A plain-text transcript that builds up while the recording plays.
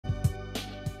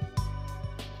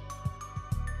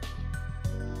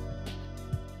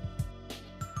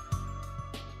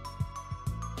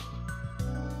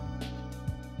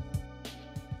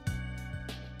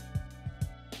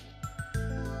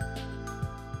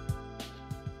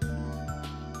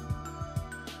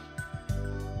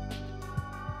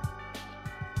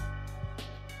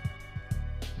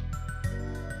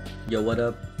Yo, what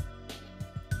up?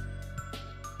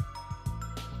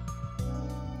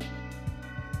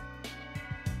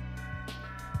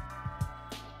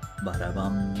 Bada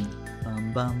bum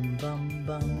bum bum bum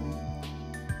bum.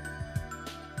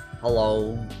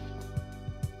 Hello.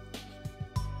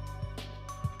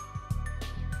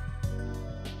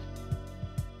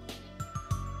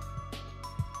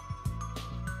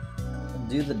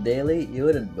 Do the daily? You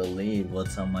wouldn't believe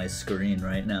what's on my screen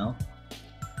right now.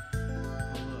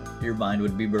 Your mind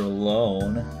would be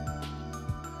blown.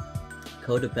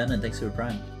 Codependent, thanks for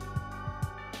Prime.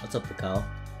 What's up, Kyle?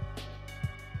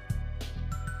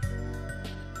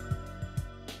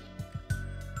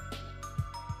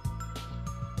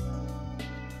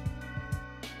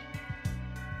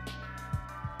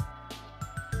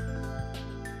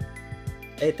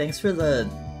 Hey, thanks for the...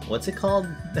 what's it called?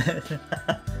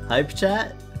 Hype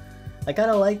chat? I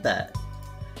kinda like that.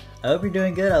 I hope you're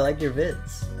doing good. I like your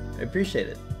vids. I appreciate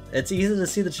it. It's easy to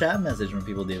see the chat message when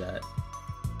people do that.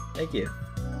 Thank you.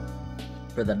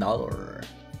 For the $1.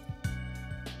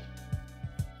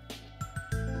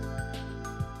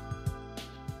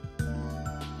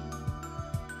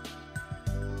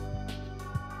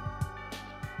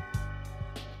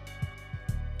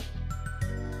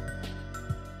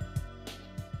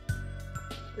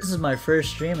 This is my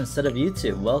first stream instead of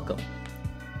YouTube. Welcome.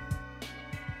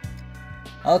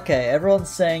 Okay, everyone's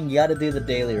saying you gotta do the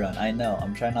daily run. I know,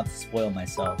 I'm trying not to spoil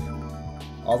myself.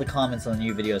 All the comments on the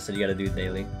new video said you gotta do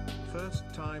daily. First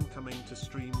time coming to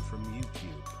stream from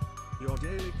YouTube. Your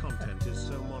daily content is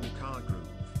so on car groove.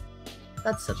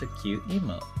 That's such a cute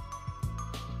emote.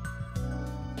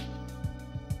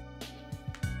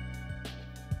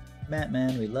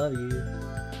 Batman, we love you.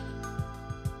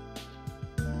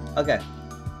 Okay.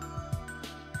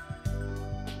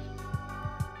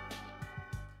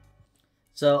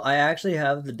 So I actually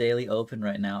have the daily open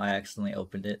right now. I accidentally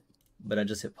opened it, but I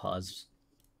just hit pause.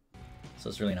 So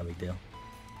it's really no big deal.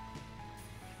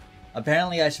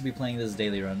 Apparently I should be playing this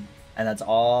daily run, and that's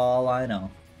all I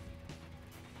know.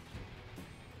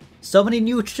 So many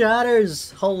new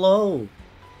chatters! Hello!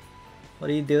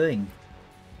 What are you doing?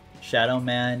 Shadow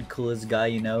Man, coolest guy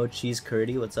you know, Cheese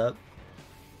Curdy, what's up?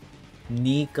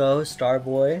 Nico,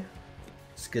 Starboy,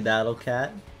 Skedaddle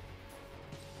Cat,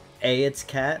 It's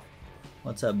Cat,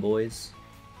 what's up boys?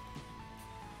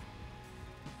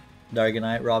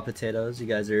 Darganite, Raw Potatoes, you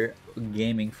guys are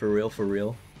gaming for real, for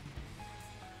real.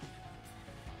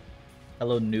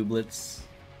 Hello Nooblets.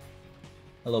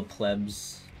 Hello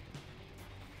plebs.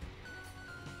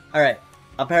 Alright,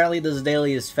 apparently this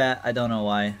daily is fat, I don't know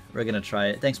why. We're gonna try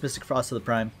it. Thanks Mystic Frost to the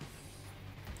Prime.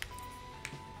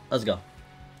 Let's go.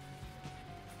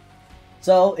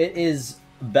 So it is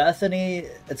Bethany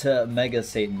to Mega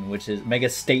Satan, which is Mega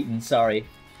Staten, sorry.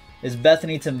 Is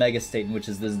Bethany to Mega Staten, which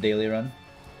is this daily run.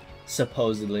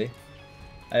 Supposedly.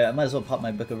 I might as well pop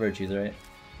my Book of Virtues, right?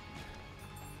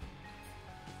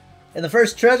 In the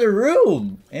first treasure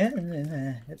room!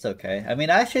 It's okay. I mean,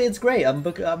 actually, it's great. I'm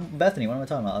Bethany. What am I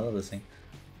talking about? I love this thing.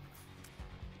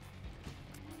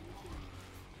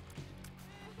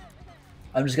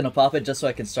 I'm just gonna pop it just so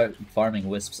I can start farming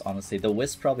wisps, honestly. The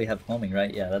wisps probably have homing,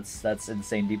 right? Yeah, that's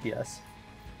insane DPS.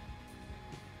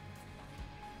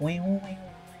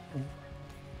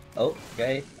 Oh,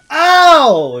 okay.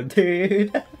 Ow!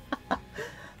 Dude!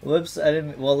 Whoops, I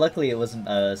didn't... well, luckily it wasn't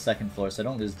second floor, so I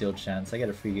don't lose deal chance. I get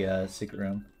a free secret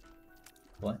room.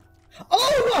 What?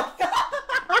 Oh my god!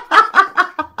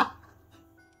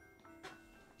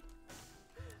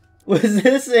 Was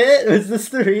this it? Was this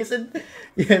the reason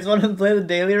you guys wanted to play the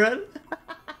daily run?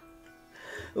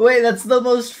 Wait, that's the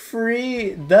most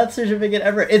free death certificate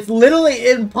ever. It's literally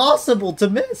impossible to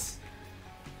miss!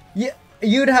 Yeah.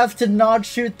 You'd have to not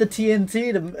shoot the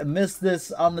TNT to miss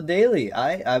this on the daily.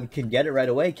 I can get it right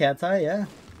away, can't I? Yeah.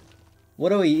 What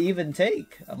do we even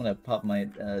take? I'm gonna pop my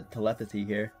telepathy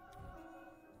here.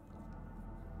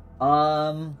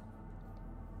 I'm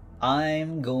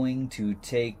going to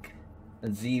take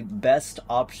the best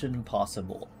option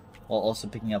possible, while also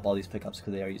picking up all these pickups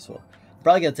because they are useful.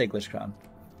 Probably gonna take Glitch Crown.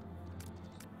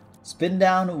 Spin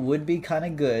down would be kind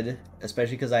of good,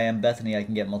 especially because I am Bethany. I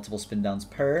can get multiple spin downs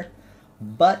per.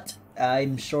 But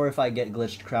I'm sure if I get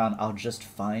Glitched Crown, I'll just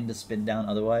find a spin down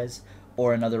otherwise,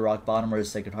 or another Rock Bottom or a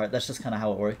Sacred Heart. That's just kind of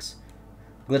how it works.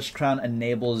 Glitched Crown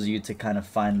enables you to kind of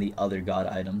find the other god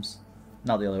items,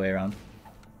 not the other way around.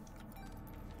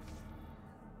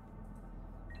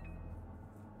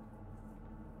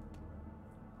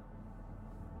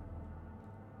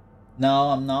 No,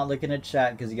 I'm not looking at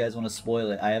chat because you guys want to spoil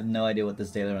it. I have no idea what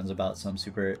this daily run's about, so I'm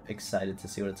super excited to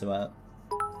see what it's about.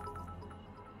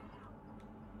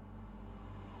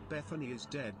 Bethany is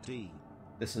dead, D.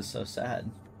 This is so sad.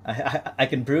 I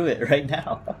can prove it right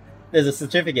now. There's a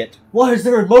certificate. Why is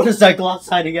there a motorcycle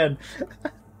outside again?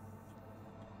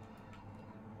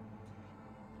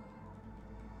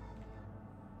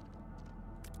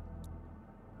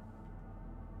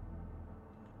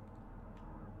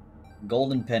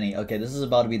 Golden Penny. Okay, this is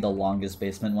about to be the longest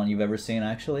basement one you've ever seen,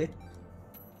 actually.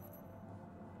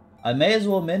 I may as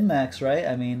well min-max, right?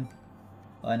 I mean,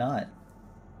 why not?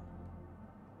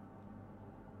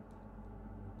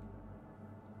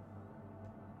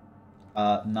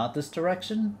 Not this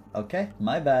direction? Okay,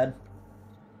 my bad.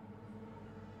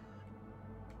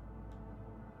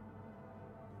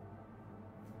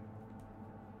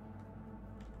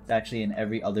 It's actually in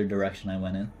every other direction I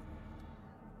went in.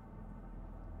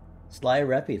 Sly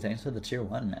Reppy, thanks for the tier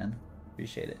 1, man.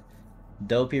 Appreciate it.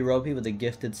 Dopey Ropey with the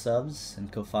gifted subs,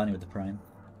 and Kofani with the prime.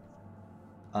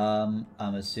 I'm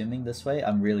assuming this way.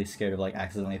 I'm really scared of like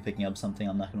accidentally picking up something,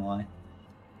 I'm not gonna lie.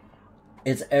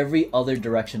 It's every other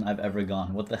direction I've ever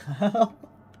gone. What the hell?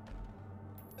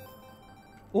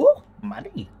 Ooh,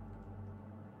 money.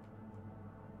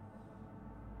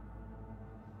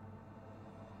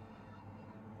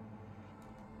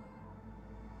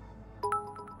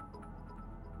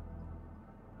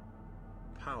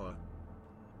 Power.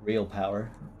 Real power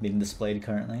being displayed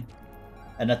currently.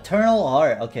 An eternal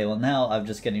heart. Okay, well now I'm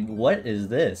just getting... What is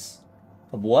this?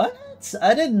 What?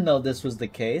 I didn't know this was the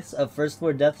case. A first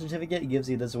floor death certificate gives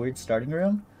you this weird starting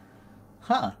room?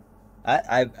 Huh.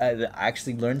 I've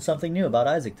actually learned something new about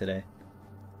Isaac today.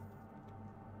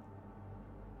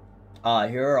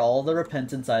 Here are all the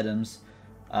repentance items.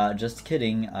 Just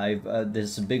kidding.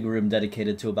 There's a big room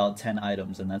dedicated to about 10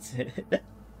 items, and that's it.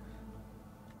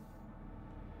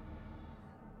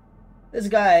 This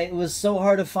guy was so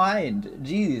hard to find.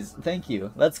 Jeez, thank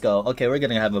you. Let's go. Okay, we're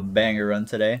gonna have a banger run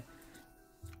today.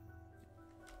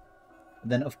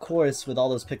 Then, of course, with all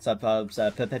those pickups, I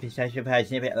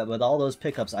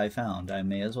found, I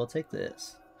may as well take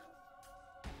this.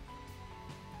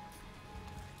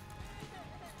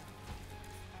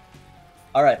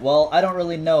 Alright, well, I don't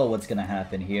really know what's gonna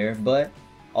happen here, but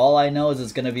all I know is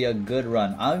it's gonna be a good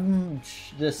run. I'm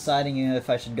deciding if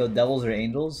I should go Devils or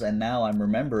Angels, and now I'm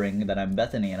remembering that I'm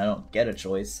Bethany and I don't get a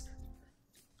choice.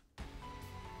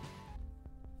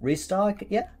 Restock?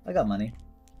 Yeah, I got money.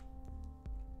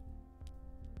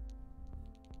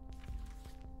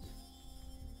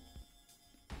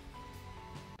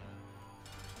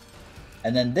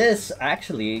 And then this,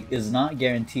 actually, is not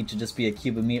guaranteed to just be a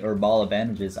cube of meat or ball of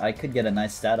bandages. I could get a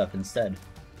nice stat up instead.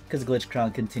 Because Glitch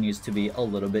Crown continues to be a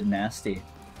little bit nasty.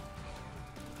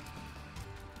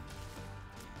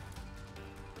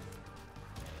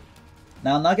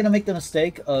 Now, I'm not going to make the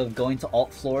mistake of going to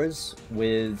alt floors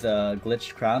with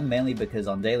Glitch Crown, mainly because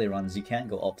on daily runs you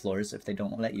can't go alt floors if they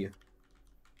don't let you.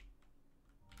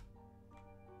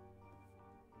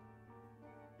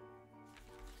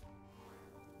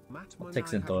 Matt, I'll I take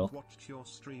haven't Synth Oil. watched your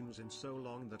streams in so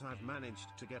long that I've managed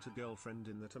to get a girlfriend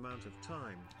in that amount of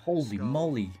time. Holy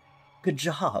moly. Good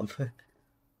job.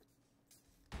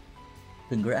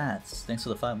 Congrats. Thanks for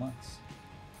the 5 months.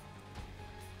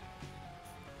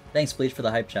 Thanks, Bleach, for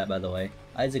the hype chat, by the way.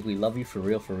 Isaac, we love you for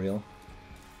real, for real.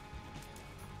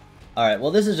 Alright,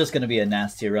 well this is just gonna be a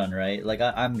nasty run, right? Like,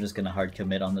 I'm just gonna hard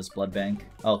commit on this blood bank.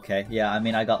 Okay, yeah, I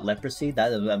mean, I got leprosy.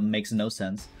 That makes no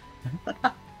sense.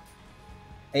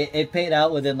 It paid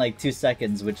out within like 2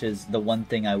 seconds, which is the one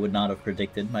thing I would not have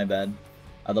predicted, my bad.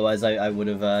 Otherwise I would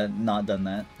have not done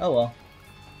that. Oh well.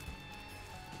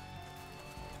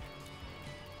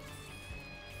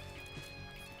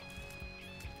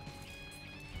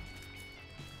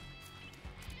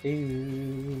 So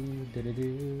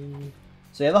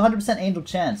you have a 100% angel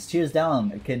chance. Tears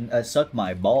down can suck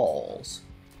my balls.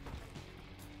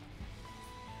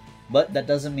 But that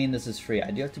doesn't mean this is free.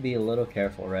 I do have to be a little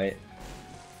careful, right?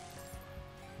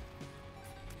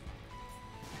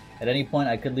 At any point,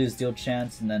 I could lose deal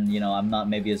chance, and then, you know, I'm not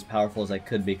maybe as powerful as I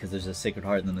could be because there's a Sacred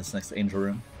Heart in this next Angel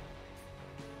Room.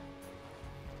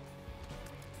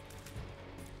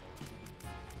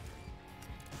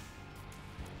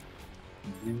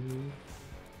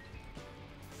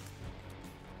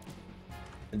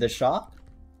 The shop?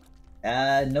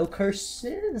 No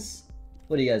curses?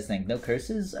 What do you guys think? No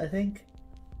curses, I think?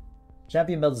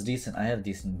 Champion belt's decent. I have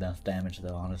decent enough damage,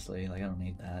 though, honestly. Like, I don't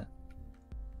need that.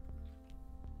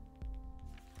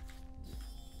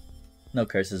 No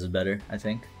curses is better, I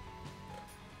think.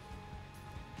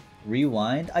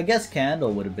 Rewind? I guess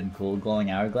Candle would have been cool. Glowing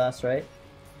Hourglass, right?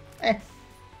 Eh.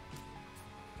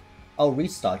 Oh,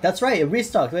 restock. That's right, it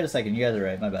restocked. Wait a second, you guys are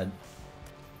right. My bad.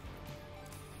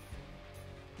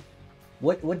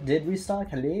 What did restock?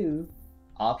 Hello?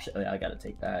 option. Oh, yeah, I gotta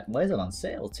take that. Why is it on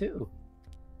sale too?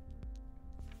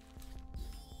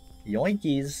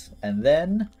 Yoinkies. And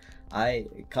then I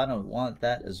kind of want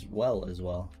that as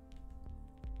well.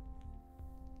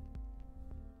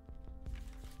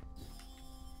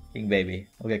 King Baby.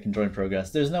 Okay, can join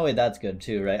progress. There's no way that's good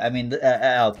too, right? I mean,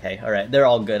 okay, alright. They're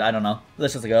all good. I don't know.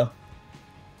 Let's just go.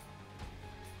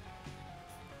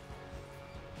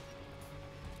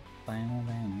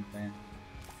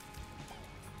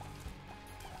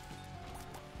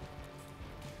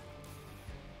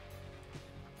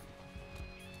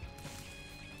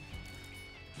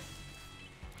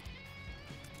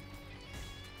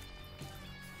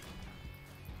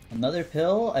 Another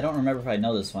pill? I don't remember if I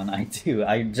know this one. I do.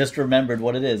 I just remembered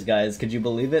what it is, guys. Could you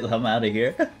believe it? I'm out of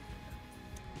here.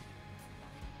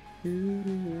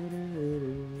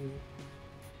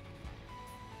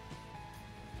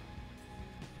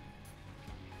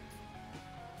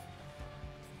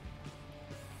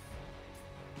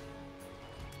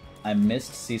 I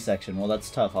missed C-section. Well,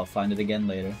 that's tough. I'll find it again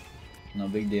later. No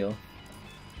big deal.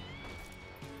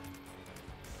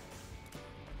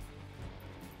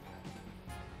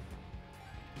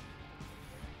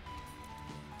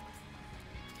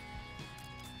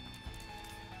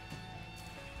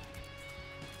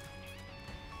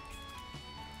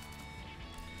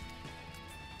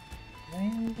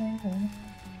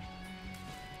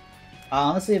 I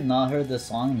honestly have not heard this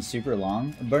song in super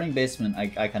long. Burning Basement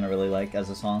I kind of really like as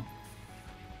a song.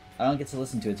 I don't get to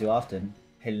listen to it too often.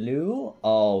 Hello?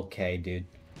 Okay, dude.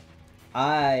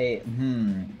 I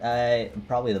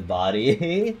probably the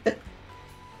body.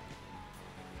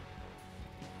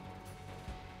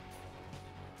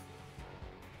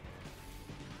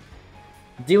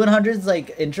 D100's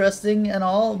like interesting and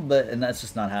all, and that's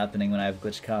just not happening when I have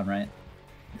Glitch Con, right?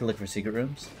 You can look for secret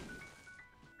rooms.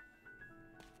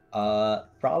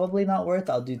 Probably not worth.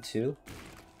 I'll do 2.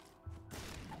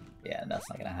 Yeah, that's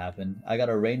not gonna happen. I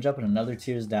gotta range up and another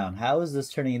tiers down. How is this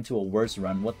turning into a worse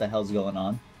run? What the hell's going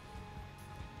on?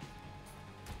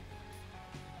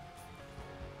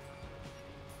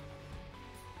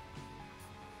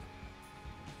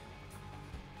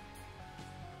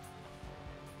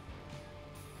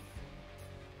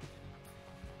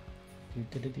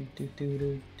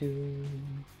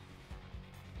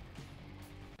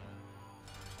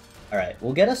 Alright,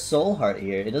 we'll get a soul heart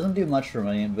here. It doesn't do much for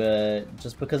me, but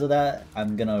just because of that,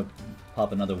 I'm gonna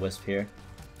pop another wisp here.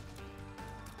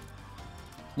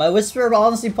 My wisps are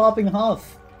honestly popping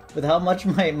off. With how much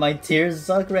my tears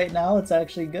suck right now, it's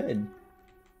actually good.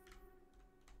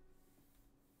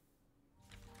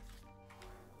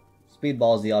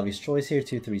 Speedball is the obvious choice here.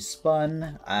 2-3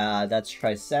 spun. That's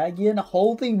Trisagion.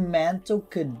 Holy Mantle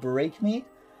could break me,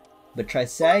 but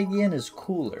Trisagion is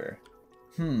cooler.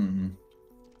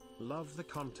 Love the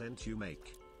content you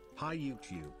make. Hi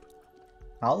YouTube.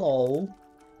 Hello.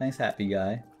 Thanks, happy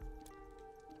guy.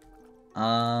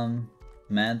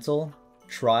 Mantle.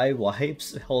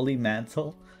 Tri-wipes. Holy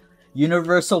Mantle.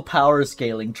 Universal power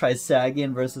scaling.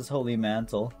 Trisagion versus Holy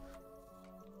Mantle.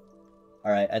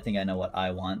 Alright, I think I know what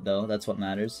I want, though. That's what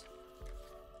matters.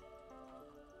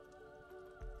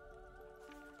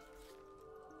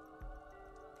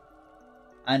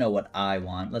 I know what I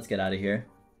want. Let's get out of here.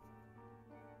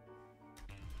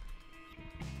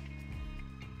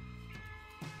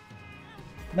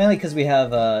 Mainly because we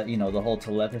have, you know, the whole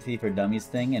telepathy for dummies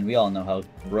thing, and we all know how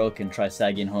broken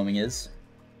Trisagion homing is.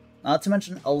 Not to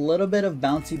mention a little bit of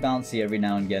bouncy every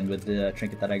now and again with the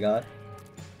trinket that I got.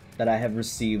 That I have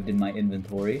received in my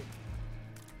inventory.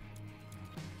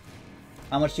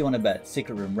 How much do you want to bet?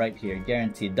 Secret room right here,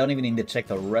 guaranteed. Don't even need to check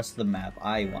the rest of the map.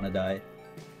 I want to die.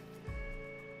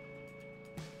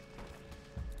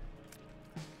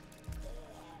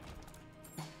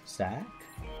 Sack?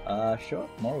 Sure.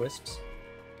 More wisps.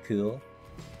 Cool.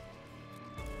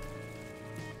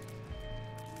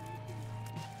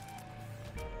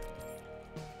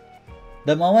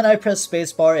 The moment I press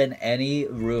spacebar in any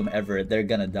room ever, they're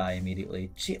gonna die immediately.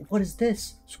 Gee, what is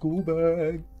this? School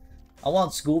bag. I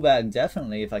want school bag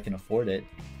definitely if I can afford it.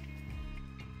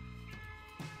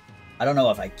 I don't know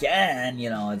if I can,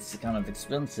 you know, it's kind of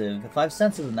expensive. 5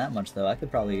 cents isn't that much though, I could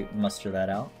probably muster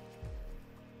that out.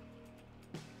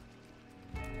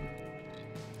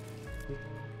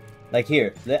 Like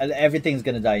here, everything's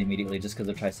gonna die immediately just because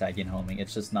of Trisagion homing.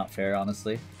 It's just not fair,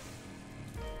 honestly.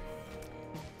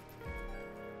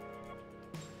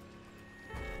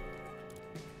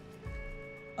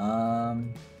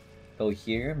 Go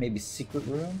here, maybe secret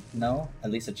room? No,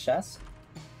 at least a chest.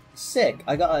 Sick,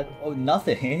 I got, oh,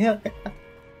 nothing.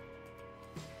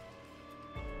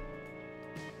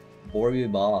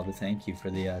 Borby Bob, thank you for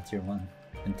the tier 1.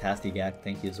 Fantastic act,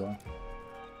 thank you as well.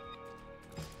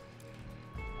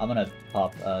 I'm gonna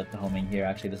pop homing here.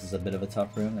 Actually, this is a bit of a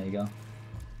tough room. There you go.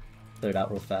 Clear it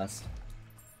out real fast.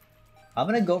 I'm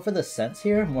gonna go for the cents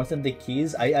here more than the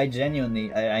keys. I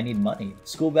genuinely, I need money.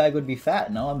 School bag would be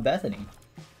fat. No, I'm Bethany.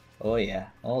 Oh yeah,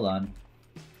 hold on.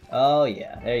 Oh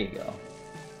yeah, there you go.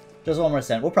 Just one more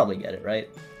cent. We'll probably get it, right?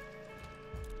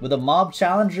 With a mob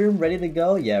challenge room ready to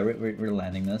go? Yeah, we're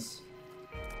landing this.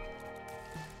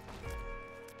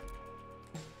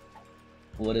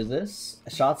 What is this?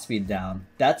 Shot speed down.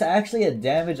 That's actually a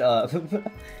damage up.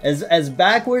 as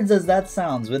backwards as that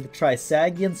sounds, with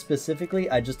Trisagion specifically,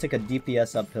 I just took a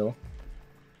DPS uphill.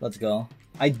 Let's go.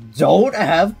 I don't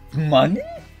have money?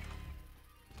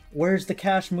 Where's the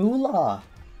cash moolah?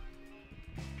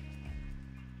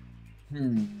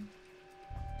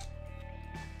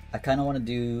 I kind of want to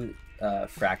do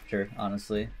Fracture,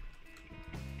 honestly.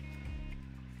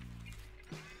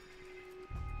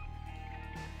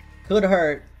 Could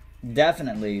hurt,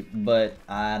 definitely, but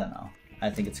I don't know. I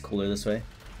think it's cooler this way.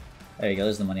 There you go,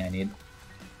 there's the money I need.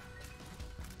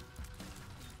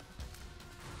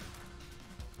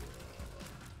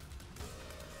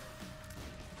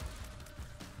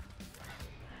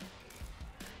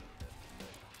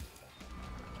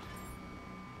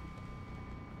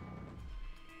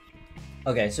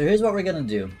 Okay, so here's what we're gonna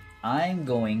do. I'm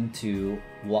going to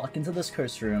walk into this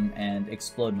curse room and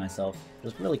explode myself.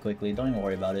 Just really quickly, don't even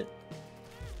worry about it.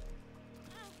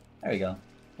 There we go.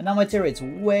 And now my tear rate's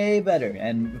way better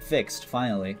and fixed,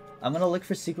 finally. I'm gonna look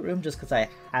for secret room just because I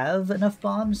have enough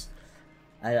bombs.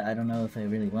 I don't know if I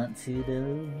really want to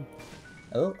though.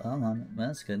 Oh, hold on.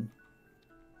 That's good.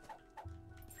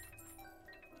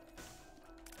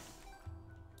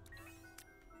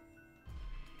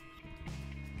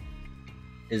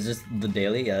 Is this the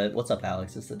daily? What's up,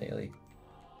 Alex? It's the daily.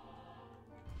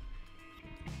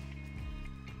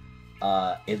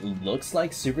 It looks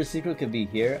like Super Secret could be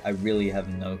here. I really have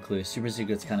no clue. Super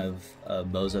Secret's kind of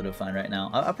bozo to find right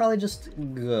now. I'll probably just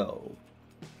go.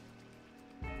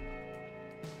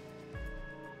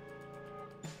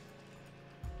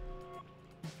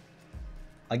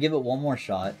 I'll give it one more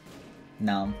shot.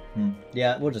 No.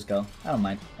 Yeah, we'll just go. I don't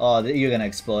mind. Oh, you're gonna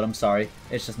explode. I'm sorry.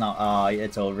 It's just not. Oh,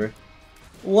 it's over.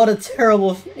 What a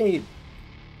terrible fate!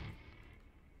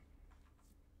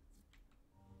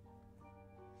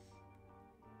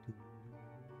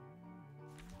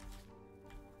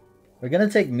 We're gonna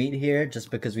take meat here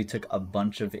just because we took a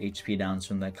bunch of HP downs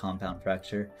from that compound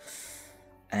fracture.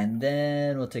 And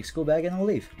then we'll take school bag and we'll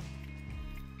leave.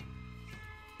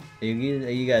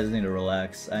 You guys need to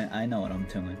relax. I know what I'm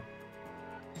doing.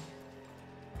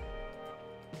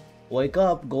 Wake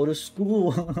up, go to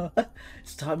school.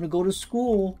 It's time to go to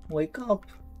school. Wake up.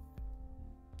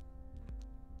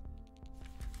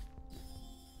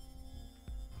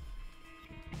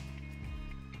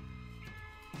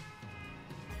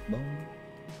 Boom.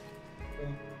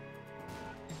 Boom.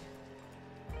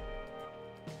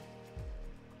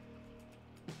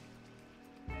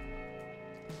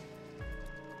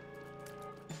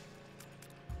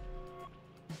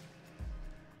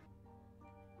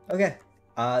 Okay.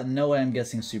 No way I'm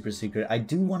guessing super secret. I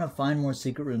do want to find more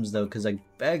secret rooms though, because a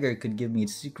beggar could give me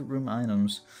secret room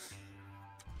items.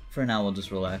 For now, we'll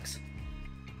just relax.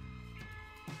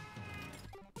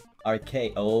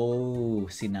 Arcade. Oh,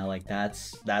 see now, like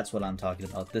that's what I'm talking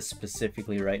about. This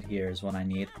specifically right here is what I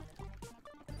need.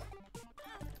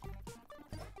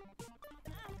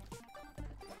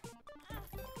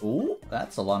 Ooh,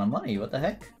 that's a lot of money. What the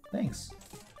heck? Thanks.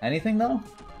 Anything though?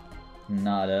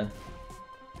 Nada.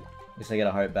 At least I get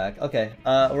a heart back. Okay,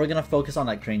 we're gonna focus on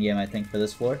that crane game, I think, for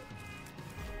this floor.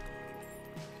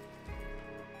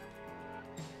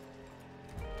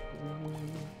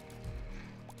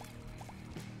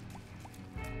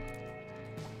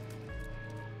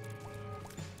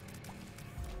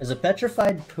 There's a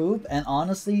petrified poop, and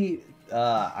honestly,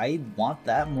 I want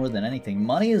that more than anything.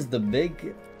 Money is the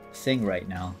big thing right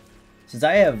now. Since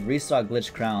I have restock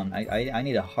glitch crown, I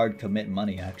need a hard commit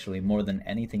money, actually, more than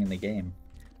anything in the game.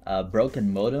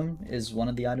 Broken modem is one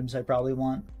of the items I probably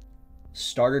want.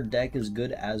 Starter deck is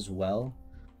good as well.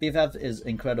 BFF is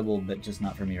incredible, but just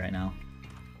not for me right now.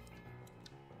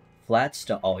 Flat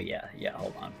stone. Oh yeah,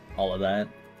 hold on. All of that.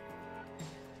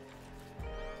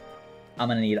 I'm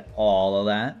gonna need all of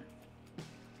that.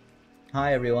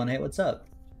 Hi everyone, hey, what's up?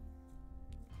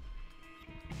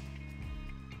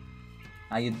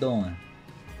 How you doing?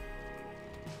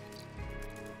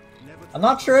 I'm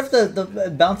not sure if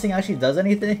the bouncing actually does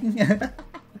anything,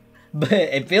 but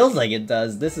it feels like it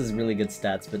does. This is really good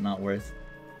stats, but not worth.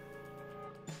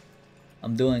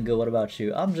 I'm doing good, what about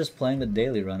you? I'm just playing the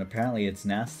daily run. Apparently it's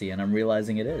nasty, and I'm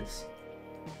realizing it is.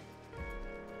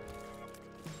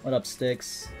 What up,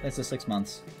 Sticks? Thanks for 6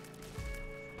 months.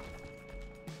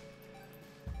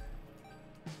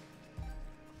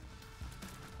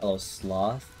 Hello,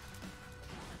 Sloth.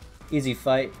 Easy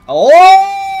fight.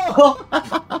 Oh!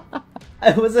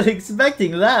 I wasn't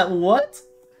expecting that. What?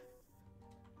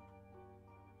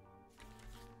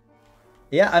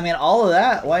 Yeah, I mean, all of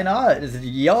that. Why not?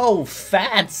 Yo,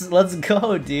 Fats! Let's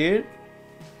go, dude.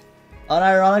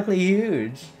 Unironically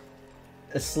huge.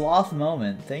 A Sloth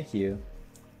moment. Thank you.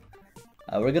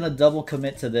 We're gonna double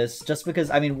commit to this just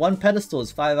because, I mean, one pedestal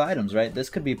is 5 items, right? This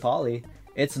could be poly.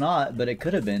 It's not, but it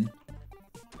could have been.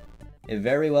 It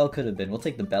very well could have been. We'll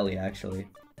take the belly, actually.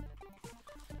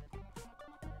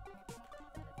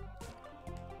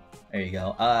 There you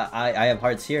go. I have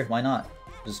hearts here. Why not?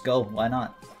 Just go. Why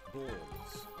not?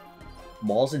 Balls.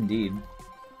 Balls indeed.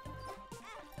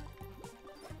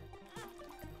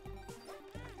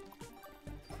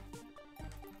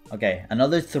 Okay,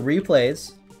 another 3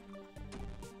 plays.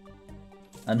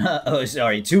 Oh,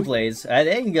 sorry, 2 plays.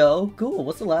 There you go. Cool.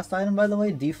 What's the last item, by the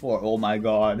way? D4. Oh my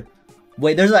god.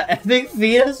 Wait, there's an epic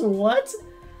fetus? What?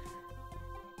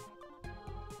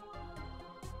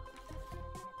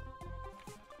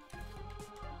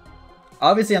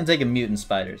 Obviously, I'm taking mutant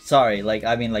spider. Sorry, like,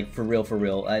 I mean, like, for real, for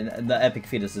real. The epic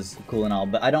fetus is cool and all,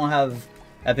 but I don't have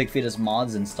epic fetus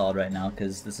mods installed right now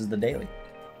because this is the daily.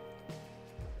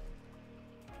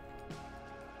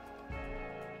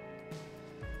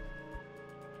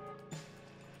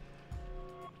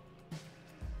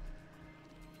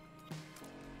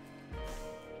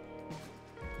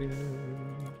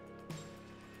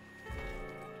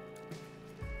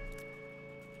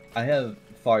 I have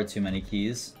far too many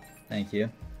keys. Thank you.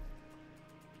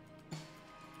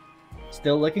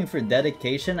 Still looking for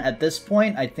dedication. At this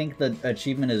point, I think the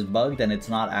achievement is bugged and it's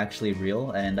not actually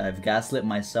real, and I've gaslit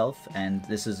myself, and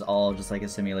this is all just like a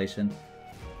simulation.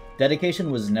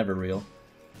 Dedication was never real.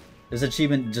 This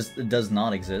achievement just does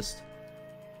not exist.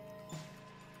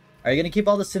 Are you gonna keep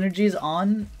all the synergies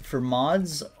on for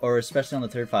mods, or especially on the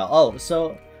 3rd file? Oh,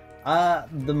 so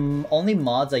the only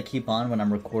mods I keep on when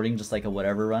I'm recording just like a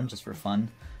whatever run, just for fun,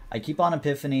 I keep on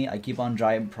Epiphany, I keep on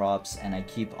Giant Props, and I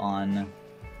keep on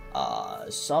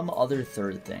some other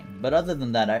 3rd thing. But other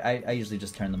than that, I usually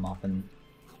just turn them off and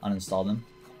uninstall them.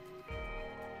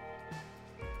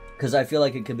 Because I feel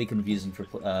like it could be confusing for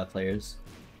players.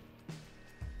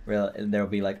 Where they'll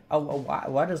be like, oh,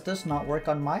 why does this not work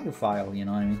on my file? You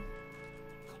know what I mean?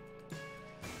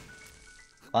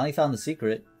 Finally found the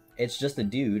secret. It's just a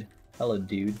dude. Hello,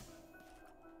 dude.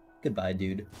 Goodbye,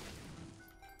 dude.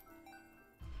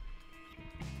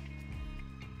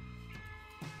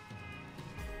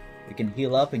 We can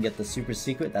heal up and get the super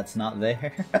secret that's not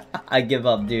there. I give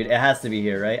up, dude. It has to be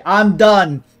here, right? I'm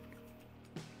done!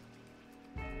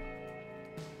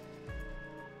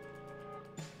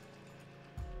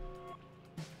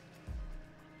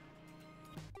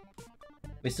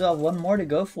 We still have one more to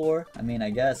go for. I mean,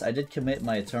 I guess. I did commit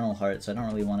my Eternal Heart, so I don't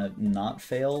really want to not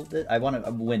fail it. I want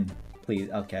to win, please.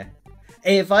 Okay.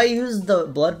 Hey, if I use the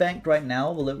Blood Bank right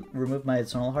now, will it remove my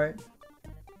Eternal Heart?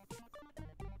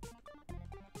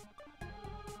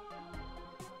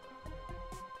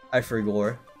 I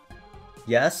forgot.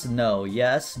 Yes, no,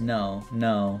 yes, no,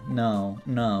 no, no,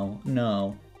 no,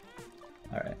 no.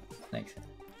 Alright, thanks.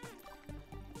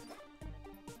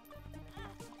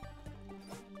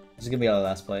 This is gonna be our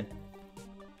last play.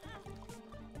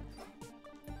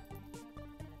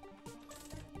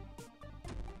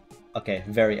 Okay,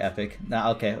 very epic.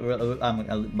 Nah, okay,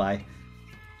 bye.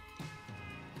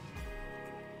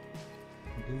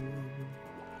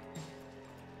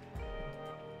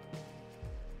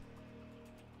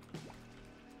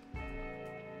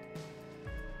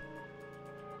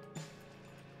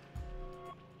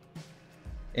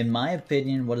 In my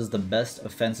opinion, what is the best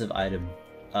offensive item?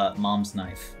 Mom's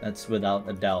knife. That's without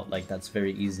a doubt. Like, that's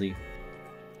very easily.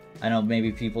 I know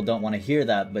maybe people don't want to hear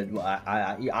that, but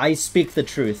I speak the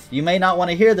truth. You may not want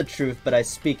to hear the truth, but I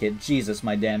speak it. Jesus,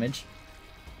 my damage.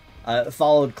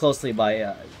 Followed closely by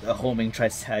a homing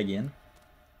Trisagion.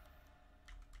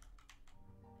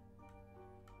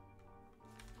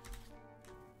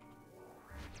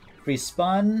 Free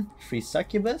Spun, free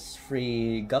Succubus,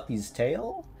 free Guppy's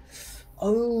Tail.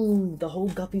 Oh, the whole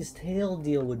Guppy's Tail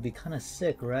deal would be kind of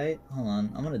sick, right? Hold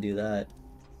on, I'm gonna do that.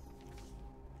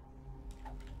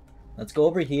 Let's go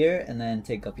over here and then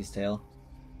take Guppy's Tail.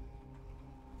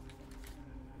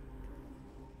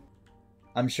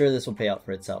 I'm sure this will pay out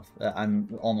for itself.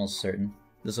 I'm almost certain.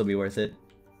 This will be worth it.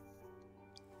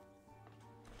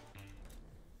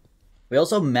 We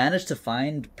also managed to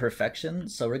find Perfection,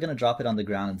 so we're gonna drop it on the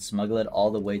ground and smuggle it all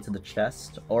the way to the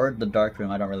chest. Or the dark room,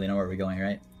 I don't really know where we're going,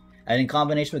 right? And in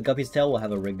combination with Guppy's Tail, we'll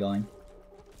have a rig going.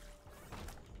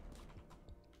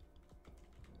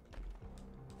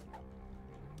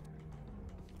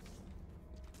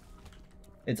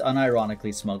 It's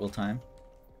unironically smuggle time.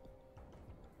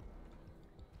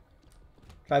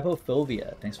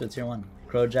 Trypophobia, thanks for the tier 1.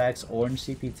 Crojax, Orange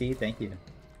CPT, thank you.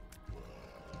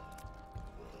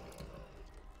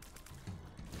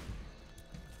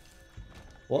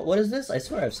 What is this? I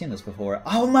swear I've seen this before.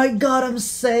 Oh my god, I'm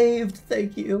saved!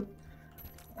 Thank you.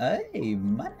 Hey,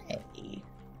 money.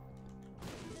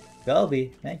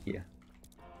 Gobi, thank you.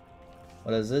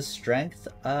 What is this? Strength?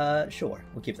 Sure,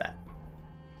 we'll keep that.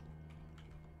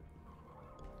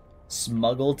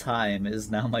 Smuggle time is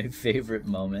now my favorite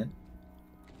moment.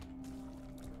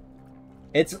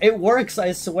 It works,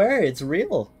 I swear, it's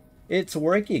real. It's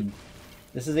working.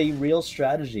 This is a real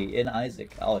strategy in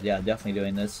Isaac. Oh yeah, definitely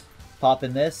doing this.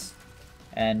 Popping this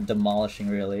and demolishing,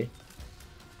 really.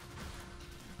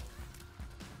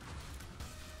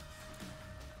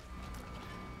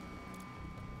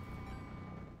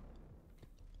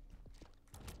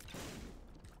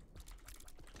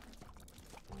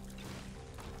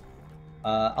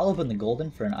 I'll open the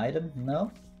golden for an item.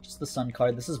 No, just the sun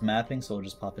card. This is mapping, so we'll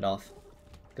just pop it off.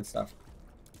 Good stuff.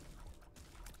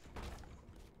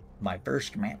 My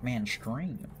first Mapman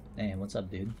stream. Hey, what's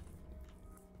up, dude?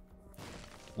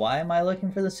 Why am I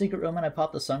looking for the secret room and I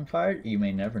pop the sun card? You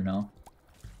may never know.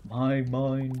 My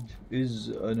mind is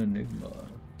an enigma.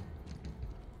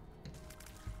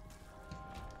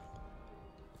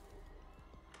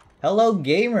 Hello,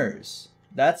 gamers!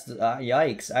 That's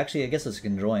yikes. Actually, I guess it's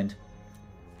conjoined.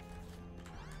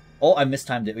 Oh, I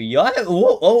mistimed it. Yeah.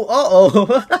 Oh.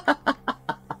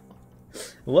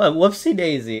 What? Whoopsie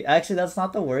daisy. Actually, that's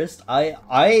not the worst. I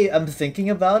am thinking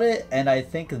about it, and I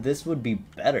think this would be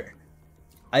better.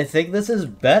 I think this is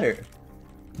better.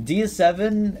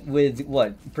 D7 with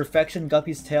what? Perfection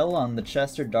Guppy's Tail on the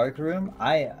Chester Dark Room.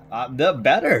 The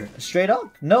better. Straight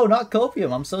up. No, not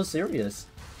Copium. I'm so serious.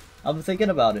 I'm thinking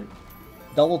about it.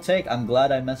 Double take. I'm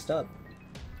glad I messed up.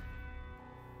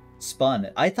 Spun.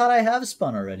 I thought I have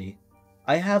spun already.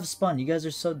 I have spun. You guys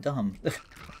are so dumb.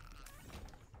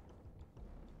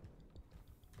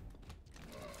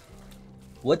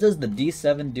 What does the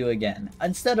D7 do again?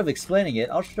 Instead of explaining it,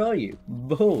 I'll show you.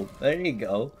 Boom. There you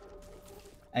go.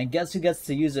 And guess who gets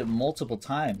to use it multiple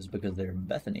times because they're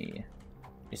Bethany.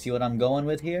 You see what I'm going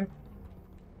with here?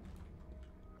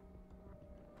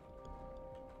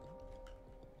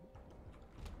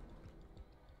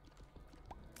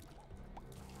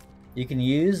 You can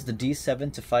use the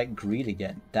D7 to fight greed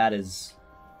again. That is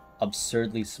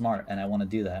absurdly smart, and I want to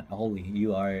do that. Holy,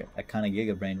 you are a kind of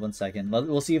giga-brained. 1 second.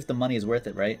 We'll see if the money is worth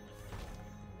it, right?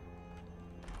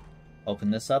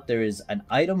 Open this up. There is an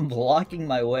item blocking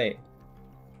my way.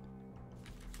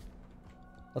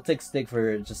 I'll take Stig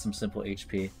for just some simple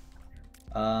HP.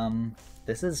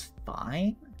 This is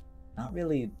fine. Not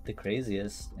really the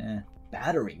craziest.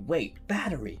 Battery. Wait,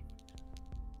 battery.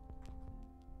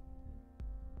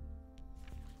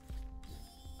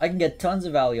 I can get tons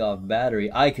of value off battery.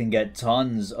 I can get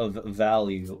tons of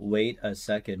value. Wait a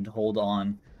second. Hold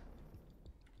on.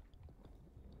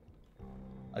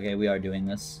 Okay, we are doing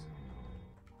this.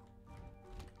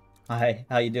 Hi,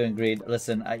 how you doing, Greed?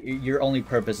 Listen, your only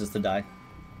purpose is to die.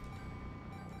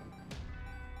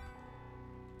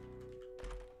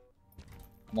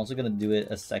 I'm also gonna do it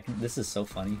a second. This is so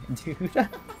funny, dude.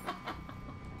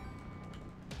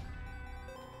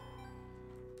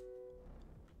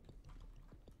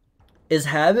 Is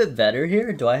habit better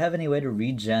here? Do I have any way to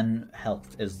regen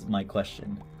health is my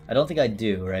question. I don't think I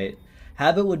do, right?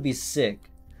 Habit would be sick.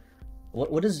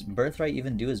 What does Birthright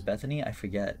even do as Bethany? I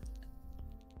forget.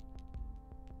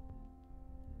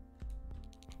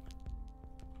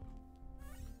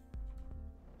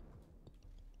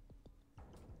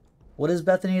 What is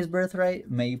Bethany's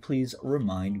Birthright? May you please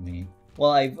remind me.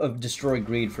 Well, I've destroyed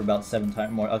Greed for about 7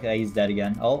 times more. Okay, he's dead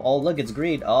again. Oh, look, it's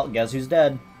Greed. Oh, guess who's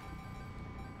dead?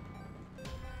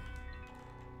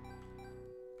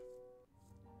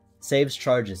 Saves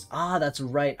charges. Ah, that's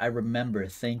right. I remember.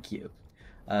 Thank you.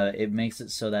 It makes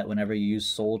it so that whenever you use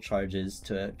soul charges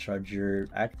to charge your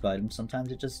active item,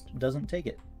 sometimes it just doesn't take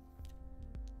it.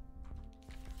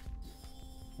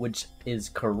 Which is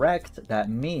correct. That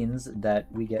means that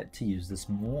we get to use this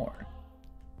more.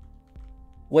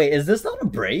 Wait, is this not a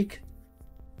break?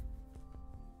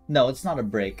 No, it's not a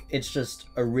break. It's just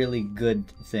a really good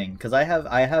thing. Because I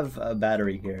have a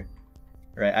battery here.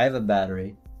 Right, I have a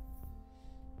battery.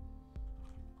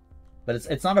 But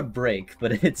it's not a break,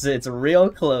 but it's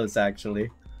real close actually.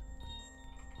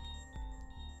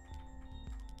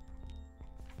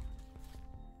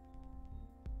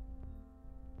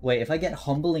 Wait, if I get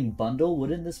Humbling Bundle,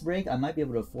 wouldn't this break? I might be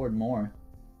able to afford more.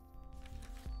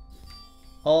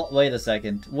 Oh, wait a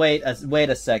second. Wait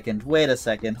a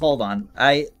second. Hold on.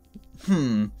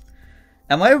 Am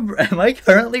I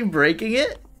currently breaking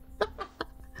it?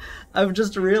 I've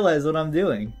just realized what I'm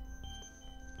doing.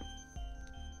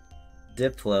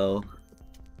 Diplo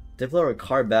or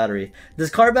car battery.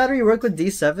 Does car battery work with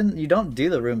D7? You don't do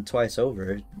the room twice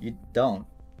over. You don't.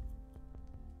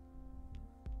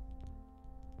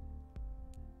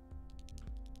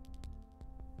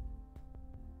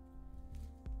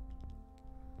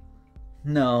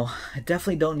 No, I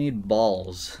definitely don't need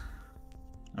balls.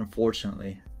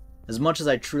 Unfortunately. As much as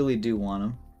I truly do want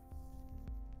them.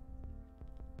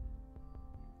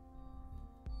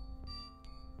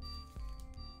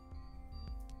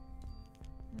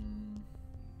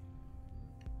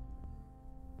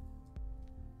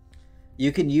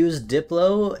 You can use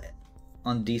Diplo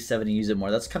on D7 and use it more.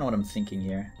 That's kind of what I'm thinking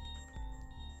here.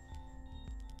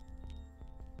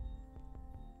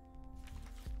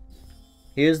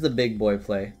 Here's the big boy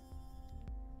play.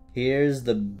 Here's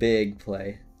the big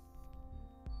play.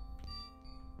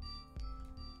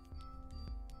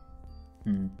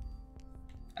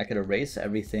 I could erase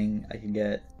everything. I could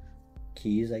get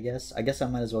keys, I guess. I guess I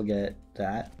might as well get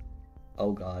that.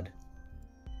 Oh god.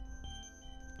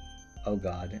 Oh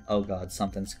god. Oh god,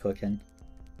 something's cooking.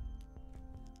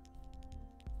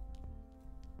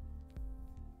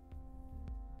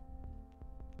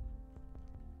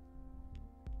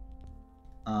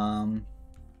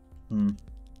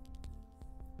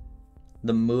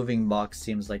 The moving box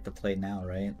seems like the play now,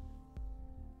 right?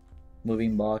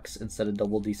 Moving box instead of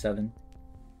double D7.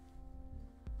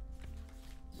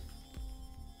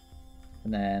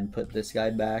 And then put this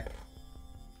guy back.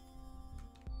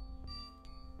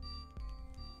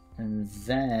 And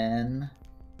then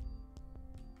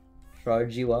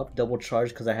charge you up, double charge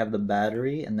because I have the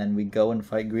battery, and then we go and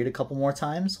fight Greed a couple more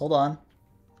times. Hold on,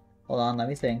 let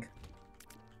me think.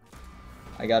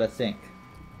 I gotta think.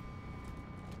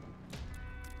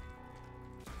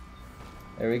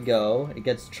 There we go. It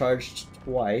gets charged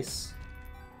twice.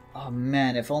 Oh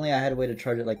man, if only I had a way to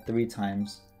charge it like 3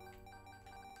 times.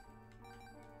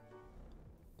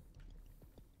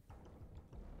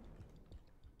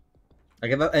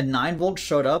 Like if a 9 volt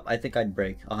showed up, I think I'd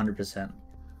break 100%.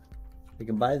 We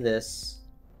can buy this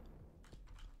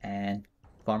and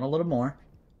farm a little more.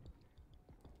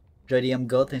 JDM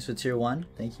Go, thanks for tier 1.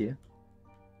 Thank you.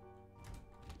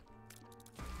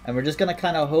 And we're just gonna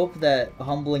kind of hope that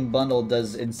Humbling Bundle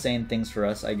does insane things for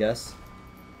us, I guess.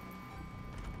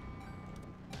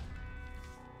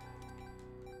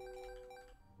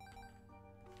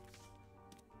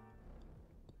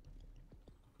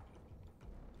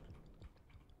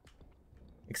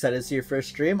 Excited to see your first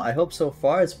stream? I hope so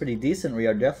far it's pretty decent. We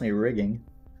are definitely rigging.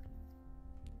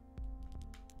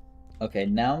 Okay,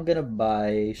 now I'm gonna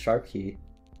buy Sharp Key.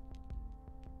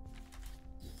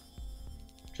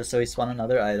 Just so we spawn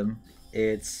another item.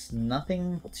 It's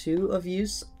nothing too of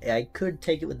use. I could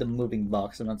take it with the moving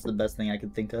box, and that's the best thing I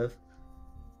could think of.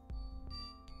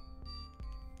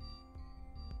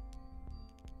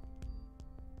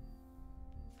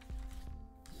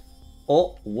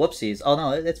 Oh, whoopsies. Oh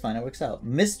no, it's fine, it works out.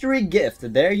 Mystery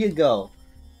gift, there you go.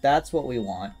 That's what we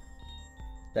want.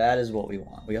 That is what we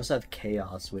want. We also have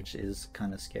Chaos, which is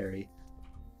kind of scary.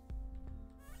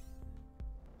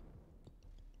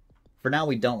 For now,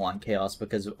 we don't want Chaos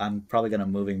because I'm probably going to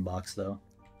moving box, though.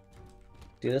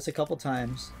 Do this a couple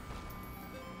times.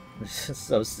 This is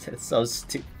so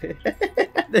stupid.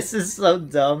 This is so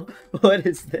dumb. What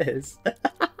is this?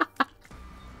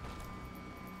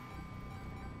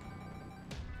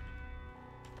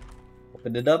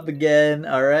 Open it up again.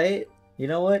 Alright. You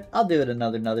know what? I'll do it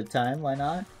another time. Why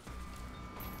not?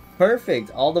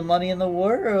 Perfect. All the money in the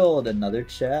world. Another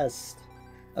chest.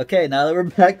 Okay, now that we're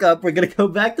back up, we're gonna go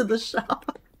back to the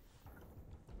shop.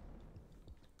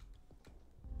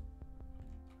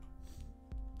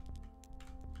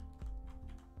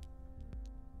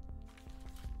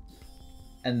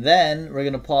 And then we're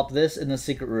gonna plop this in the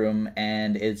secret room,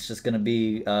 and it's just gonna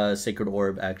be a Sacred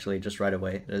Orb, actually, just right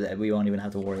away. We won't even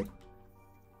have to worry.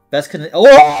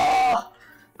 Oh!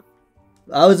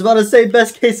 I was about to say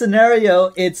best case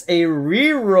scenario. It's a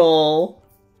reroll.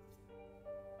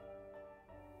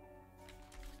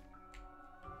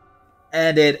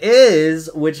 And it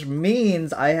is, which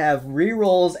means I have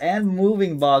rerolls and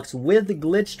moving box with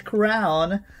glitched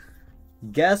crown.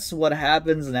 Guess what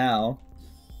happens now?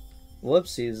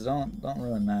 Whoopsies, don't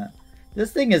ruin that.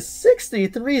 This thing is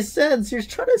 63 cents. You're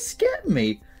trying to scam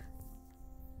me.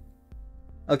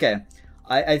 Okay,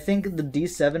 I think the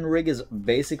D7 rig is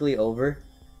basically over.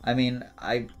 I mean,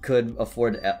 I could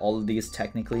afford all of these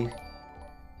technically.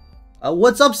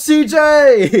 What's up,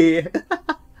 CJ?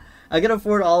 I can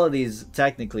afford all of these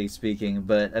technically speaking,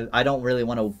 but I don't really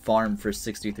want to farm for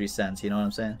 63 cents, you know what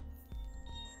I'm saying?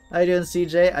 How you doing,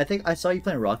 CJ? I think I saw you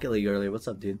playing Rocket League earlier. What's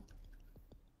up, dude?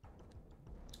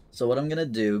 So what I'm gonna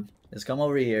do is come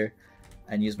over here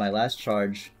and use my last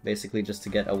charge, basically just to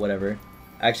get a whatever.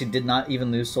 I actually did not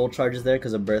even lose soul charges there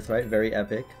because of Birthright. Very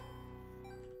epic.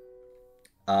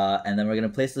 And then we're going to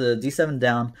place the D7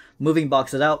 down, moving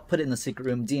box it out, put it in the secret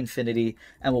room, D-Infinity,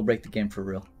 and we'll break the game for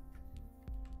real.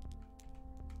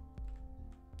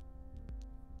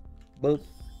 Boop.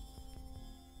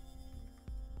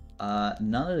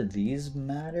 None of these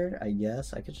matter, I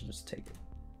guess. I could just take it.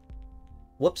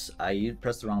 Whoops, I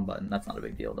pressed the wrong button. That's not a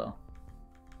big deal, though.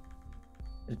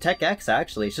 Tech X,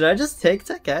 actually. Should I just take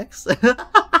Tech X?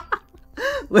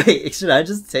 Wait, should I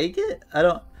just take it? I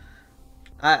don't...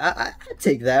 I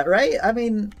take that, right? I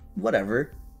mean,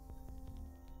 whatever.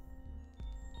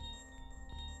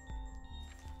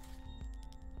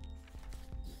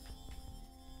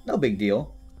 No big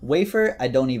deal. Wafer, I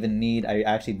don't even need. I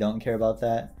actually don't care about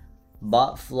that.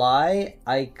 Bot Fly,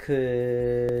 I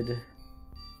could...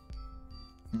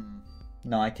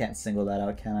 No, I can't single that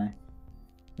out, can I?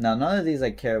 No, none of these I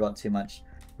care about too much.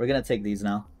 We're gonna take these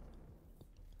now.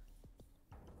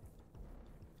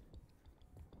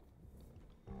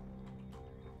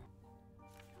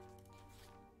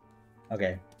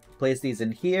 Okay, place these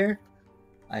in here.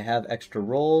 I have extra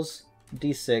rolls.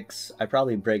 D6, I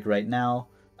probably break right now.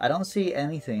 I don't see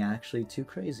anything actually too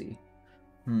crazy.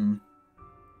 I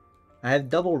have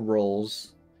double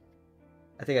rolls.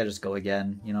 I think I just go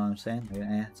again, you know what I'm saying?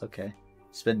 It's okay.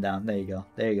 Spin down, there you go.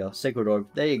 There you go. Sacred Orb,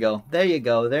 there you go. There you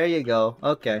go, there you go.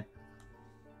 Okay.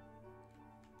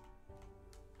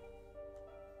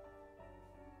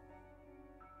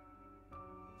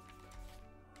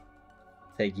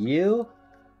 Take you.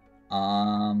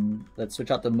 Let's switch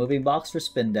out the moving box for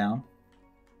spin down.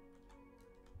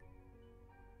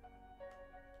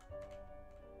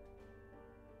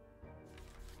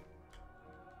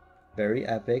 Very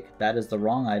epic. That is the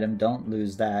wrong item. Don't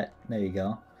lose that. There you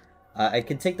go. I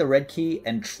can take the red key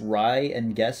and try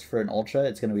and guess for an ultra.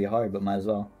 It's going to be hard, but might as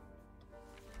well.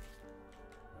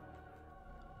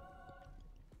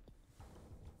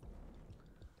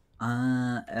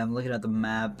 I'm looking at the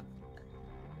map.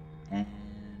 And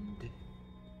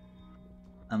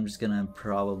I'm just gonna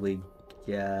probably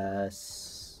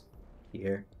guess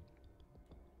here.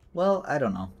 Well, I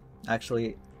don't know.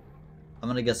 Actually, I'm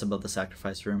gonna guess above the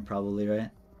sacrifice room, probably, right?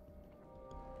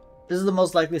 This is the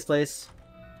most likeliest place.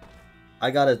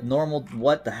 I got a normal...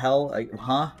 What the hell?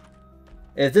 Huh?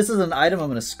 If this is an item, I'm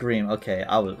gonna scream. Okay,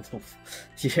 I will...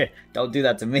 Yeah, don't do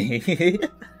that to me.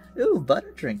 Ooh,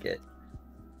 butter trinket.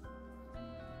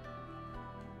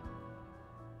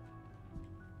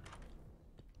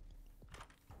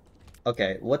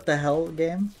 Okay, what the hell,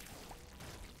 game?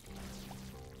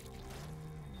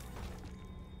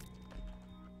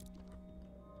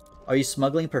 Are you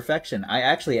smuggling perfection? I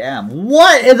actually am.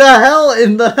 What in the hell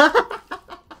in the...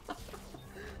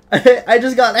 I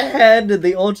just got handed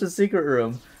the ultra secret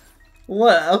room.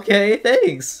 What? Okay,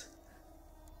 thanks.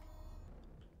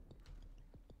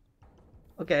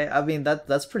 Okay, I mean,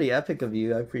 that's pretty epic of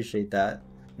you. I appreciate that.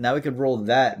 Now we could roll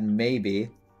that, maybe.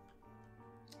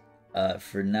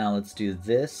 For now, let's do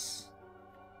this.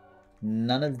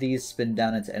 None of these spin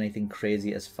down into anything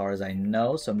crazy as far as I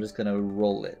know, so I'm just gonna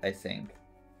roll it, I think.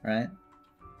 Right?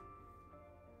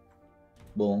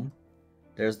 Boom.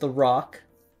 There's the rock.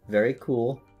 Very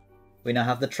cool. We now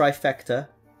have the trifecta.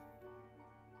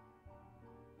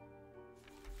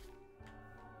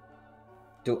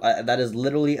 That is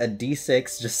literally a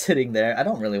D6 just sitting there. I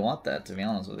don't really want that, to be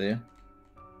honest with you.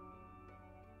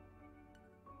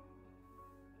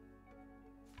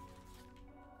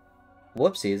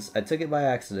 Whoopsies, I took it by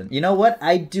accident. You know what?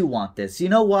 I do want this. You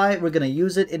know why? We're gonna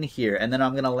use it in here, and then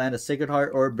I'm gonna land a Sacred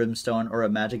Heart or a Brimstone or a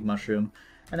Magic Mushroom,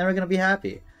 and then we're gonna be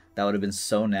happy. That would have been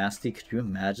so nasty. Could you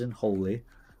imagine? Holy.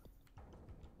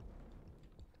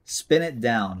 Spin it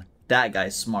down. That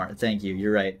guy's smart. Thank you.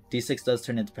 You're right. D6 does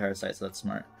turn into Parasite, so that's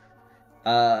smart.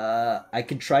 I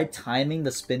could try timing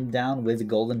the spin down with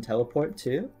Golden Teleport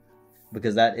too,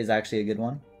 because that is actually a good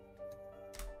one.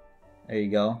 There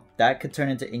you go. That could turn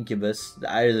into Incubus.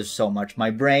 There's so much.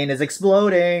 My brain is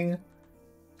exploding!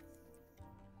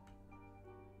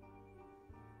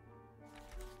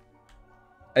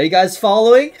 Are you guys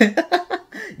following?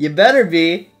 You better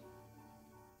be!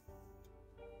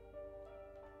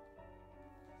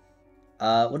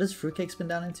 What does Fruitcake spin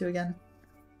down into again?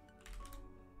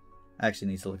 I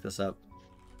actually need to look this up.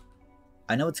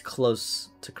 I know it's close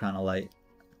to Crown of Light.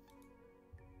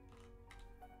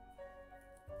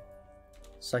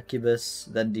 Succubus,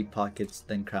 then Deep Pockets,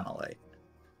 then Crown of Light.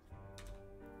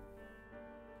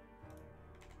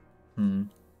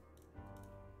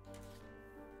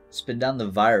 Spin down the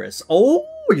virus. Oh,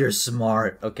 you're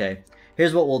smart. Okay,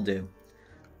 here's what we'll do.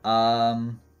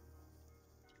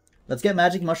 Let's get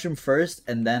Magic Mushroom first,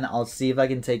 and then I'll see if I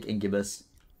can take Incubus.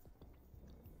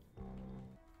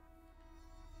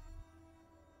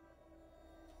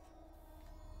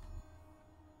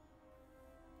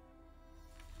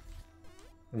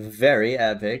 Very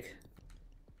epic.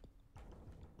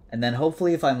 And then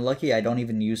hopefully if I'm lucky I don't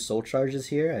even use soul charges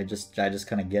here. I just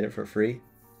kind of get it for free.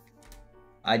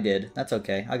 I did. That's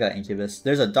okay. I got Incubus.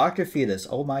 There's a Dr. Fetus.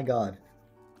 Oh my god.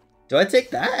 Do I take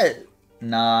that?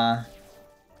 Nah.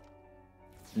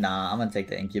 Nah, I'm gonna take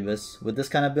the Incubus. With this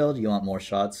kind of build, you want more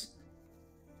shots.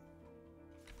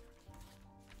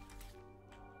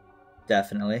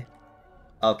 Definitely.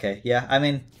 Okay, yeah, I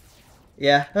mean,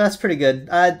 yeah, that's pretty good.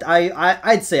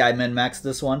 I'd say I min-maxed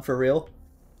this one for real.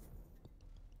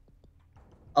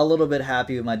 A little bit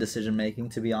happy with my decision making,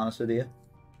 to be honest with you.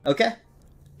 Okay.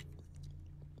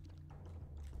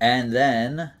 And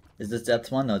then, is this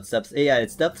depth 1? No, it's depth, yeah,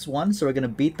 it's depth 1, so we're gonna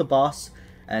beat the boss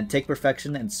and take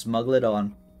perfection and smuggle it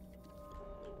on.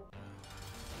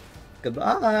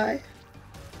 Goodbye!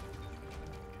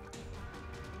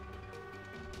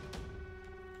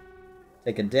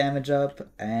 Take a damage up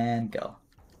and go.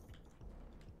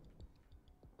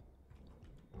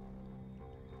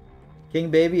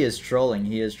 King Baby is trolling.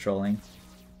 He is trolling.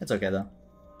 It's okay though.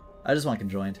 I just want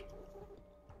conjoined.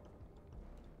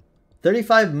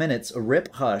 35 minutes.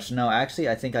 Rip Hush. No, actually,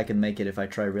 I think I can make it if I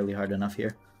try really hard enough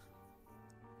here.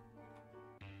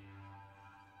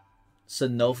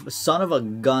 Son of a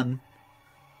gun.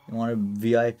 You want a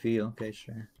VIP? Okay,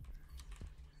 sure.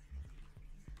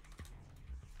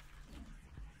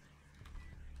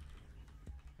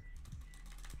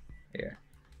 Here.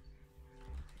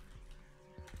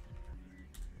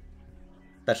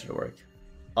 That should work.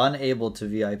 Unable to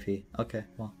VIP. Okay,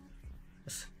 well.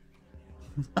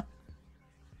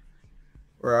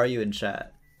 Where are you in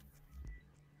chat?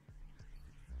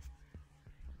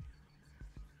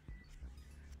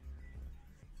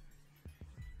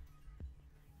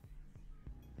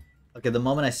 Okay, the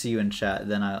moment I see you in chat,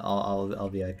 then I'll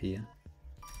VIP you.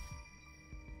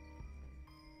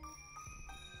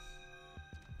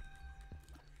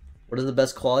 What is the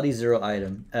best quality 0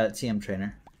 item? TM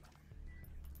Trainer.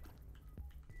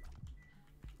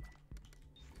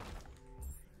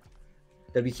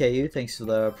 WKU, thanks for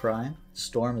the Prime.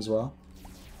 Storm as well.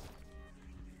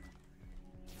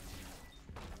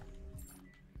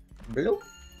 Blue.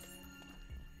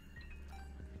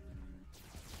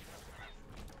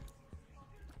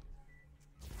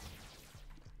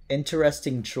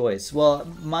 Interesting choice. Well,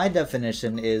 my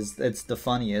definition is it's the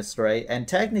funniest, right? And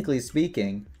technically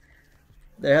speaking,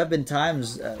 there have been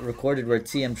times recorded where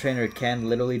TM Trainer can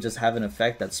literally just have an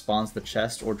effect that spawns the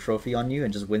chest or trophy on you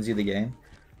and just wins you the game.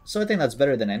 So I think that's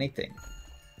better than anything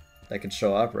that could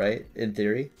show up, right? In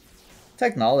theory.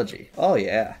 Technology. Oh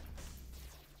yeah.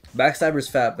 Backstabber's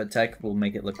fat, but tech will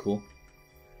make it look cool.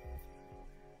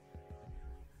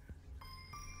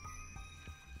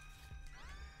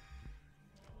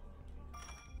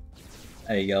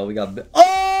 There you go, we got...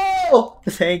 Oh!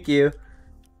 Thank you.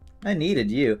 I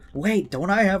needed you. Wait,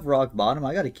 don't I have rock bottom?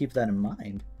 I gotta keep that in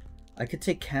mind. I could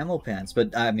take camel pants,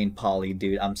 but I mean poly,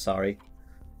 dude, I'm sorry.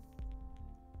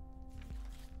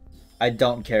 I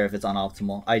don't care if it's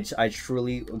unoptimal. I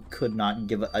truly could not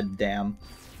give a damn.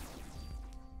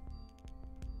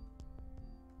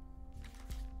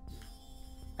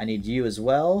 I need you as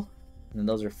well. And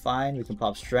those are fine. We can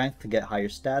pop strength to get higher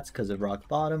stats because of rock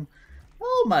bottom.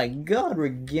 Oh my god, we're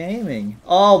gaming.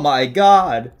 Oh my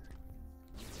god.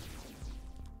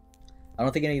 I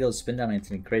don't think any of those spin down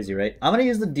anything crazy, right? I'm gonna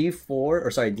use the D4,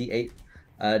 or sorry,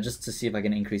 D8, just to see if I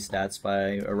can increase stats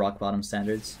by rock bottom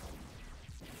standards.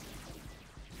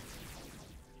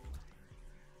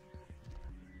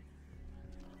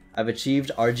 I've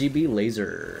achieved RGB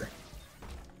laser.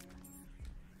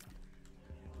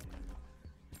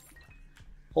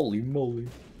 Holy moly.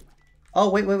 Oh,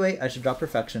 wait. I should drop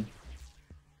perfection.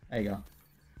 There you go.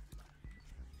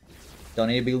 Don't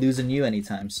need to be losing you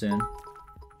anytime soon.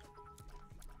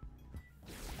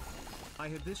 I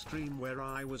had this dream where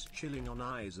I was chilling on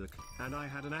Isaac, and I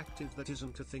had an active that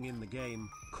isn't a thing in the game,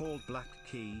 called Black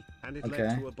Key, and it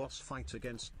led to a boss fight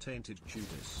against Tainted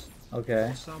Judas. Okay.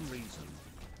 For some reason.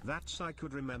 That's I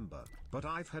could remember, but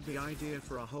I've had the idea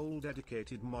for a whole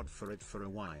dedicated mod for it for a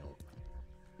while.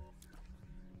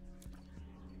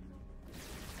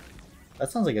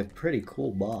 That sounds like a pretty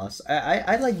cool boss.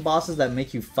 I like bosses that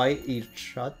make you fight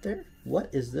each other.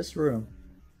 What is this room?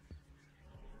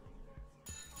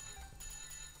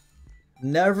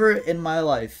 Never in my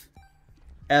life,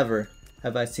 ever,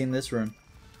 have I seen this room.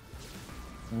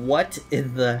 What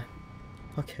in the...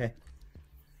 Okay.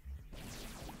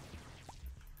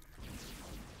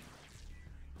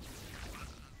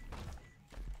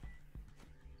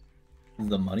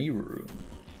 The money room.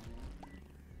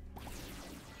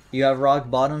 You have rock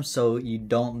bottom, so you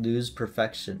don't lose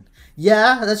perfection.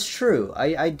 Yeah, that's true.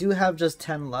 I do have just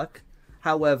 10 luck.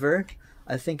 However,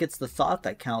 I think it's the thought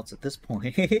that counts at this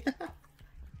point.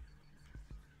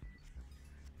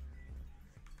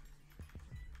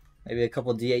 Maybe a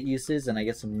couple D8 uses and I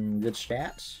get some good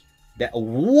stats. That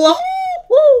whoa!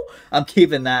 Woo! I'm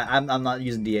keeping that. I'm not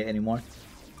using D8 anymore.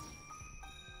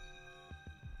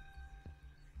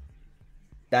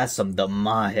 That's some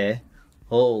damahe.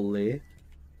 Holy.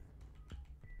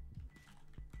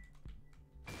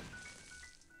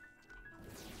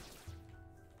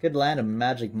 Could land a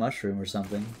magic mushroom or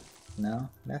something. No?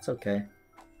 That's okay.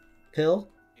 Pill?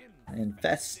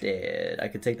 Infested. I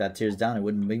could take that tears down. It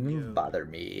wouldn't even bother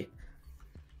me.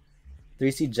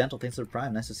 3C Gentle, thanks for the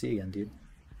prime. Nice to see you again, dude.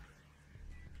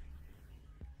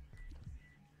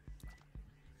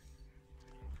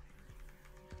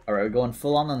 Alright, we're going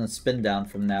full on the spin down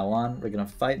from now on. We're gonna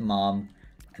fight Mom,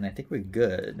 and I think we're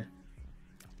good.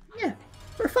 Yeah,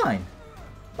 we're fine.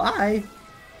 Bye!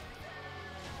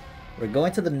 We're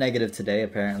going to the negative today,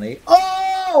 apparently.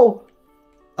 Oh!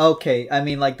 Okay, I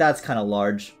mean, like, that's kind of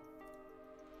large.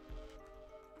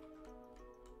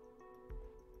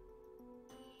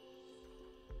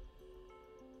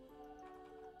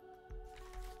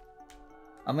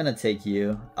 I'm gonna take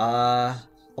you.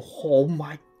 Oh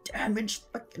my damage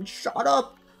fucking shot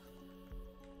up!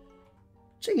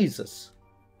 Jesus.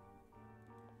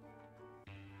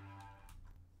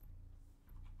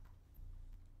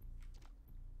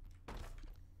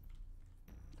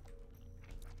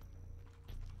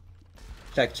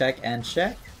 Check, check, and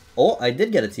check. Oh, I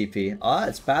did get a TP. Ah,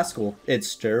 it's Pascal. It's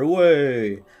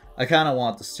Stairway. I kind of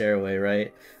want the Stairway,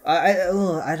 right? I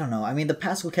don't know. I mean, the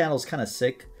Pascal candle is kind of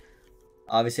sick.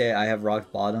 Obviously, I have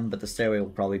rock bottom, but the Stairway will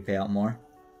probably pay out more.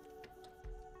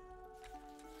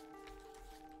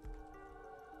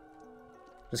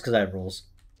 Just because I have rolls.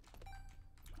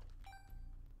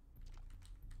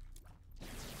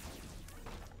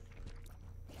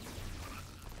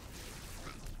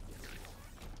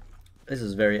 This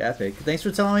is very epic. Thanks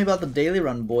for telling me about the daily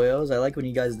run, boyos. I like when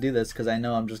you guys do this because I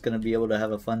know I'm just going to be able to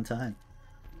have a fun time.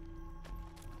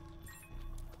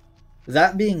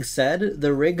 That being said,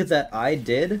 the rig that I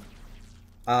did,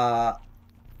 I'm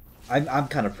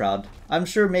kind of proud. I'm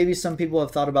sure maybe some people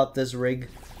have thought about this rig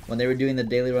when they were doing the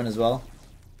daily run as well.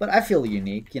 But I feel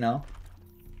unique, you know?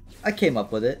 I came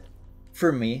up with it.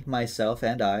 For me, myself,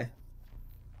 and I.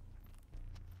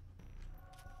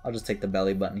 I'll just take the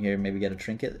belly button here, maybe get a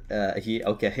trinket.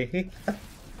 Okay.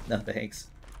 No thanks.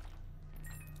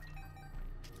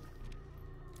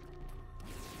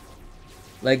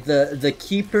 Like the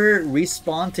keeper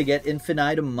respawn to get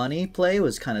infinitum money play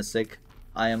was kind of sick.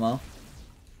 IMO.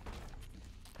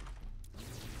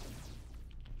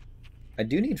 I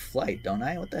do need flight, don't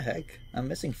I? What the heck? I'm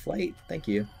missing flight. Thank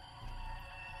you.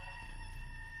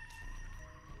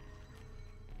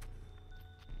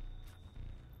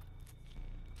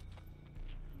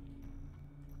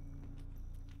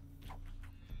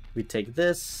 We take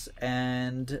this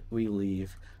and we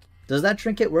leave. Does that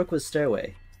trinket work with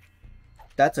Stairway?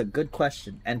 That's a good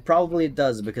question, and probably it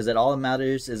does because it all that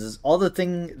matters is all the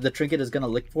thing the trinket is gonna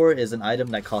look for is an item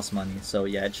that costs money. So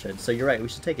yeah, it should. So you're right, we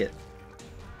should take it.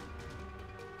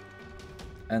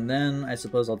 And then I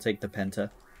suppose I'll take the Penta.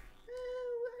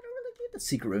 I don't really need the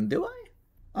secret room, do I?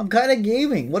 I'm kind of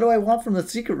gaming. What do I want from the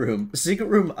secret room? Secret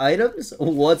room items?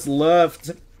 What's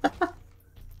left?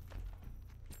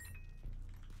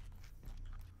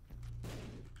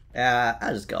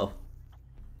 I'll just go.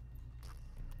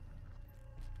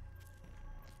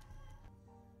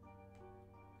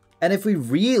 And if we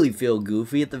really feel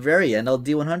goofy at the very end, I'll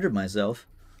D100 myself.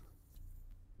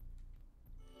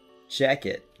 Check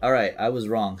it. Alright, I was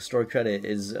wrong. Store credit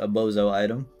is a bozo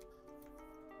item.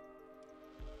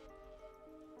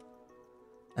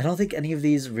 I don't think any of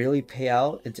these really pay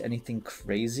out into anything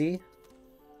crazy.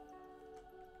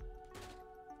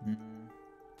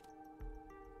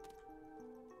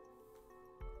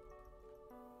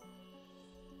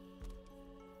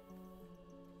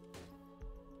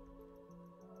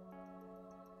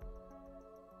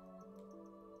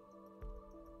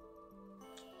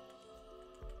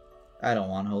 I don't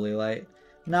want Holy Light.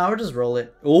 No, we'll just roll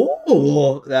it.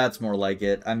 Oh, that's more like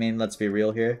it. I mean, let's be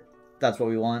real here. That's what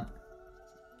we want.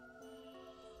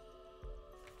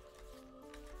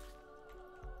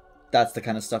 That's the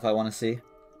kind of stuff I want to see.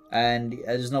 And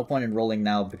there's no point in rolling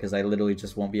now because I literally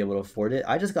just won't be able to afford it.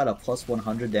 I just got a plus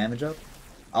 100 damage up.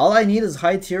 All I need is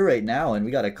high tier right now, and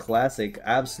we got a classic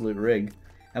absolute rig.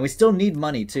 And we still need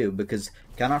money too, because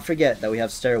cannot forget that we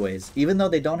have stairways. Even though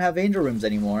they don't have angel rooms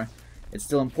anymore, it's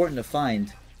still important to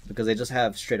find because they just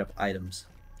have straight up items.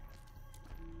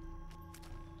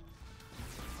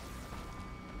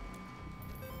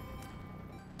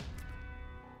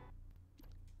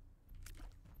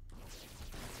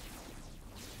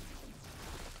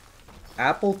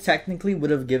 Apple technically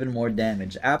would have given more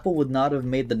damage. Apple would not have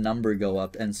made the number go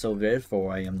up, and so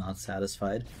therefore I am not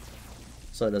satisfied.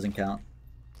 So it doesn't count.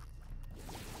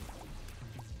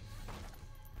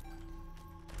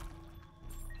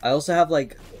 I also have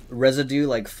like residue,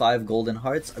 like 5 golden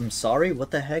hearts. I'm sorry,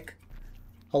 what the heck?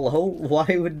 Hello? Why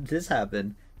would this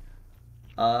happen?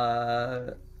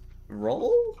 Roll?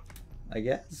 I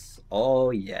guess?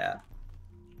 Oh yeah.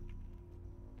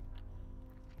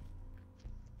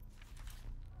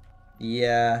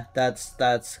 Yeah, that's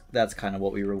kind of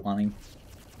what we were wanting.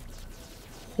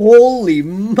 Holy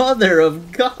mother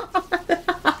of God!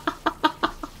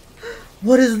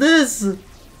 What is this?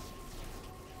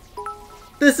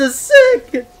 This is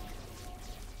sick!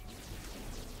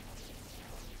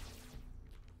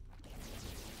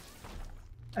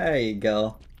 There you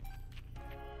go.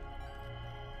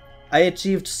 I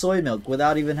achieved soy milk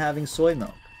without even having soy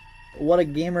milk. What a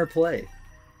gamer play.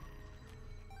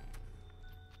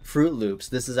 Fruit Loops.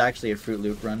 This is actually a Fruit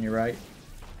Loop run, you're right.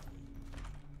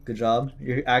 Good job.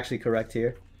 You're actually correct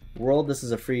here. World, this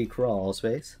is a free crawl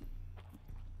space.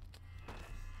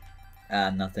 Ah,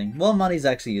 nothing. Well, money's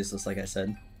actually useless, like I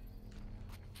said.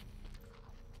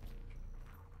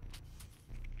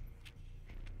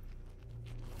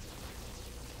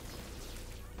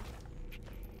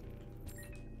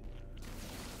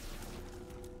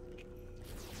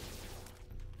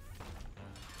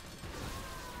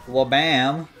 Well,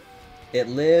 bam. It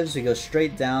lives, we go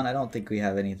straight down. I don't think we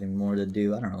have anything more to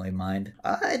do. I don't really mind.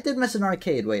 I did miss an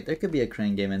arcade. Wait, there could be a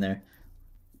crane game in there.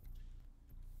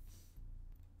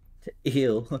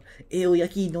 Ew. Ew,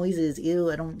 yucky noises. Ew,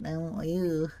 I don't know.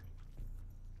 Ew.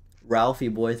 Ralphie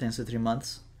boy, thanks for 3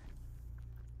 months.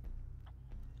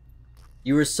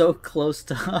 You were so close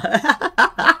to...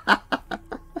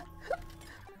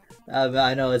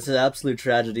 I know, it's an absolute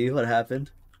tragedy. What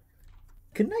happened?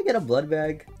 Couldn't I get a blood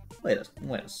bag? Wait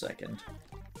a second.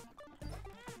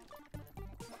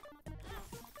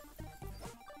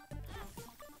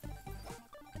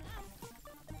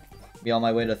 Be on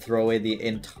my way to throw away the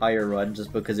entire run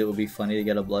just because it would be funny to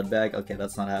get a blood bag? Okay,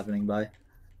 that's not happening, bye.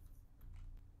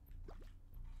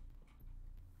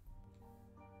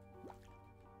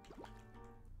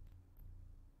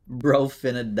 Bro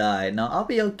finna die. No, I'll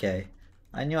be okay.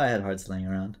 I knew I had hearts laying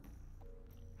around.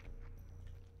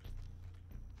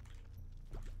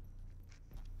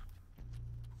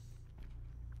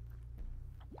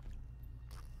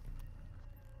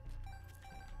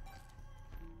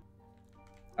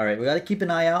 Alright, we gotta keep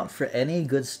an eye out for any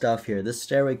good stuff here. This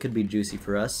stairway could be juicy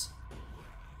for us.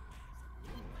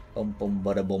 Boom, boom,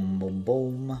 bada, boom, boom,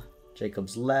 boom.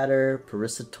 Jacob's Ladder,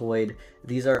 Parasitoid.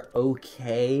 These are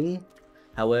okay.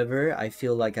 However, I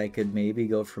feel like I could maybe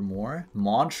go for more.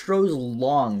 Monstro's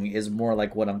Lung is more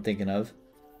like what I'm thinking of.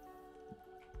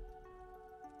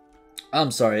 I'm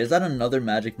sorry, is that another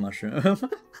magic mushroom?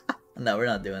 No, we're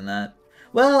not doing that.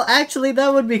 Well, actually,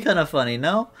 that would be kind of funny,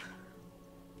 no?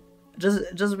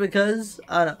 Just because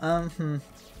I don't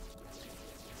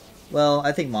Well,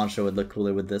 I think Monstro would look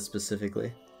cooler with this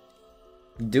specifically.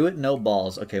 Do it, no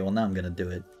balls. Okay, well now I'm gonna do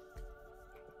it.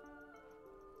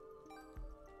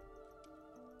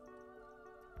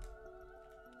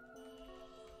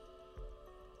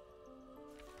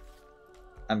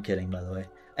 I'm kidding, by the way.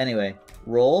 Anyway,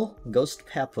 roll, Ghost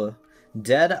Peppa,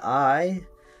 Dead Eye.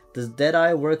 Does Dead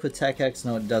Eye work with Tech X?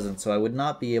 No, it doesn't. So I would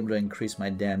not be able to increase my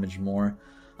damage more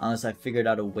unless I figured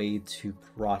out a way to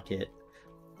proc it.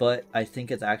 But I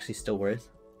think it's actually still worth.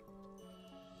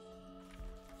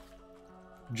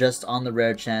 Just on the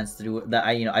rare chance to do that,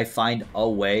 I find a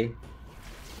way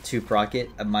to proc it,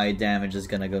 and my damage is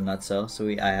gonna go nutso. So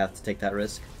I have to take that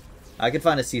risk. I could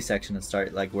find a C-section and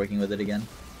start like working with it again.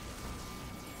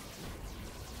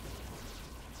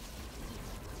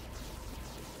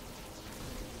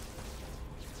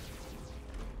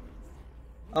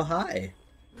 Oh hi.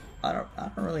 I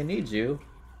don't really need you.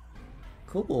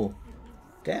 Cool.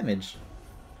 Damage.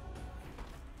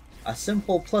 A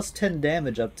simple plus 10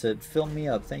 damage up to fill me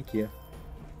up, thank you.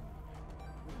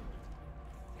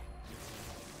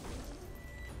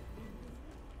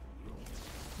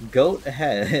 Goat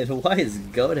head? Why is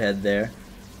goat head there?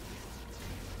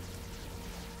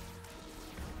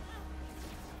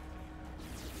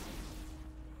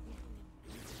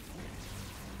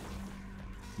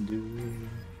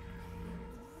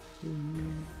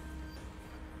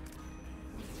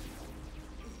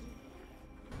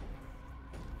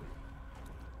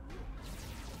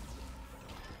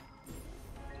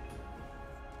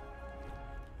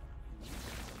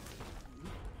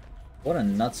 What a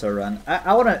nutso run.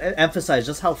 I want to emphasize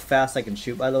just how fast I can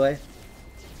shoot, by the way.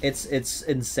 It's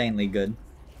insanely good.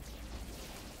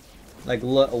 Like,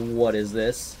 look, what is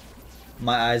this?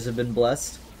 My eyes have been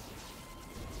blessed.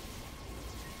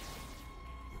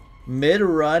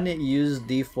 Mid-run, use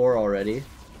D4 already.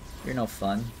 You're no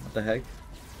fun. What the heck?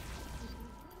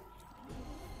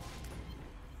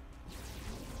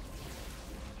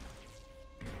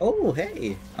 Oh,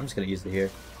 hey! I'm just gonna use it here.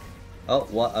 Oh,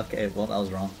 what? Okay, well, that was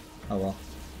wrong. Oh well.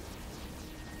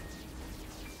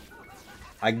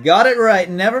 I got it right,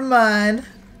 never mind!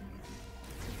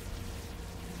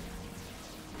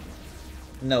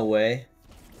 No way.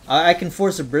 I can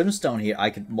force a Brimstone here. I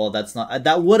could, well, that's not,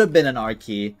 that would have been an R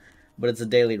key, but it's a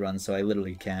daily run, so I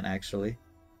literally can't, actually.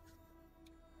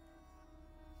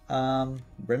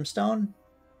 Brimstone?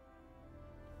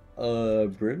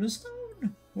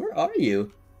 Brimstone? Where are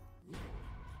you?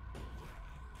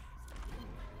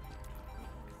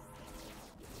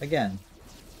 Again.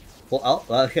 Well,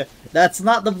 that's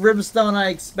not the Brimstone I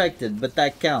expected, but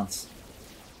that counts.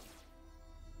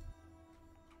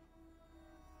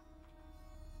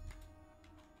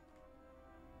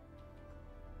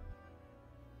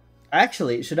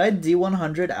 Actually, should I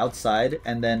D100 outside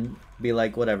and then be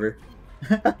like, whatever?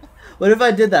 What if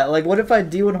I did that? Like, what if I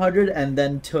D100 and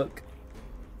then took...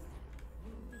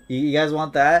 You guys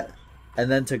want that? And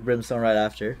then took Brimstone right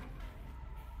after?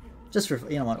 Just for...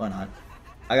 You know what? Why not?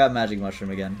 I got Magic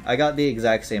Mushroom again. I got the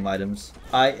exact same items.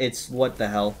 It's... What the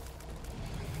hell?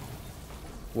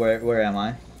 Where am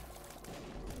I?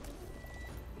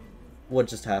 What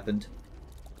just happened?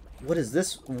 What is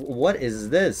this? What is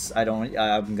this?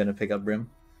 I'm gonna pick up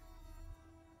Brim.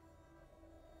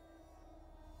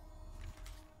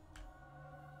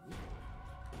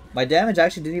 My damage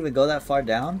actually didn't even go that far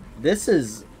down. This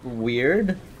is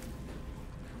weird.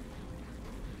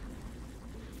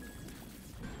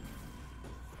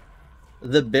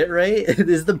 The bitrate?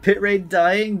 Is the bitrate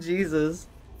dying? Jesus.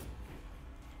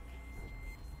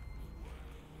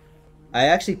 I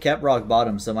actually kept rock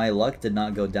bottom, so my luck did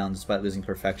not go down despite losing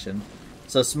perfection.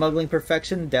 So smuggling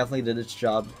perfection definitely did its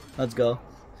job. Let's go.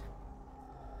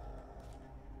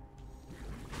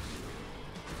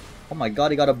 Oh my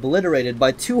god, he got obliterated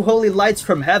by 2 holy lights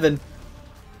from heaven.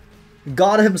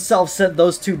 God himself sent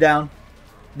those 2 down.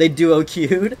 They duo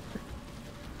queued.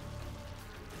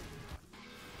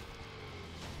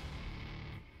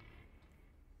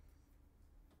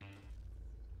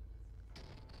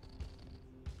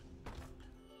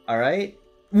 Alright.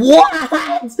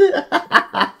 What?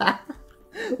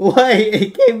 Wait,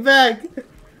 it came back.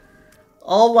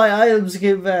 All my items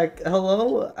came back.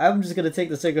 Hello? I'm just gonna take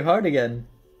the Sacred Heart again.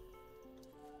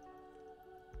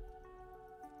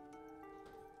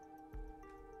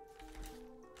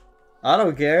 I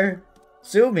don't care.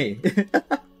 Sue me.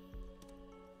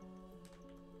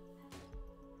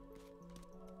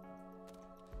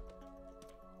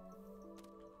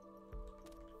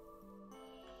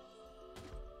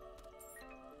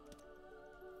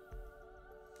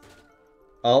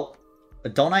 Oh,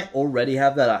 don't I already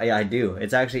have that? Yeah, I do.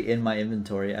 It's actually in my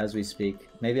inventory as we speak.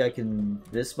 Maybe I can...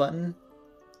 This button?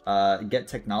 Get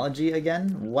technology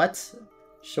again? What?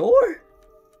 Sure?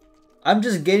 I'm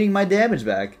just gaining my damage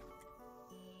back.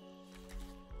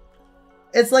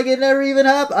 It's like it never even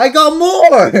happened. I got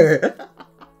more!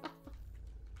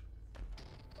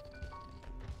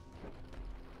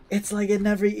 It's like it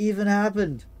never even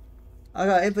happened. I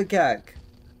got Ipecac.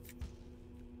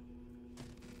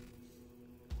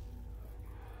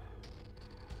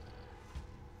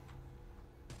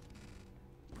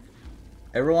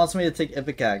 Everyone wants me to take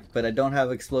Ipecac, but I don't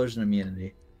have explosion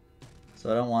immunity.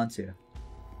 So I don't want to.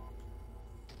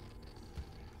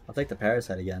 I'll take the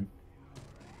Parasite again.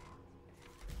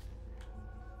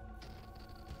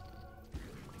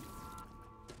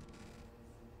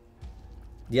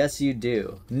 Yes, you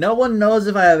do. No one knows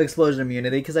if I have explosion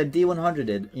immunity because I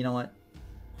D100'd. You know what?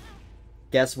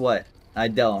 Guess what? I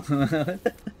don't.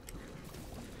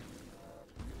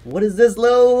 What is this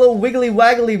little wiggly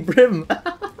waggly Brim?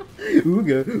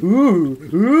 Ooga, ooh,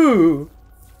 ooh.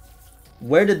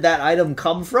 Where did that item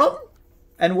come from?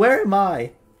 And where am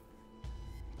I?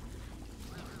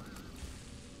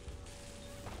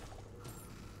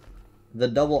 The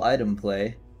double item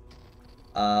play.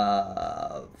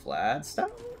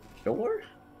 Vladstone? Sure.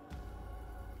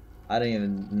 I don't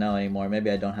even know anymore. Maybe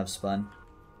I don't have spun.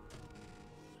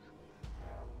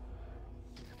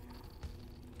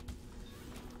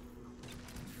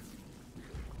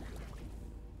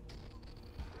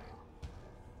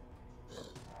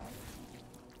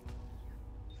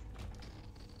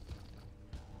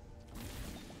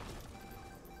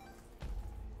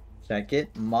 Check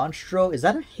it. Monstro. Is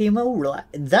that a Hemo?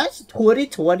 That's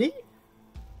 2020?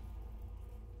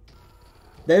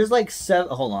 There's like 7.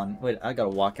 Hold on. Wait, I gotta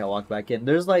walk back in.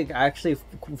 There's like actually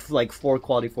like 4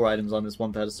 quality 4 items on this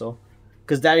one pedestal.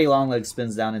 Because Daddy Longleg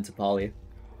spins down into Poly.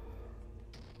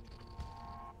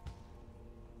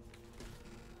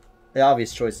 The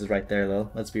obvious choice is right there, though.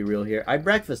 Let's be real here. I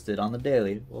breakfasted on the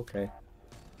daily. Okay.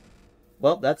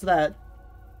 Well, that's that.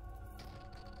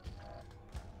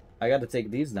 I gotta take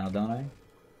these now, don't I?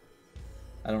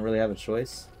 I don't really have a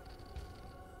choice.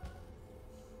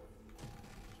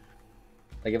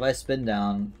 Like, if I spin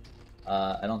down,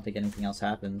 I don't think anything else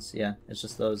happens. Yeah, it's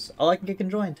just those. Oh, I can get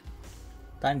conjoined.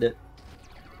 Timed it.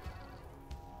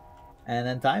 And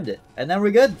then timed it. And then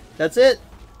we're good. That's it.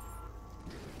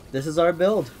 This is our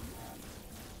build.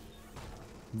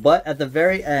 But at the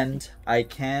very end, I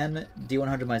can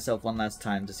D100 myself one last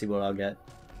time to see what I'll get.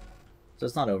 So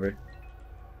it's not over.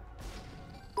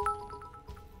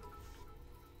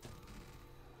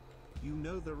 You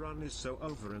know the run is so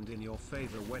over and in your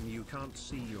favor when you can't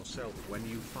see yourself when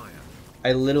you fire.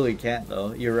 I literally can't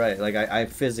though. You're right. Like I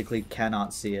physically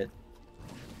cannot see it.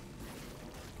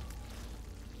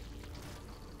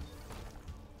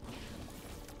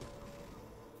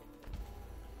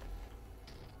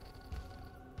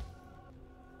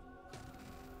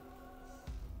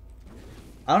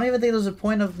 I don't even think there's a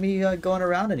point of me going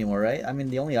around anymore, right? I mean,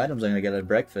 the only items I'm gonna get at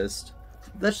breakfast.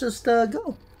 Let's just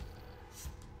go.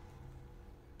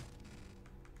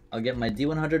 I'll get my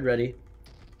D100 ready.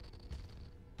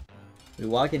 We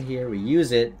walk in here, we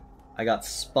use it. I got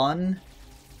spun.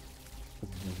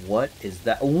 What is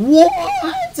that?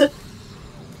 What?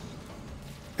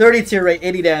 30 tier rate,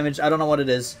 80 damage. I don't know what it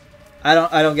is. I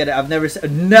don't get it. I've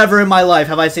never in my life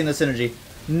have I seen this synergy.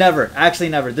 Never. Actually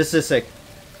never. This is sick.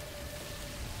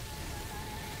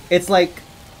 It's like,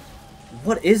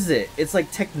 what is it? It's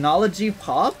like technology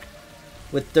pop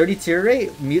with 30 tier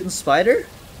rate, mutant spider.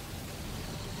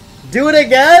 Do it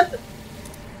again?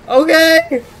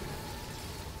 Okay.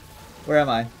 Where am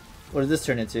I? What does this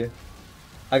turn into?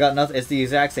 I got nothing. It's the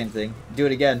exact same thing. Do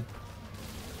it again.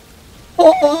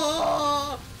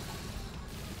 Oh!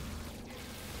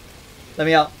 Let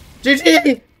me out.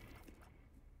 GG!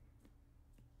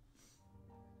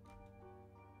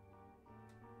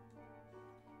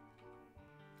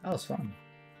 That was fun.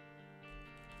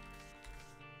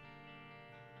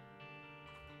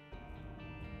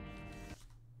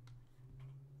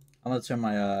 I'm gonna turn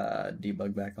my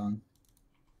debug back on.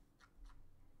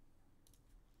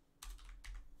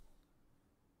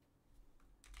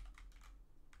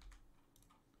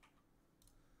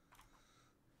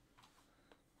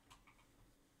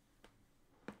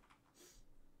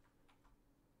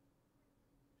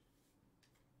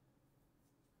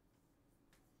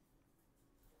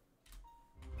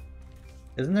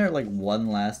 Isn't there like one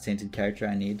last tainted character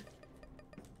I need?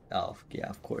 Oh, yeah,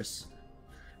 of course.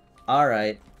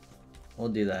 Alright. We'll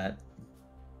do that.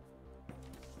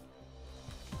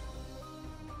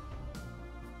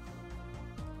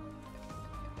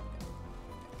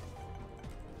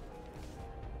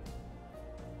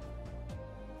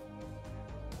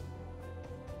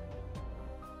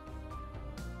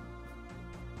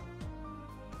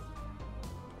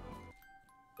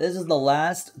 This is the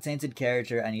last tainted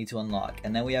character I need to unlock,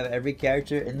 and then we have every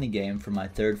character in the game for my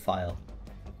third file.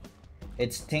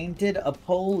 It's Tainted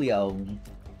Apollyon.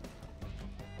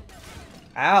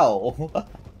 Ow!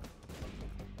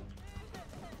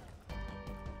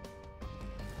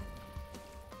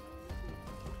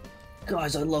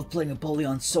 Guys, I love playing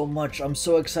Apollyon so much. I'm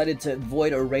so excited to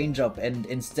avoid a range up and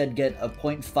instead get a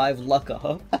 0.5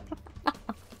 Lucka.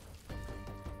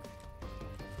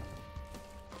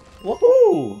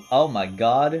 Woohoo! Oh my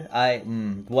god.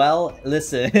 Well,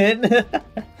 listen.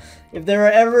 If there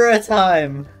were ever a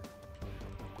time,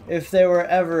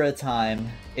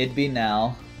 it'd be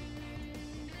now.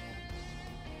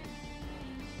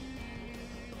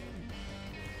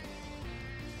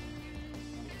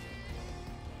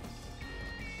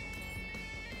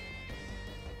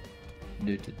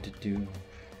 Do.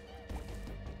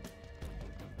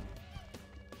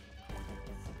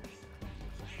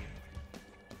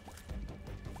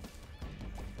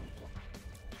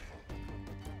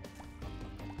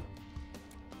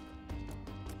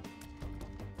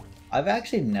 I've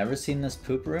actually never seen this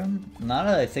poop room. Now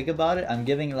that I think about it, I'm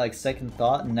giving it like second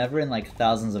thought. Never in like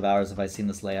thousands of hours have I seen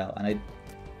this layout, and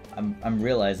I'm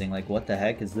realizing like what the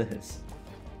heck is this?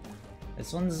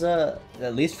 This one's at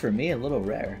least for me a little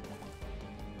rare.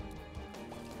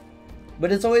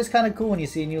 But it's always kind of cool when you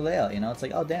see a new layout, you know? It's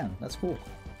like, oh damn, that's cool.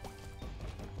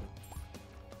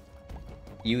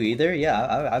 You either?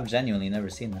 Yeah, I've genuinely never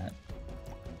seen that.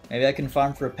 Maybe I can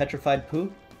farm for a petrified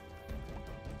poop?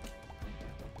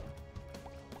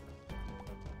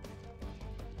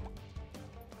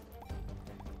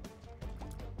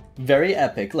 Very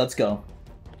epic, let's go.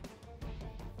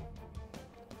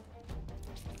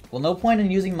 Well, no point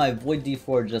in using my Void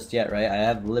D4 just yet, right? I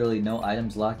have literally no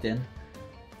items locked in.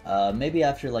 Maybe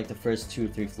after like the first 2 or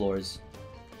 3 floors,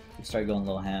 we start going a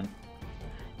little ham.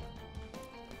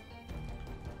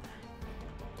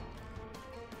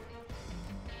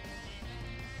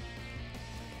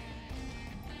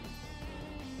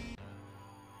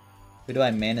 Who do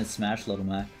I main and smash, Little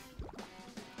Mac?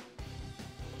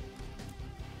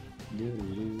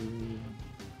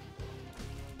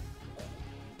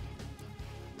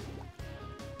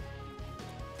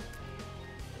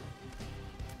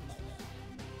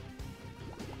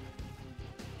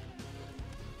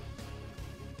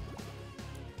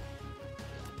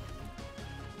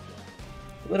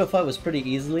 Little fight was pretty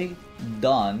easily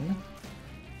done.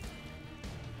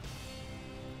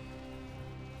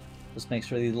 Just make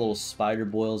sure these little spider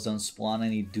boils don't spawn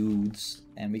any dudes,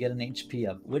 and we get an HP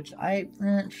up, which I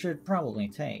should probably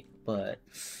take, but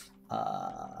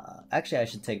actually I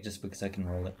should take just because I can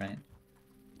roll it, right?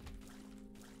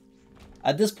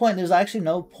 At this point, there's actually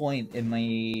no point in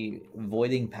me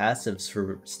voiding passives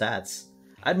for stats.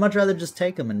 I'd much rather just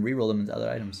take them and reroll them into other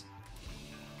items.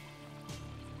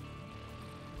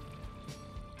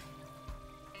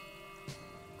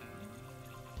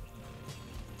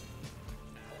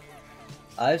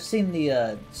 I've seen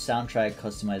the soundtrack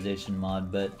customization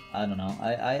mod, but I don't know.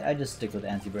 I just stick with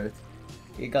Anti-Birth.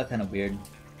 It got kind of weird.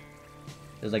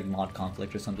 There's like mod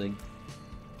conflict or something.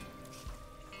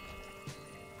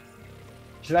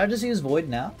 Should I just use Void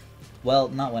now? Well,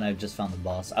 not when I've just found the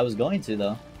boss. I was going to,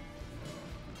 though.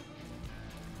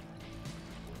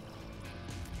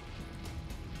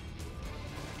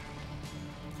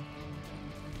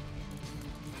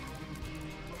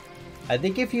 I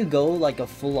think if you go like a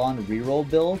full-on reroll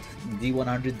build,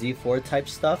 D100, D4 type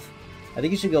stuff, I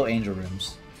think you should go Angel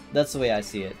Rooms. That's the way I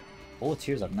see it. Oh,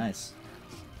 Tears Up, nice.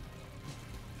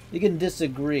 You can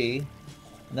disagree,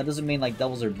 and that doesn't mean like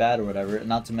doubles are bad or whatever,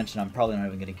 not to mention I'm probably not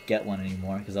even going to get one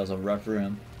anymore because that was a rough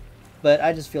room. But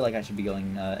I just feel like I should be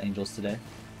going Angels today.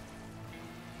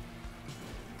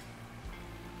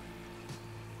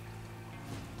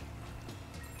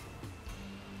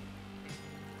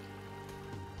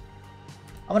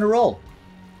 I'm gonna roll.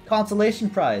 Consolation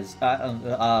prize.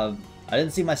 I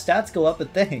didn't see my stats go up,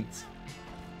 but thanks.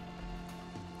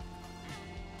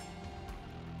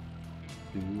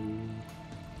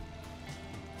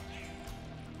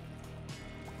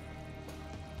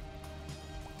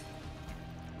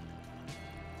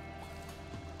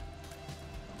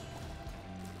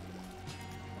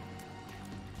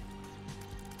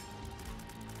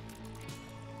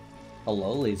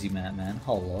 Hello, Lazy Matt, man.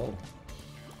 Hello.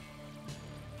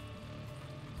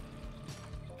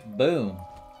 Boom.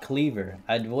 Cleaver.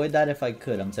 I'd void that if I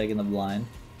could. I'm taking the blind.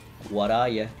 What are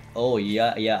ya? Oh,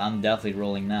 yeah, I'm definitely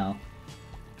rolling now.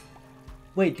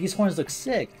 Wait, these horns look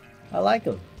sick. I like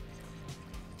them.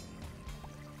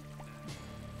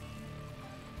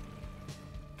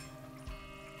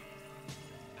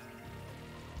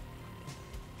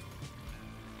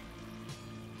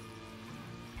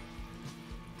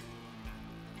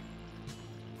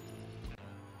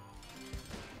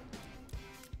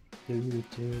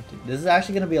 This is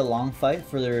actually going to be a long fight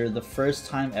for the first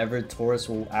time ever Taurus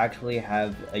will actually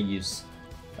have a use.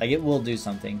 Like, it will do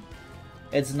something.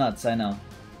 It's nuts, I know.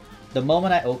 The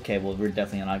moment I... Okay, well, we're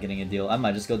definitely not getting a deal. I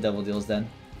might just go Devil Deals then.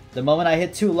 The moment I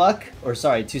hit 2 luck, or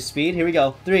sorry, 2 speed, here we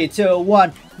go. 3, 2,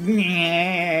 1.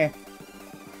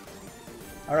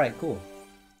 Alright, cool.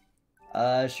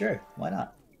 Sure, why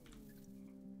not?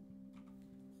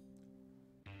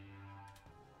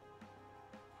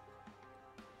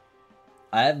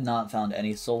 I have not found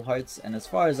any soul hearts, and as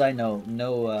far as I know,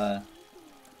 no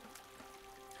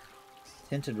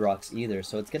tinted rocks either,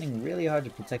 so it's getting really hard to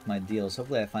protect my deals.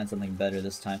 Hopefully I find something better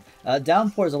this time.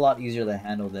 Downpour is a lot easier to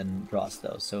handle than Dross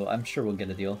though, so I'm sure we'll get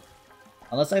a deal.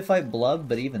 Unless I fight Blub,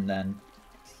 but even then,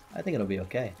 I think it'll be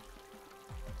okay.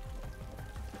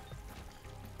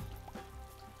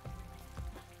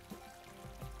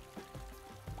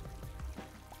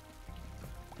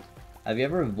 Have you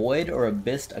ever void or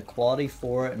abyssed a quality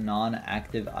 4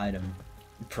 non-active item?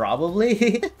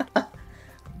 Probably.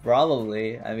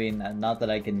 Probably. I mean, not that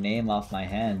I can name off my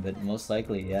hand, but most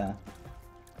likely, yeah.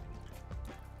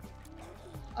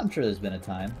 I'm sure there's been a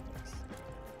time.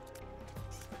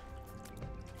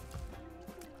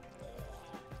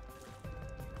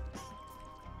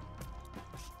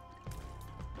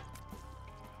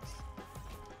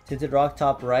 Tinted Rock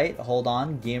top right, hold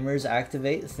on, gamers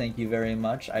activate, thank you very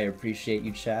much, I appreciate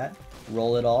you chat.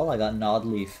 Roll it all, I got Nod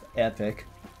Leaf, epic.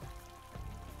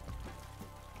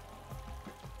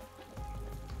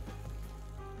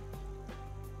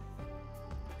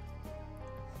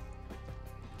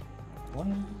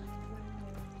 One,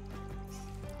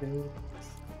 two,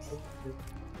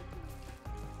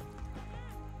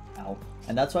 ow.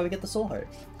 And that's why we get the soul heart.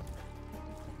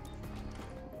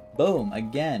 Boom,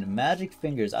 again, magic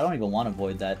fingers. I don't even want to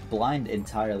void that. Blind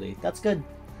entirely. That's good.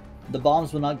 The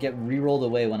bombs will not get re-rolled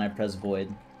away when I press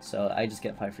void, so I just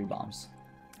get 5 free bombs.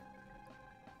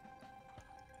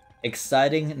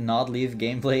 Exciting Nod Leaf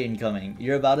gameplay incoming.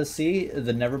 You're about to see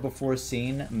the never before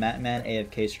seen Matman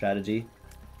AFK strategy.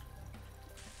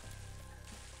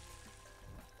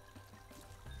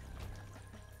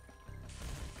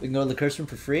 We can go to the curse room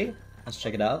for free. Let's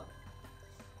check it out.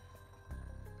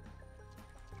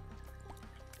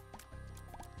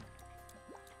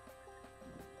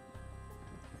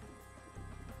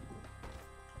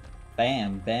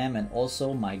 Bam, bam, and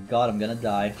also, my god, I'm gonna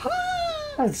die.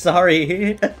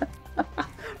 Sorry.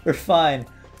 We're fine.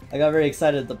 I got very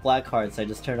excited at the black hearts. I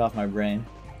just turned off my brain.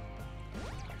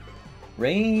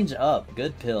 Range up.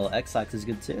 Good pill. X-Lax is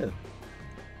good too.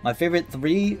 My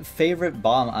three favorite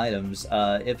bomb items.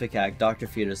 Ipecac, Dr.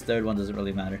 Fetus. Third one doesn't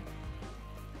really matter.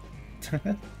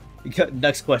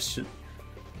 Next question.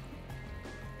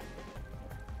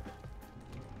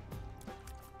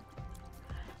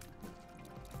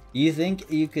 You think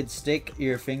you could stick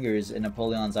your fingers in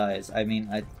Napoleon's eyes? I mean,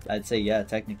 I'd say yeah,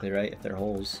 technically, right? If they're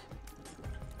holes.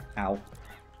 Ow.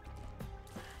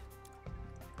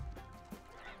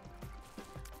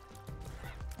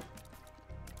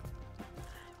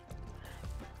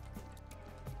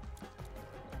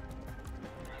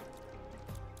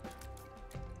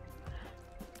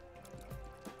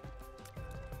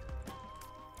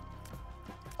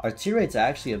 Our tear rate's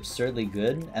actually absurdly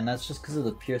good, and that's just because of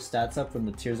the pure stats up from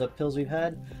the tears up pills we've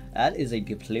had. That is a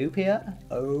diplopia.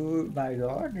 Oh my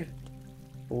god.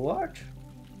 What?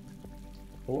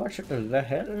 What the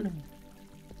hell?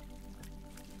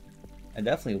 I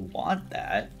definitely want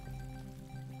that.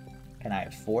 Can I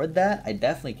afford that? I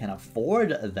definitely can afford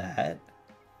that.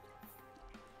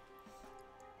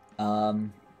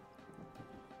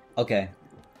 Okay.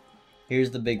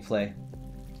 Here's the big play.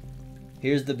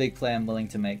 Here's the big play I'm willing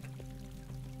to make.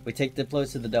 We take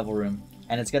Diplos to the Devil Room,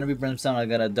 and it's gonna be Brimstone. I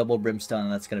got a double Brimstone,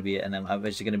 and that's gonna be it. And then I'm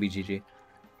actually gonna be GG.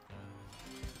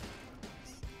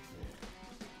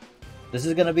 This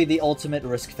is gonna be the ultimate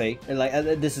risk fake. Like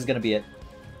this is gonna be it.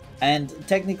 And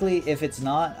technically, if it's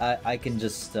not, I can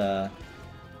just go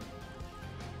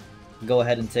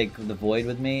ahead and take the Void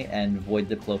with me and void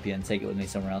Diplopia and take it with me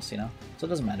somewhere else. You know, so it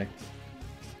doesn't matter.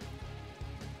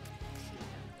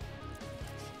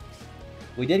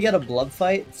 We did get a blood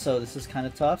fight, so this is kind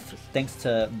of tough. Thanks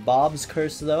to Bob's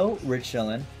curse, though, we're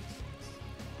chilling.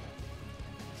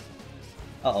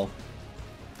 Uh-oh.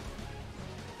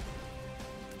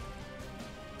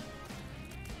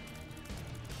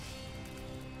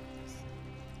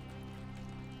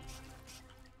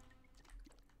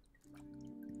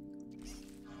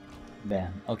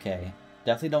 Bam. Okay.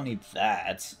 Definitely don't need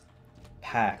that.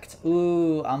 Packed.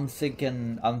 Ooh, I'm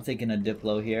thinking a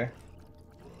Diplo here.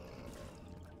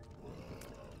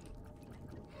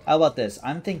 How about this?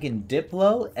 I'm thinking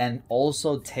Diplo and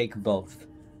also take both.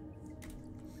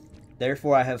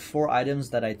 Therefore, I have 4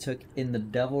 items that I took in the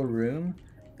Devil Room.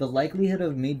 The likelihood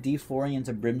of me D4ing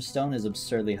into Brimstone is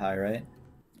absurdly high, right?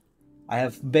 I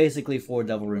have basically 4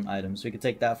 Devil Room items. We could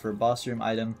take that for a Boss Room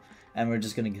item, and we're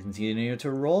just going to continue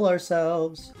to roll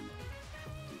ourselves.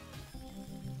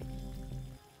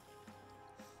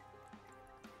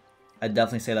 I'd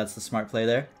definitely say that's the smart play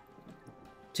there.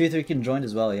 2-3 can join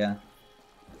as well, yeah.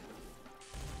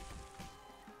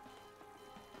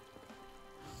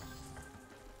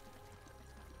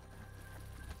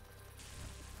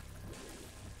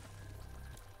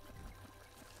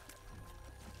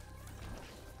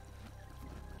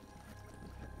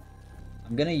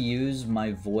 I'm gonna use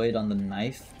my Void on the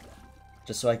knife,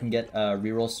 just so I can get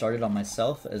reroll started on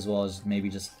myself, as well as maybe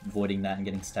just voiding that and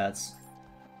getting stats.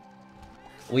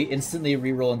 We instantly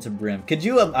reroll into Brim. Could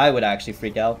you? I would actually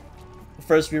freak out.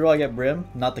 First reroll I get Brim,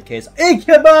 not the case.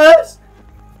 Incubus!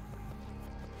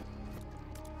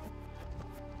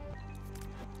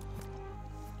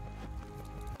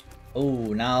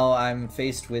 Oh, now I'm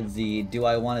faced with the do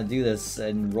I want to do this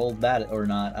and roll that or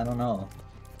not? I don't know.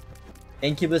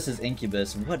 Incubus is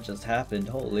Incubus. What just happened?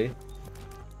 Holy.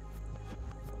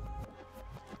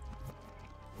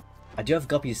 I do have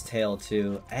Guppy's Tail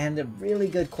too, and a really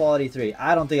good quality 3.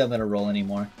 I don't think I'm gonna roll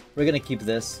anymore. We're gonna keep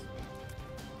this.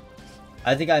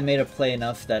 I think I made a play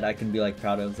enough that I can be like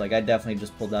proud of. Like I definitely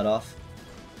just pulled that off.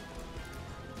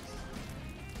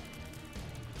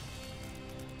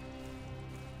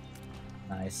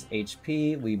 Nice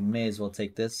HP. We may as well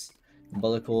take this.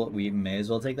 Bullicle. We may as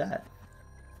well take that.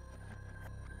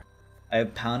 I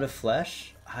have Pound of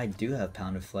Flesh. I do have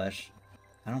Pound of Flesh.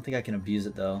 I don't think I can abuse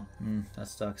it though. That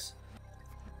sucks.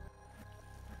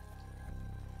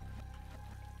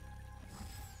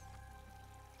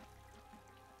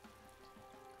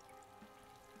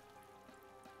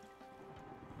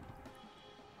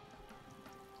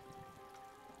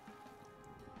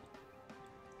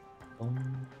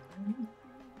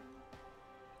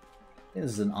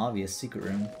 This is an obvious secret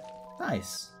room.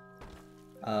 Nice.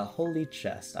 Holy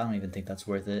chest. I don't even think that's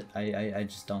worth it. I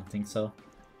just don't think so.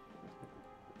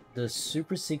 The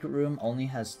super secret room only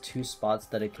has 2 spots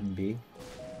that it can be.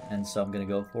 And so I'm gonna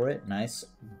go for it. Nice.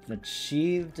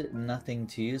 Achieved nothing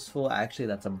too useful. Actually,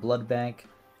 that's a blood bank.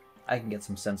 I can get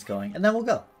some sense going. And then we'll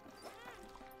go.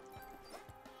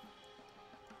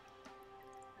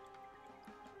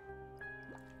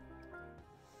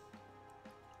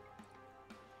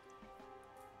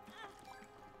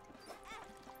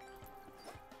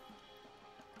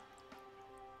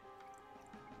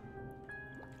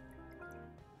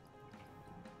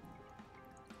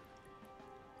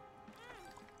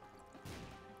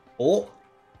 Oh,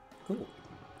 cool.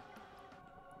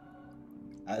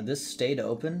 This stayed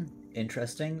open.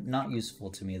 Interesting. Not useful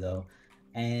to me though.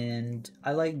 And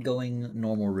I like going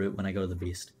normal route when I go to the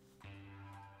beast.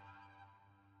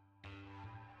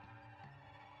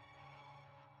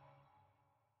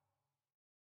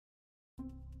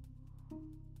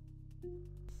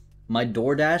 My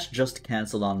DoorDash just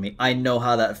canceled on me. I know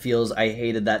how that feels. I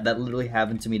hated that. That literally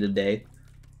happened to me today.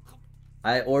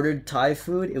 I ordered Thai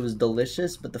food, it was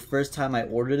delicious, but the first time I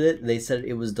ordered it, they said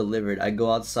it was delivered. I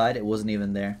go outside, it wasn't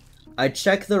even there. I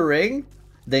checked the ring,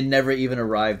 they never even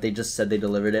arrived, they just said they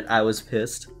delivered it. I was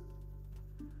pissed.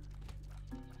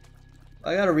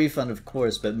 I got a refund, of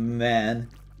course, but man,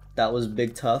 that was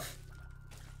big tough.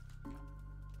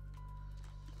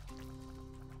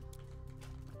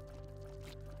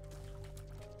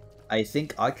 I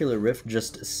think Ocular Rift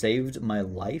just saved my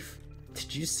life.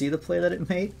 Did you see the play that it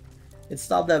made? It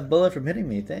stopped that bullet from hitting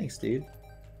me. Thanks, dude.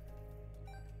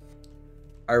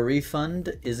 Our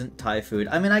refund isn't Thai food.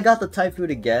 I mean, I got the Thai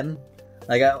food again.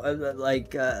 Like,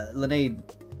 Lene,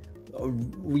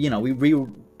 you know,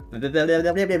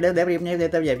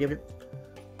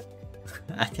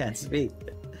 I can't speak.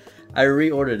 I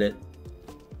reordered it.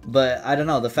 But, I don't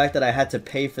know, the fact that I had to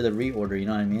pay for the reorder, you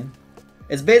know what I mean?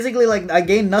 It's basically like I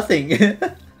gained nothing.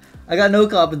 I got no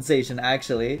compensation,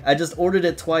 actually. I just ordered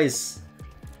it twice.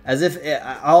 As if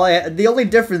the only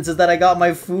difference is that I got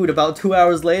my food about 2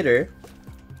 hours later.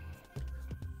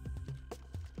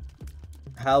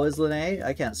 How is Lene?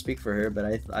 I can't speak for her,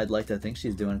 but I'd like to think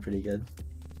she's doing pretty good.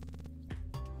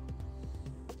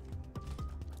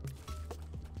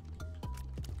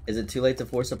 Is it too late to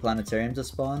force a planetarium to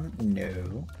spawn?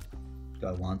 No. Do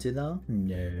I want to though?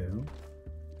 No.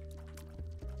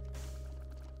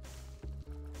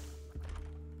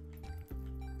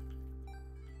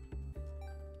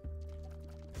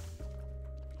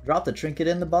 Drop the trinket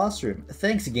in the boss room.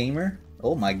 Thanks, gamer.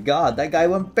 Oh my god, that guy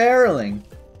went barreling.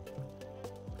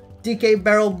 DK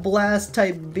barrel blast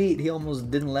type beat. He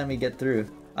almost didn't let me get through.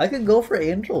 I could go for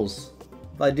angels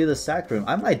if I do the sack room.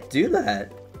 I might do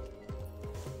that.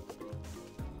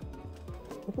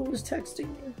 Who was texting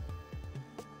me?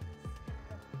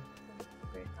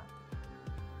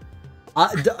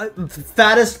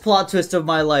 Fattest plot twist of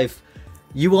my life.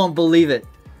 You won't believe it.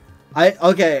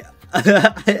 Okay.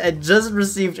 I just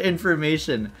received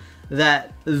information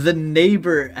that the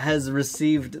neighbor has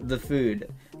received the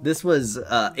food. This was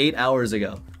 8 hours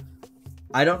ago.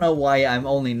 I don't know why I'm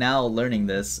only now learning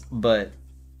this, but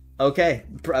okay,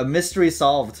 a mystery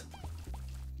solved.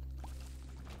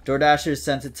 DoorDashers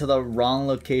sent it to the wrong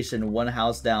location, 1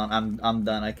 house down. I'm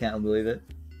done. I can't believe it.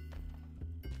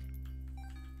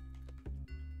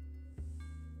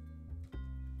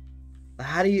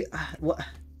 How do you what?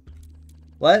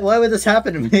 Why would this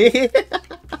happen to me?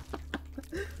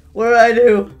 What did I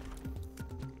do?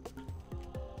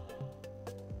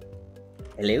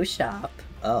 Hello, shop.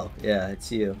 Oh, yeah,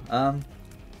 it's you. I'm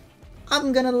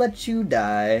gonna let you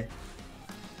die.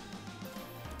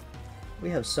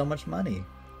 We have so much money.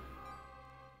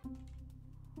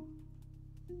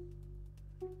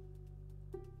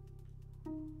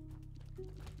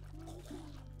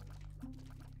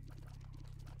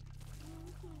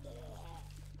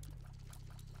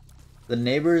 The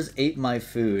neighbors ate my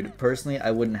food. Personally,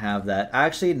 I wouldn't have that.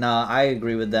 Actually, nah, I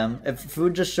agree with them. If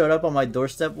food just showed up on my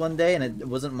doorstep one day and it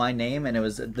wasn't my name and it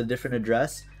was the different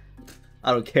address,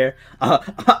 I don't care.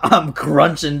 I'm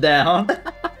crunching down.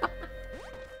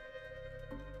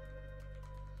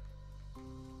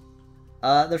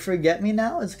 The Forget Me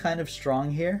Now is kind of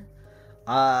strong here.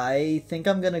 I think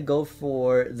I'm gonna go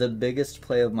for the biggest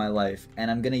play of my life,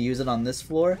 and I'm gonna use it on this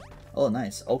floor. Oh,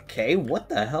 nice. Okay, what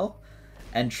the hell?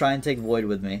 And try and take Void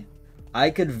with me. I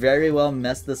could very well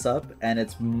mess this up, and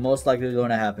it's most likely going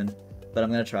to happen, but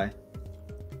I'm gonna try.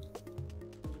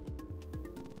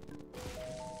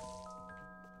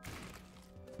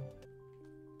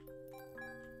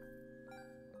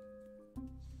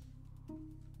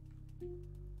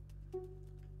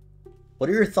 What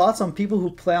are your thoughts on people who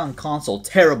play on console?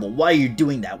 Terrible. Why are you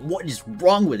doing that? What is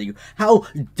wrong with you? How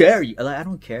dare you? I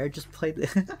don't care. Just play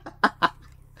the...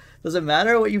 Does it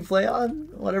matter what you play on?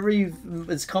 Whatever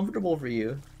is comfortable for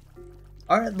you.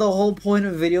 Aren't the whole point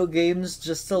of video games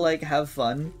just to, like, have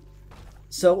fun?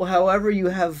 So however you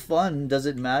have fun, does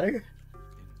it matter?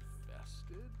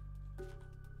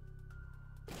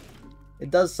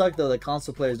 It does suck though that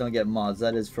console players don't get mods.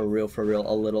 That is for real,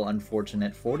 a little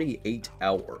unfortunate.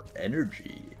 48-hour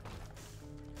energy.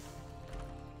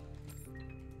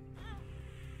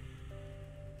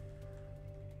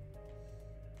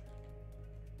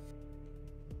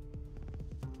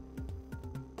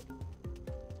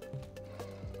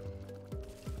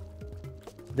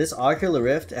 This Ocular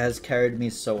Rift has carried me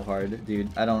so hard, dude.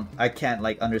 I can't,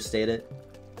 like, understate it.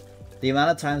 The amount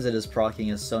of times it is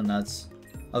proccing is so nuts.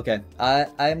 Okay,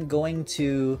 I'm going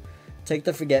to take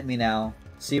the Forget Me Now,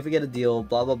 see if we get a deal,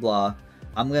 blah blah blah.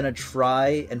 I'm gonna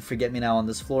try and Forget Me Now on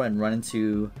this floor and run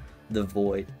into the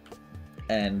Void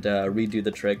and redo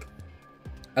the trick.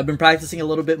 I've been practicing a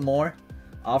little bit more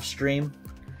off stream.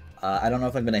 I don't know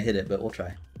if I'm gonna hit it, but we'll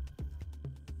try.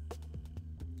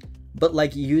 But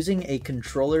like using a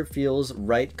controller feels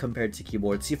right compared to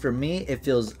keyboard. See, for me, it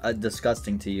feels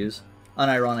disgusting to use,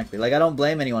 unironically. Like, I don't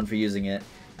blame anyone for using it,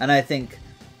 and I think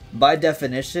by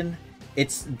definition,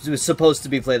 it's supposed to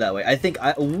be played that way. I think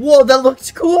whoa, that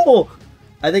looks cool!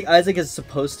 I think Isaac is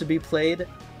supposed to be played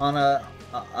on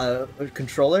a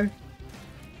controller.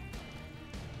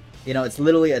 You know, it's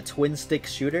literally a twin stick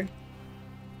shooter.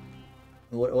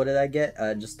 What did I get?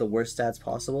 Just the worst stats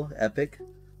possible. Epic.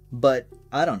 But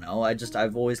I don't know.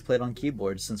 I've always played on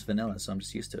keyboard since vanilla, so I'm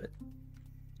just used to it.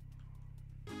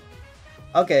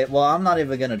 Okay, well, I'm not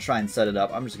even gonna try and set it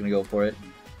up. I'm just gonna go for it.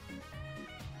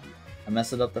 I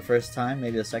messed it up the first time,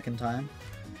 maybe the second time.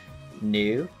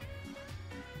 No.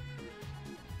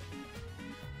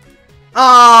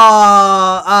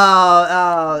 Oh,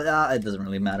 it doesn't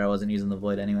really matter. I wasn't using the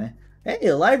Void anyway. Hey,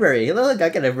 a library. Look, I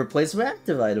can replace my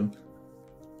active item.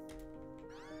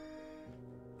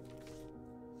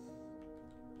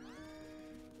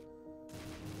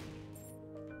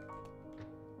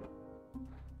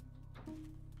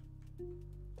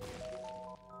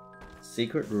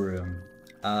 Secret room.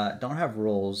 Don't have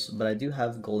rolls, but I do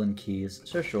have golden keys.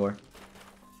 Sure.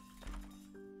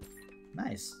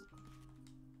 Nice.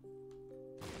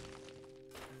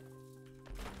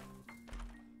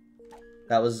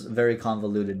 That was very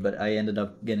convoluted, but I ended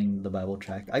up getting the Bible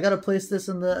track. I gotta place this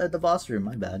in the boss room.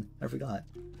 My bad. I forgot.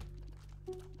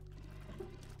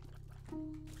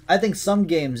 I think some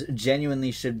games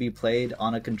genuinely should be played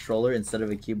on a controller instead of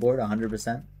a keyboard,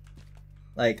 100%.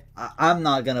 Like, I'm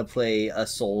not gonna play a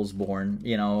Soulsborne,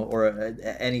 you know, or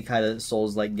any kind of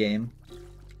Souls-like game.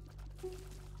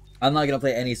 I'm not gonna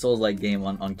play any Souls-like game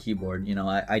on keyboard, you know.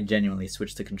 I genuinely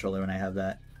switch to controller when I have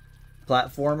that.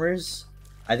 Platformers,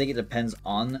 I think it depends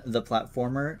on the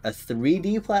platformer. A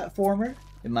 3D platformer,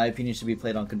 in my opinion, should be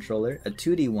played on controller. A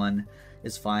 2D one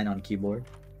is fine on keyboard,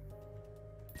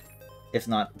 if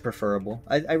not preferable.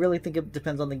 I really think it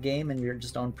depends on the game and your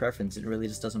just own preference. It really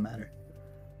just doesn't matter.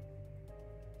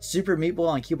 Super Meat Boy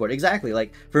on keyboard. Exactly.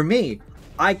 Like, for me,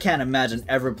 I can't imagine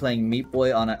ever playing Meat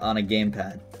Boy on a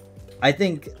gamepad. I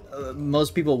think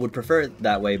most people would prefer it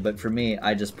that way, but for me,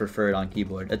 I just prefer it on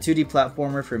keyboard. A 2D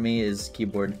platformer for me is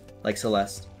keyboard, like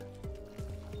Celeste.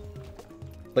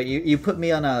 But you put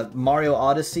me on a Mario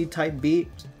Odyssey type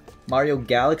beat, Mario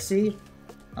Galaxy,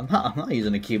 I'm not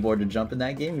using a keyboard to jump in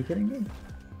that game. Are you kidding me?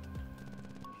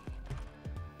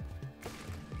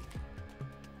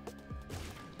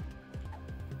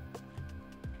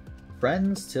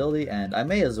 Friends till the end. I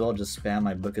may as well just spam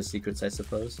my Book of Secrets, I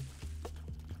suppose.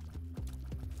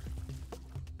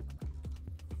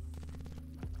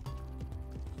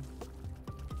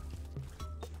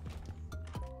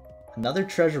 Another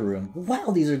treasure room.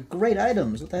 Wow, these are great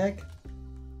items. What the heck?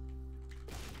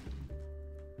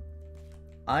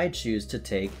 I choose to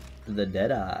take the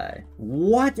Deadeye.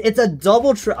 What? It's a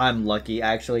double I'm lucky,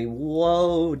 actually.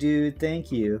 Whoa, dude,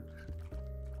 thank you.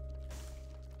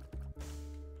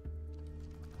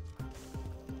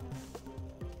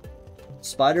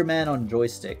 Spider-Man on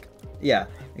joystick. Yeah,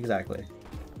 exactly.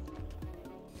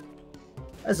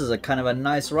 This is a kind of a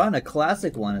nice run, a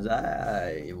classic one.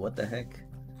 What the heck?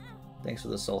 Thanks for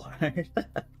the soul heart.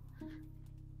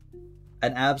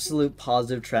 An absolute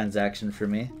positive transaction for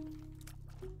me.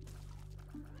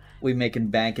 We making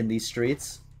bank in these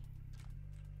streets.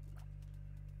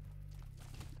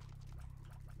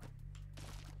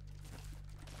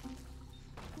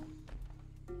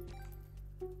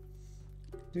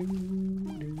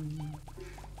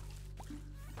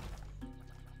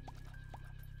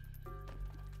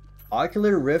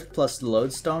 Ocular Rift plus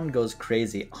Lodestone goes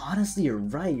crazy. Honestly, you're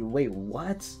right. Wait,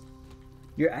 what?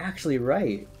 You're actually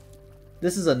right.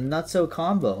 This is a nutso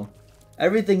combo.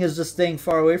 Everything is just staying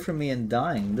far away from me and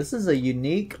dying. This is a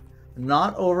unique,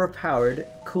 not overpowered,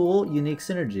 cool, unique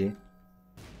synergy.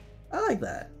 I like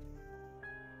that.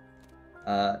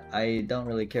 I don't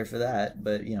really care for that,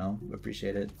 but, you know,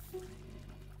 appreciate it.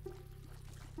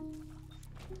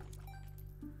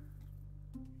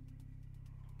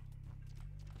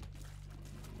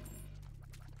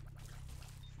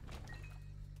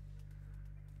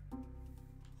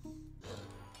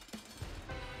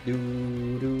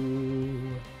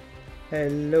 Doo-doo.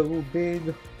 Hello,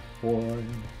 big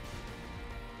horn.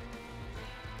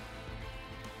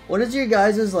 What is your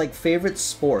guys' like favorite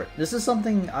sport? This is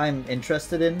something I'm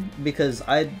interested in because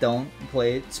I don't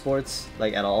play sports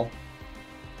like at all.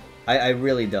 I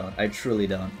really don't. I truly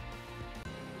don't.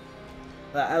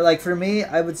 Like for me,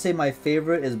 I would say my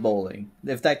favorite is bowling.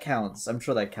 If that counts, I'm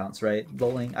sure that counts, right?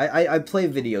 Bowling. I play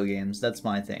video games. That's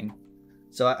my thing.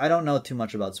 So I don't know too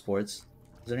much about sports.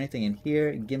 Is there anything in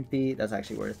here? Gimpy, that's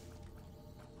actually worth.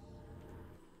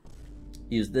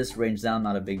 Use this, range down,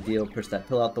 not a big deal. Push that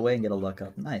pill out the way and get a luck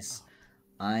up. Nice.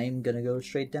 I'm gonna go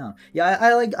straight down. Yeah,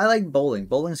 I like bowling.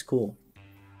 Bowling's cool.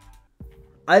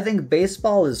 I think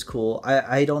baseball is cool.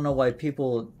 I don't know why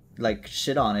people like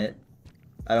shit on it.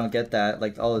 I don't get that.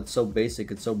 Like, oh, it's so basic,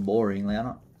 it's so boring. Like I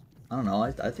don't know.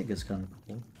 I think it's kind of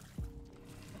cool.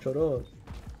 Shut up.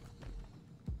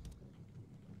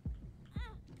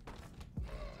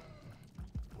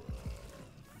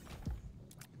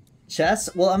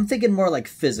 Chess? Well, I'm thinking more like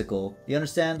physical. You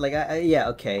understand? Like, yeah,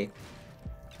 okay.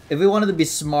 If we wanted to be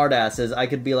smartasses, I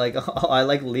could be like, oh, I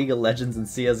like League of Legends and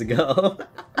CSGO.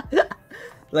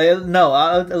 Like, no,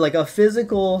 like a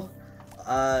physical,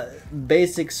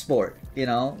 basic sport, you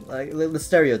know? Like, the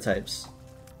stereotypes.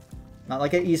 Not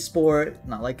like an esport,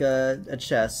 not like a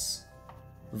chess.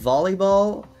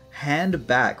 Volleyball? Hand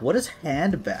back. What is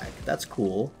hand back? That's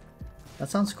cool. That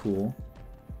sounds cool.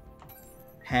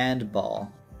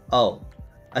 Handball. Oh,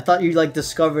 I thought you like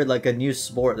discovered like a new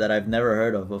sport that I've never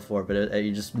heard of before, but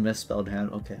you just misspelled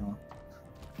hand. Okay, hold on.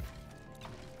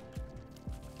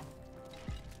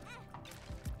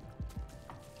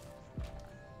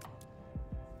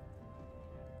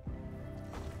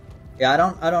 Yeah,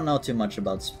 I don't know too much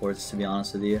about sports, to be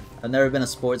honest with you. I've never been a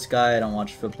sports guy. I don't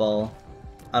watch football.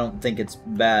 I don't think it's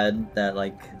bad that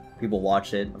like people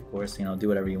watch it. Of course, you know, do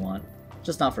whatever you want.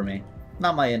 Just not for me.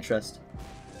 Not my interest.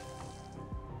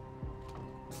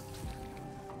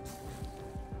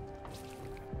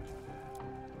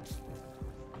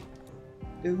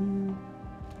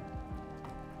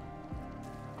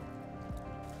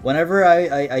 Whenever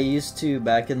I used to,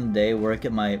 back in the day, work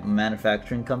at my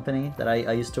manufacturing company that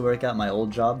I used to work at, my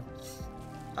old job,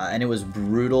 and it was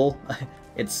brutal.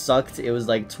 It sucked. It was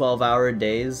like 12-hour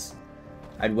days.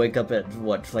 I'd wake up at,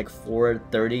 what, like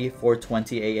 4:30,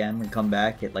 4:20 a.m. and come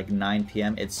back at like 9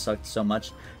 p.m. It sucked so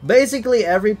much. Basically,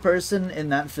 every person in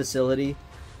that facility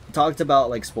talked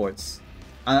about like sports.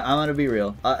 I'm gonna be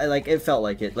real. Like, it felt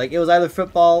like it. Like, it was either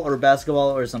football or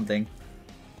basketball or something.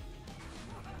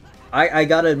 I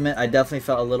gotta admit, I definitely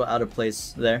felt a little out of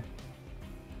place there.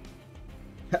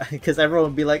 Because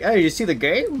everyone would be like, hey, you see the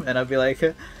game? And I'd be like,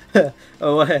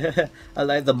 oh, I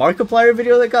like the Markiplier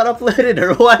video that got uploaded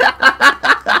or what?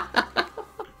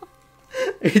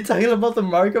 Are you talking about the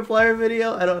Markiplier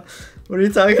video? I don't... What are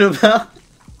you talking about?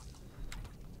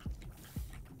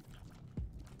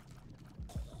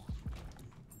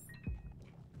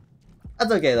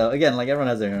 That's okay though. Again, like everyone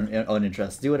has their own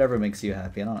interests. Do whatever makes you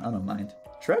happy. I don't mind.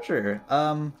 Treasure.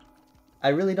 I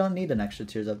really don't need an extra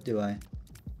tears up, do I?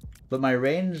 But my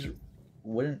range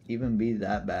wouldn't even be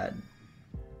that bad.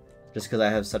 Just because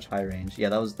I have such high range. Yeah,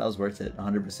 that was worth it.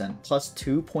 100%. Plus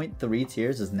 2.3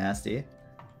 tears is nasty.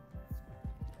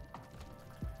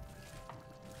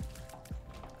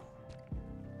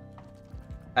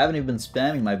 I haven't even been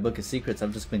spamming my book of secrets.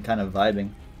 I've just been kind of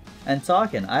vibing and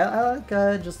talking. I like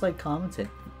just like commenting.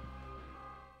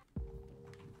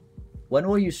 When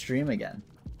will you stream again?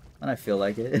 When I feel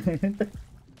like it.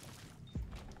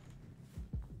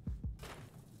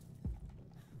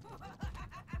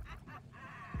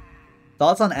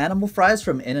 Thoughts on animal fries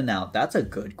from In-N-Out? That's a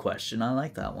good question. I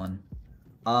like that one.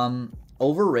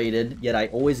 Overrated, yet I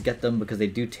always get them because they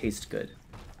do taste good.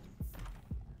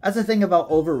 That's the thing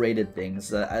about overrated things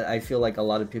that I feel like a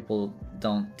lot of people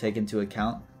don't take into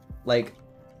account. Like,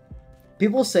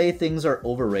 people say things are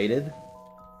overrated,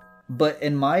 but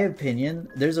in my opinion,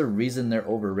 there's a reason they're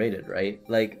overrated, right?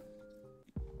 Like,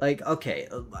 okay,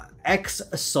 X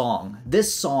song.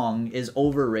 This song is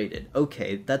overrated.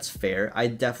 Okay, that's fair. I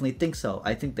definitely think so.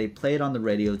 I think they play it on the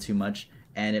radio too much,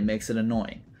 and it makes it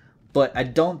annoying. But I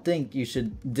don't think you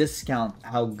should discount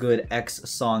how good X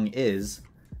song is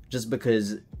just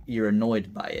because you're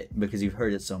annoyed by it, because you've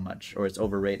heard it so much, or it's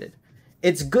overrated.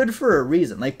 It's good for a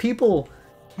reason. Like, people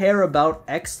care about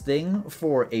X thing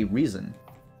for a reason.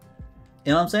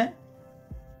 You know what I'm saying?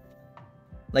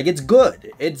 Like, it's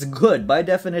good. It's good. By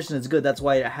definition, it's good. That's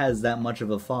why it has that much of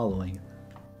a following.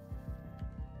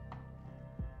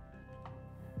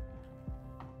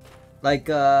 Like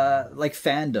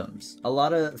fandoms. A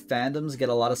lot of fandoms get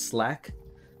a lot of slack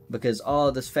because,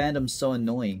 oh, this fandom's so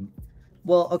annoying.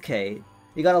 Well, okay.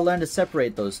 You gotta learn to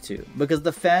separate those two. Because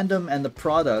the fandom and the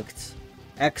product,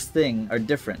 X thing, are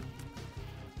different.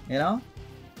 You know?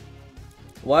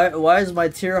 Why is my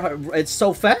tier... It's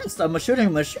so fast! I'm shooting a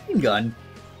machine gun!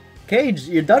 Cage,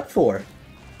 you're done for!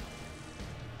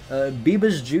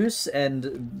 Biba's Juice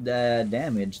and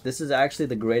Damage. This is actually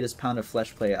the greatest pound of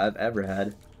flesh play I've ever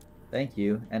had. Thank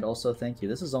you. And also thank you.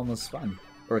 This is almost fun.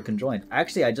 Or conjoined.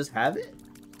 Actually, I just have it?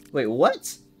 Wait,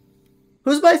 what?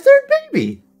 Who's my third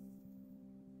baby?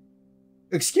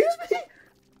 Excuse me?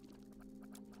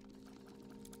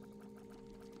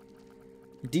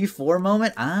 D4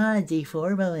 moment? Ah,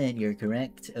 D4 moment. You're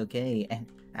correct. Okay.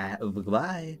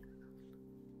 Goodbye.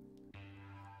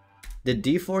 Did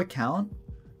D4 count?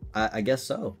 I guess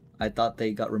so. I thought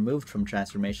they got removed from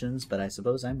transformations, but I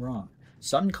suppose I'm wrong.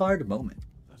 Sun card moment.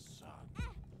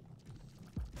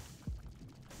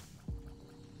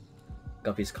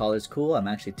 Guppy's collar's cool. I'm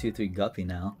actually 2-3 Guppy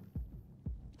now.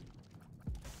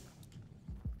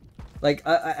 Like,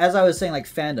 as I was saying, like,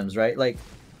 fandoms, right? Like,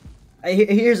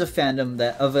 here's a fandom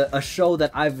that of a show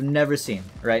that I've never seen,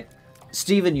 right?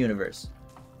 Steven Universe.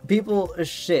 People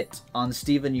shit on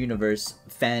Steven Universe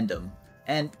fandom.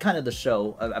 And kind of the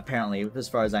show, apparently, as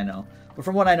far as I know. But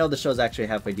from what I know, the show's actually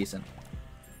halfway decent.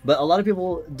 But a lot of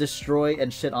people destroy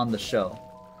and shit on the show.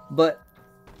 But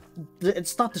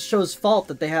it's not the show's fault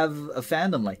that they have a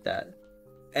fandom like that.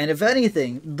 And if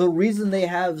anything, the reason they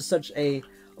have such a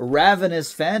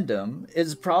ravenous fandom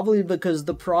is probably because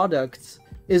the product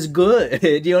is good.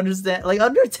 Do you understand? Like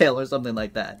Undertale or something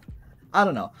like that. I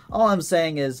don't know. All I'm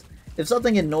saying is, if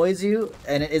something annoys you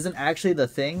and it isn't actually the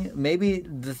thing, maybe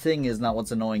the thing is not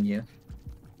what's annoying you.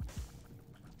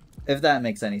 If that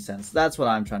makes any sense. That's what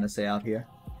I'm trying to say out here.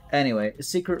 Anyway,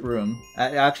 secret room.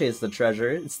 Actually, it's the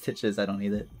treasure. It's Stitches. I don't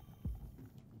need it.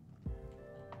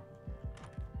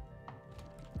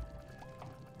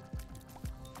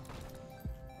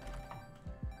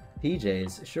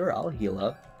 PJs. Sure, I'll heal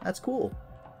up. That's cool.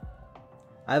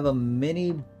 I have a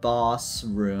mini boss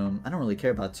room. I don't really care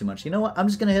about it too much. You know what? I'm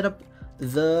just gonna hit up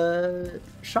the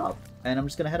shop and I'm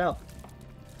just gonna head out.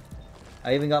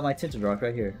 I even got my Tinted Rock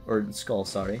right here. Or Skull,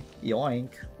 sorry.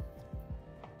 Yoink.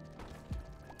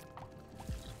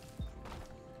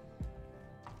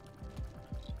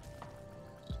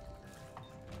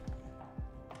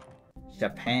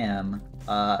 Japan.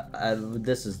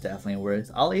 This is definitely worth.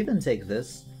 I'll even take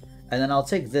this. And then I'll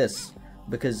take this.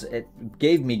 Because it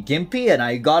gave me Gimpy and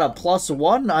I got a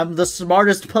 +1. I'm the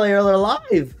smartest player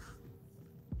alive.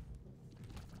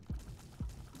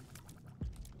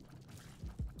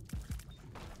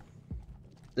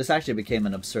 This actually became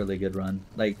an absurdly good run.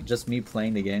 Like, just me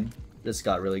playing the game. This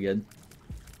got really good.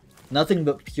 Nothing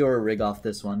but pure rig off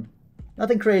this one.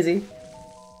 Nothing crazy.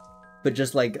 But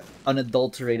just like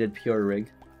unadulterated pure rig.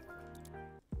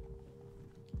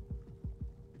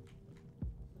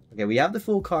 Okay, we have the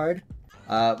full card.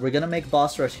 We're gonna make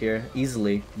boss rush here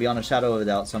easily, beyond a shadow of a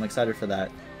doubt, so I'm excited for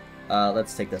that.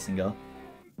 Let's take this and go.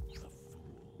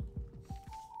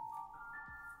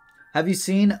 Have you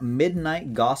seen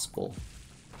Midnight Gospel?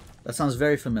 That sounds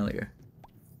very familiar.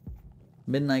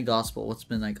 Midnight Gospel. What's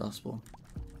Midnight Gospel?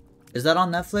 Is that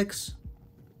on Netflix?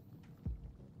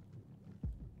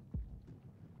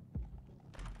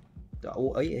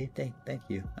 Oh yeah, thank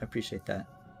you. I appreciate that.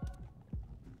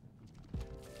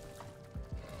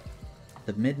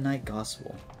 The Midnight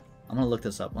Gospel. I'm gonna look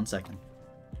this up. 1 second.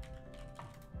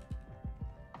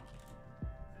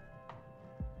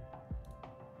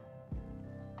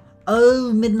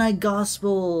 Oh, Midnight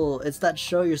Gospel! It's that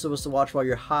show you're supposed to watch while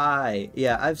you're high.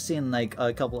 Yeah, I've seen like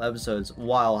a couple episodes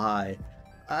while high.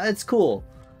 It's cool.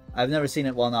 I've never seen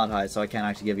it while not high, so I can't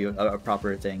actually give you a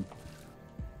proper thing.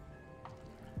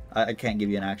 I can't give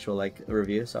you an actual like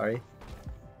review, sorry.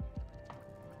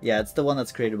 Yeah, it's the one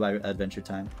that's created by Adventure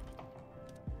Time.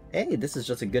 Hey, this is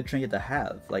just a good trinket to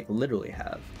have. Like, literally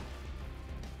have.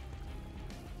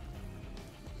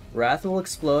 Wrath will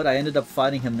explode. I ended up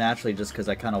fighting him naturally just because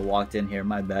I kind of walked in here.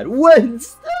 My bad.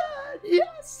 Winston!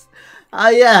 Yes!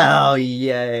 Yeah! Oh,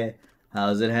 yeah.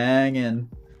 How's it hanging?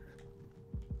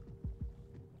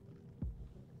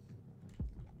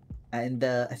 And,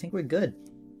 I think we're good.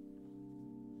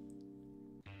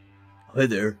 Hi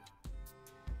there.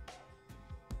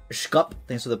 Shkup,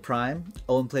 thanks for the Prime.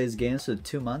 Owen plays games for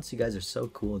 2 months. You guys are so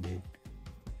cool, dude.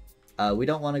 We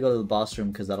don't want to go to the boss room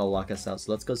because that'll lock us out.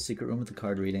 So let's go secret room with the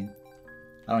card reading.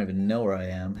 I don't even know where I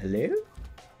am. Hello?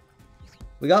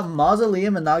 We got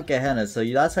Mausoleum and not Gehenna, so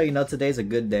that's how you know today's a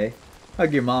good day.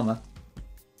 Hug your mama.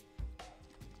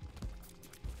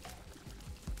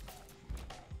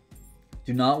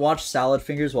 Do not watch Salad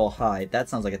Fingers while high. That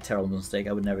sounds like a terrible mistake.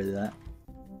 I would never do that.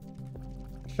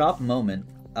 Shop moment.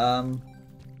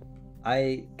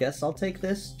 I guess I'll take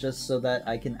this just so that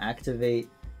I can activate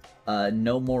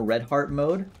no more red heart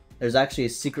mode. There's actually a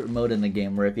secret mode in the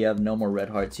game where if you have no more red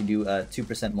hearts, you do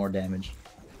 2% more damage.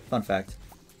 Fun fact.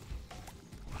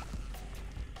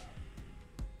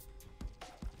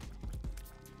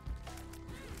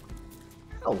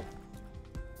 Ow.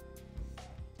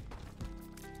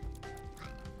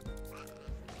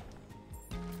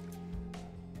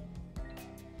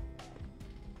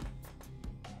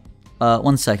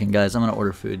 One second, guys. I'm gonna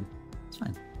order food. It's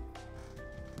fine.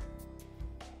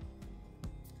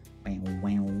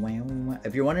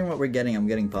 If you're wondering what we're getting, I'm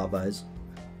getting Popeyes.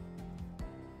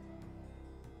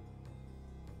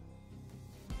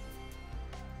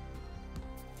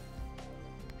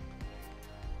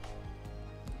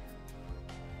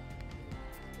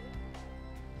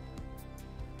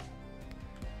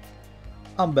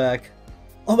 I'm back.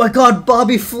 Oh my god,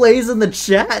 Bobby Flay's in the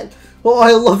chat! Oh,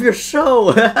 I love your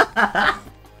show!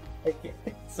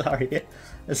 Sorry.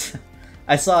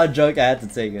 I saw a joke, I had to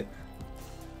take it.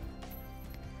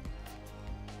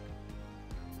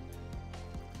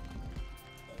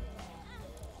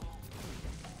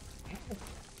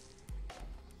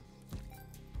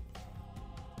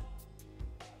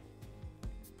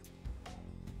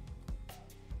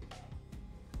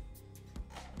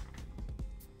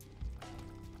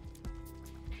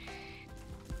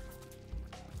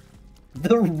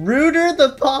 The ruder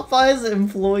the Popeyes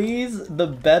employees, the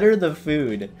better the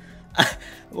food.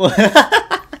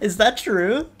 Is that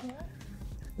true?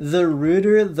 The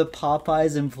ruder the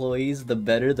Popeyes employees, the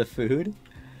better the food?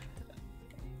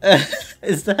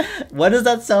 Why does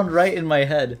that sound right in my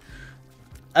head?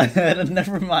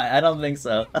 Never mind, I don't think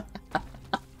so.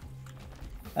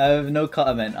 I have no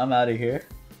comment, I'm out of here.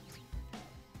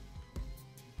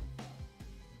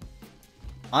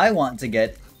 I want to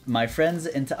get my friends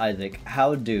into Isaac.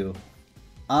 How do?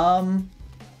 I'd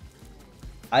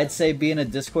say be in a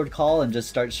Discord call and just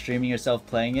start streaming yourself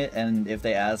playing it, and if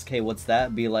they ask, hey, what's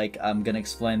that? Be like, I'm gonna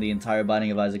explain the entire Binding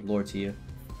of Isaac lore to you.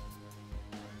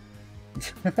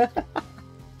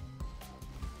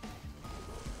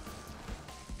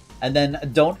 And then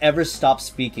don't ever stop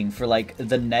speaking for like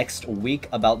the next week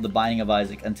about the Binding of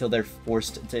Isaac until they're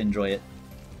forced to enjoy it.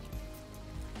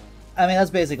 I mean, that's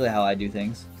basically how I do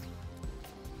things.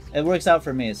 It works out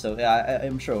for me, so yeah,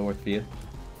 I'm sure it'll work for you.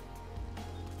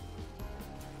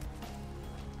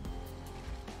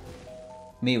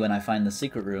 Me when I find the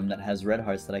secret room that has red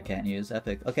hearts that I can't use.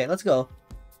 Epic. Okay, let's go.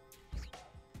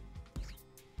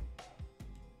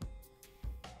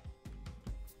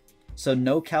 So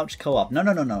no couch co-op.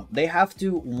 No. They have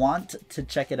to want to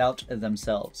check it out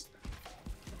themselves.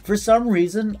 For some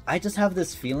reason, I just have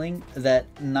this feeling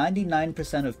that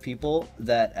 99% of people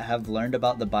that have learned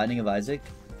about the Binding of Isaac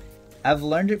have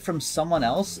learned it from someone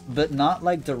else, but not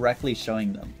like directly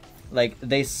showing them. Like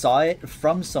they saw it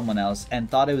from someone else and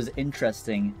thought it was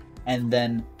interesting and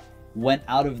then went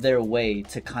out of their way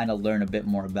to kind of learn a bit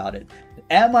more about it.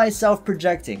 Am I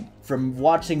self-projecting from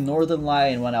watching Northern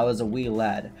Lion when I was a wee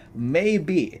lad?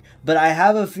 Maybe, but I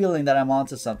have a feeling that I'm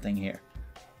onto something here.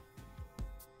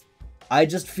 I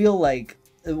just feel like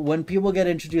when people get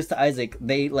introduced to Isaac,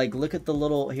 they like look at the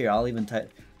little, here, I'll even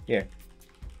type, here.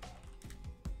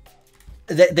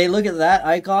 They look at that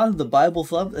icon, the Bible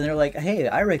thumb, and they're like, hey,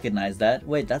 I recognize that.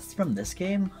 Wait, that's from this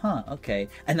game? Huh, okay.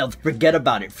 And they'll forget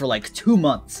about it for like 2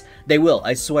 months. They will,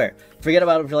 I swear. Forget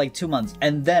about it for like 2 months.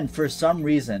 And then, for some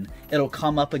reason, it'll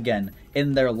come up again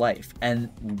in their life. And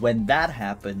when that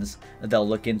happens, they'll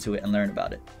look into it and learn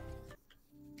about it.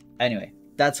 Anyway,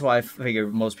 that's why I figure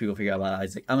most people figure out about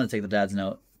Isaac. I'm gonna take the dad's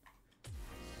note.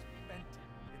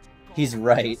 He's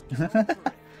right.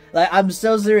 Like, I'm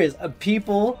so serious.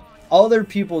 Other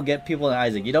people get people in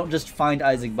Isaac. You don't just find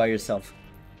Isaac by yourself.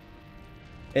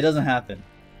 It doesn't happen.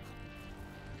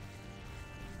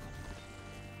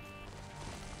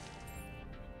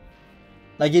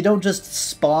 Like, you don't just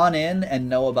spawn in and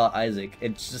know about Isaac.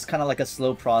 It's just kind of like a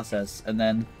slow process. And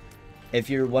then, if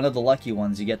you're one of the lucky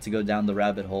ones, you get to go down the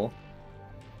rabbit hole.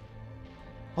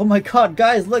 Oh my god,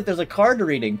 guys, look, there's a card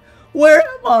reading. Where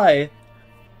am I?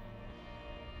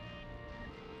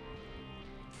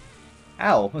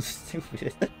 Ow,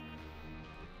 stupid.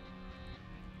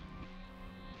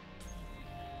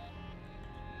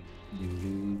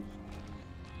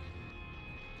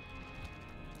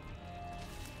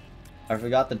 I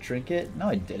forgot the trinket? No,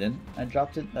 I didn't. I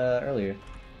dropped it earlier.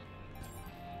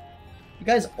 You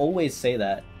guys always say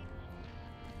that.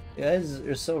 You guys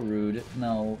are so rude.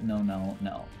 No, no, no,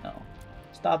 no, no.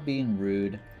 Stop being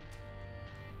rude.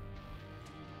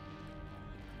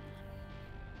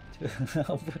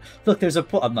 Look, there's a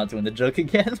I'm not doing the joke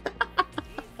again.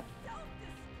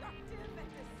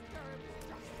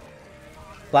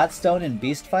 Flatstone and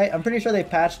Beast Fight? I'm pretty sure they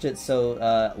patched it,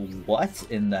 so, what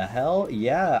in the hell?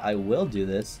 Yeah, I will do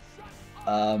this.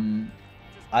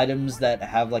 Items that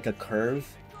have, like, a curve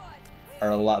are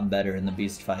a lot better in the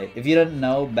Beast Fight. If you didn't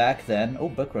know, back then... Oh,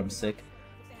 Bookrum's sick.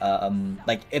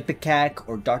 Like Ipecac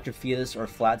or Dr. Fetus or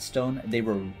Flatstone, they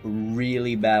were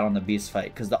really bad on the Beast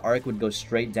Fight because the arc would go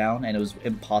straight down and it was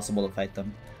impossible to fight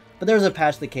them. But there was a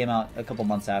patch that came out a couple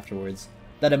months afterwards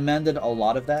that amended a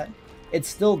lot of that. It's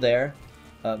still there,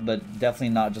 but definitely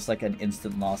not just like an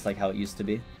instant loss like how it used to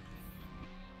be.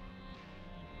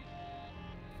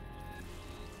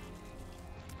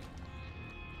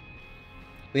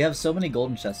 We have so many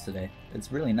golden chests today.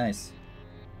 It's really nice.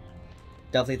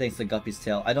 Definitely thanks to Guppy's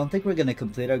Tail. I don't think we're going to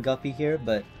complete our Guppy here,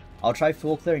 but I'll try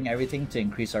full clearing everything to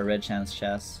increase our red chance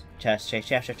chest.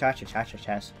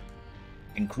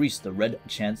 Increase the red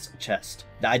chance chest.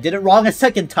 I did it wrong a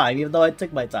second time, even though I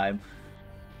took my time.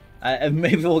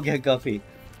 Maybe we'll get Guppy.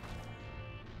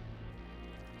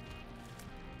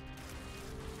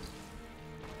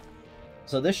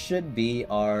 So this should be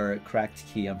our cracked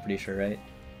key, I'm pretty sure, right?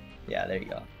 Yeah, there you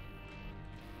go.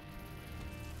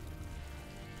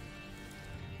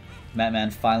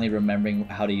 Madman finally remembering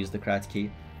how to use the cracked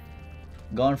key.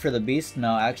 Going for the beast?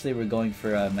 No, actually we're going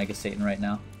for Mega Satan right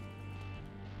now.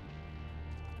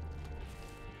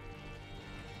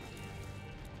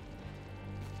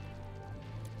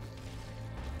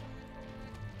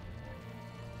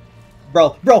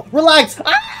 Bro, relax!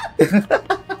 Ah!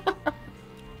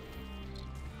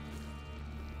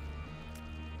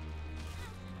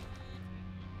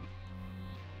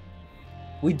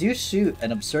 We do shoot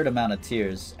an absurd amount of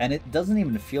tiers, and it doesn't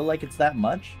even feel like it's that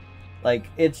much. Like,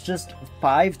 it's just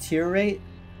 5 tier rate,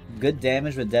 good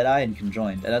damage with Deadeye, and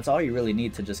Conjoined, and that's all you really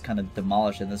need to just kind of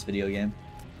demolish in this video game.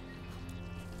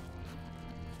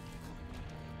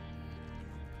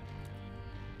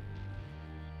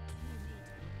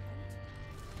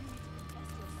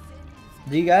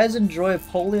 Do you guys enjoy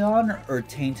Apollyon or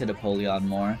Tainted Apollyon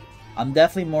more? I'm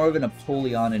definitely more of an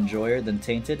Apollyon enjoyer than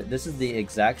Tainted. This is the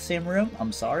exact same room,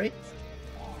 I'm sorry.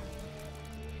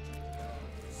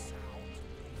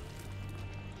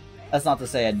 That's not to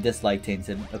say I dislike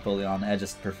Tainted Apollyon, I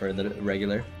just prefer the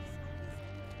regular.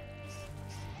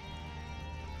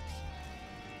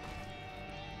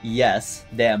 Yes,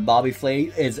 damn, Bobby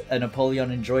Flay is an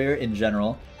Apollyon enjoyer in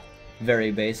general.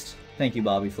 Very based. Thank you,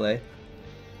 Bobby Flay.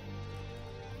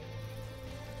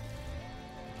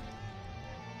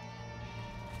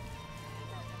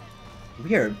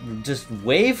 We are just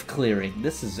wave clearing.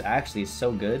 This is actually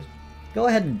so good. Go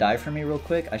ahead and die for me real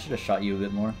quick. I should have shot you a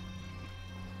bit more.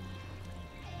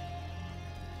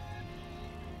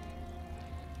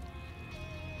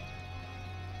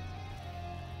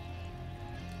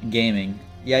 Gaming.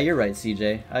 Yeah, you're right,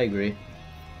 CJ. I agree.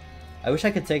 I wish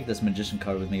I could take this Magician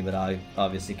card with me, but I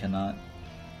obviously cannot.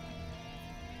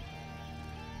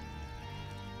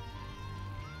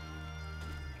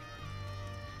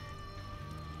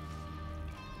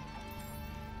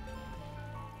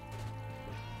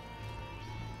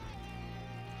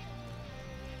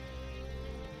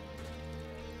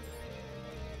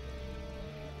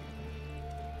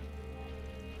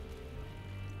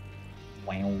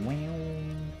 Wow, wow.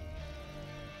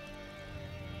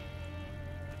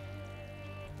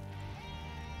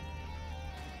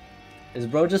 Is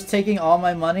bro just taking all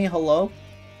my money? Hello?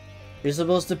 You're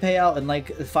supposed to pay out in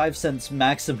like 5 cents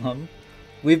maximum.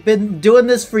 We've been doing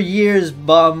this for years,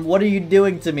 bum. What are you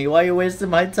doing to me? Why are you wasting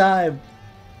my time?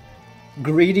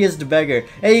 Greediest beggar.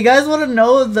 Hey, you guys want to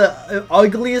know the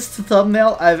ugliest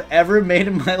thumbnail I've ever made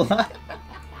in my life?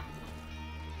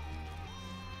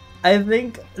 I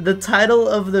think the title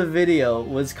of the video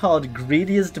was called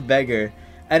Greediest Beggar.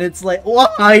 And it's like,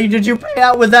 why did you pay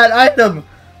out with that item?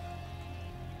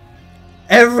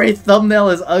 Every thumbnail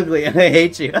is ugly and I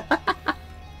hate you.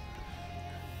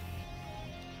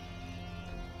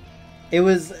 It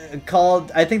was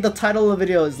called, I think the title of the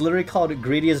video is literally called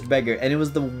Greediest Beggar, and it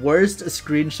was the worst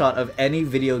screenshot of any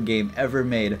video game ever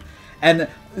made. And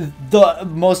the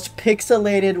most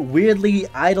pixelated, weirdly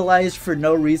idolized for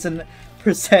no reason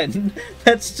percent.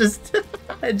 That's just,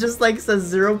 it just like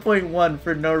says 0.1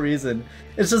 for no reason.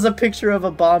 It's just a picture of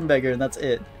a bomb beggar and that's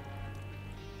it.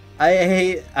 I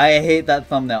hate that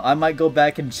thumbnail. I might go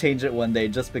back and change it one day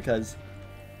just because.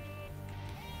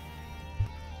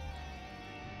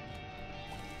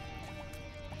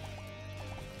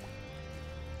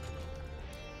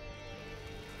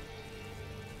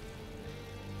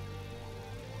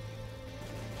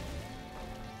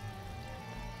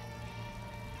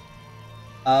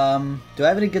 Do I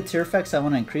have any good tier effects I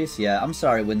want to increase? Yeah, I'm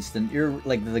sorry, Winston. You're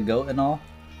like the GOAT and all,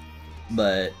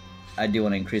 but I do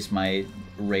want to increase my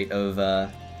rate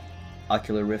of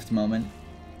Ocular Rift moment.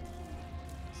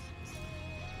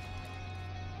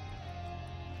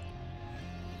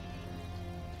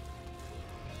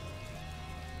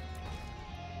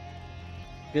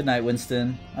 Good night,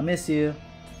 Winston. I miss you.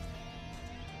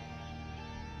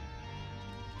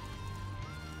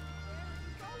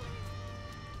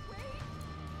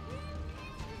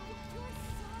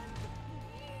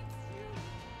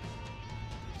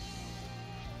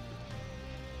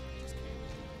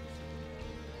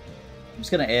 I'm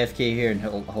just gonna AFK here and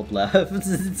hope left.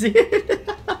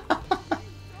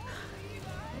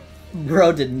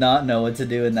 Bro did not know what to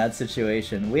do in that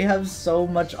situation. We have so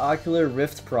much Ocular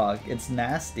Rift proc, it's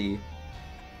nasty.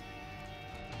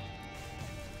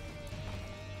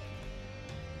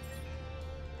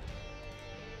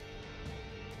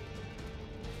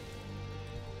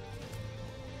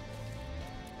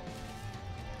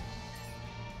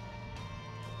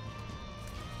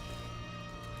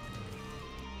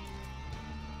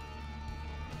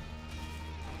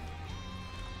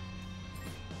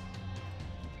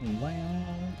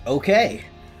 Okay,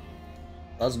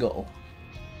 let's go.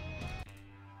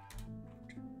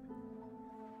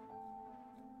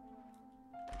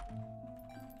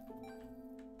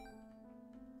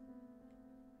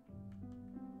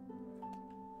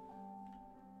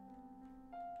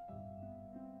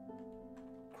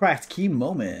 Cracked key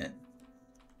moment.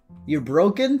 You're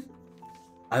broken?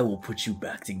 I will put you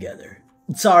back together.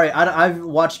 Sorry, I've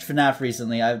watched FNAF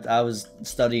recently. I was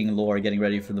studying lore, getting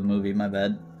ready for the movie. My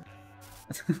bad.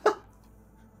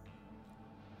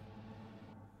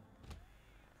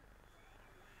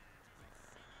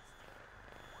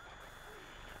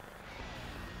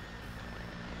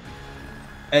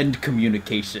 End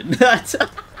communication.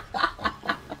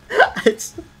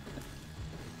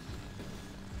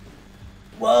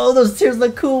 Whoa, those tears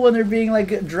look cool when they're being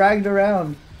like dragged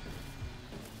around.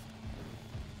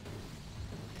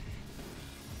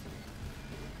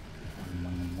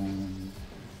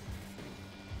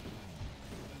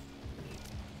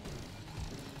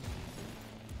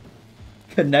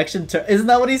 Connection isn't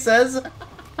that what he says?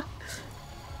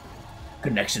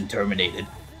 Connection terminated.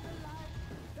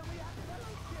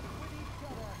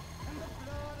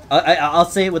 I'll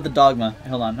say it with the dogma.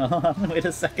 Hold on, wait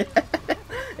a second.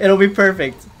 It'll be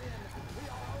perfect.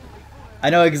 I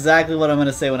know exactly what I'm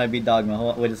gonna say when I beat dogma.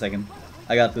 Hold on, wait a second.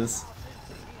 I got this.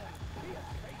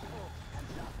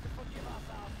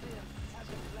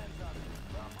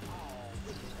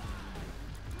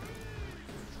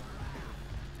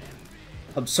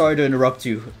 I'm sorry to interrupt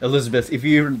you, Elizabeth, if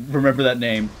you remember that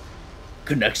name.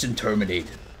 Connection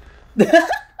terminated.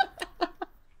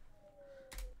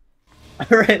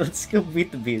 Alright, let's go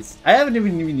beat the beast. I haven't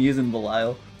even using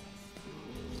Belial.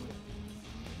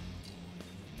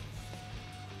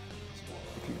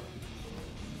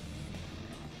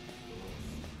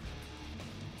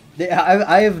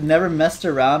 I have never messed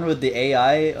around with the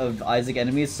AI of Isaac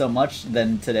enemies so much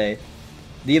than today.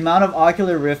 The amount of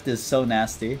Ocular Rift is so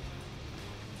nasty.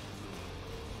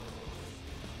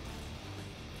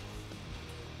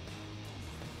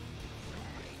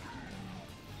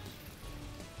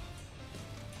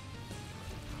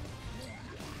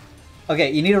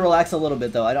 Okay, you need to relax a little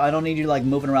bit though. I don't need you like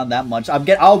moving around that much.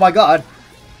 Oh my god!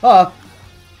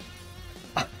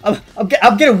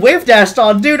 I'm getting wave dashed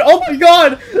on, dude. Oh my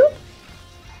god.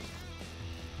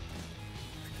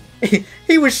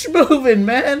 He was moving,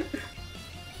 man.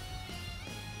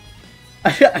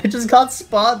 I just got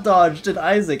spot dodged at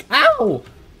Isaac. Ow!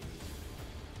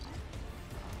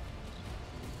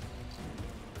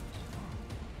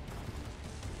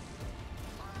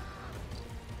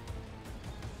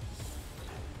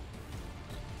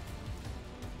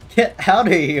 Get out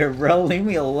of here, bro. Leave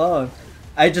me alone.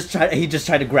 He just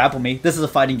tried to grapple me. This is a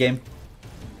fighting game.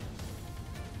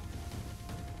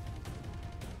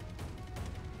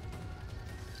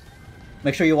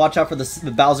 Make sure you watch out for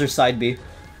the Bowser side B.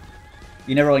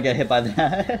 You never want to get hit by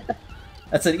that.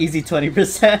 That's an easy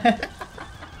 20%.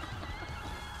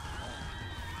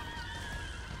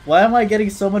 Why am I getting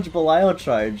so much Belial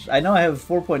charge? I know I have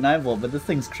 4.9 volt, but this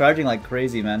thing's charging like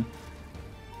crazy, man.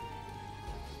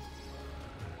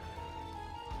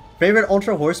 Favorite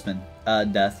Ultra Horseman?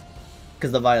 Death.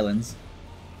 Because the violins.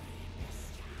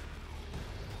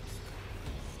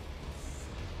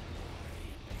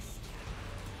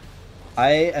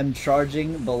 I am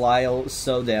charging Belial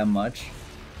so damn much.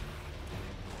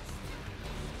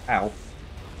 Ow.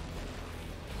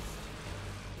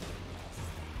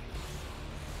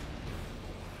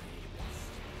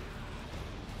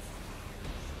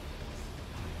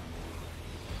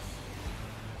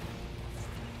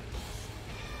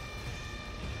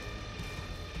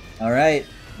 Alright,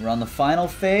 we're on the final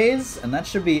phase, and that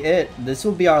should be it. This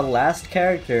will be our last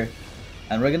character,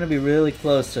 and we're gonna be really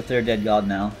close to Third Dead God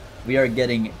now. We are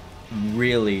getting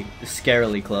really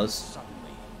scarily close.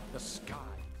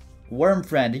 Worm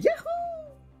friend, yahoo!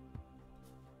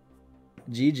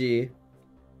 GG.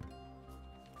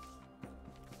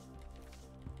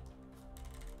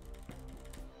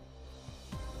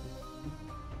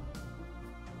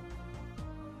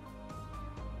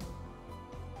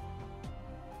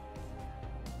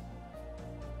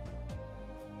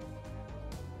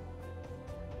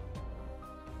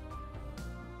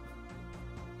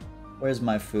 Where's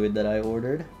my food that I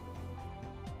ordered?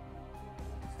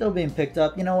 Still being picked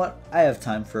up. You know what? I have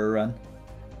time for a run.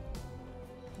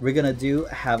 We're gonna do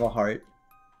Have a Heart.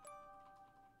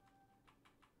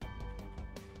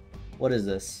 What is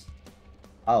this?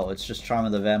 Oh, it's just Charm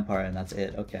of the Vampire and that's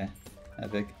it. Okay.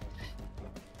 Epic.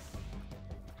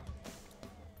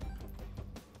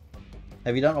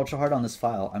 Have you done Ultra Hard on this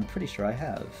file? I'm pretty sure I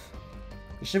have.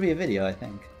 There should be a video, I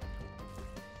think.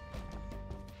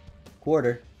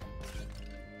 Quarter.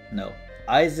 No.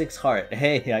 Isaac's Heart.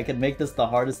 Hey, I could make this the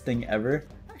hardest thing ever.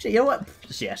 Actually, you know what?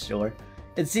 Yeah, sure.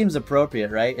 It seems appropriate,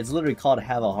 right? It's literally called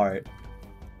Have a Heart.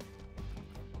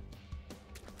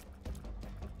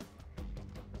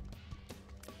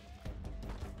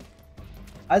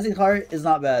 Isaac's Heart is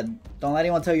not bad. Don't let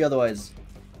anyone tell you otherwise.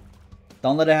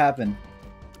 Don't let it happen.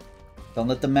 Don't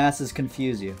let the masses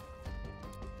confuse you.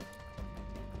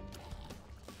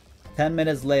 10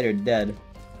 minutes later, dead.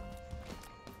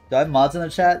 Do I have mods in the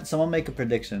chat? Someone make a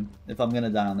prediction if I'm gonna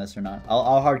die on this or not.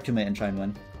 I'll hard commit and try and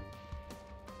win.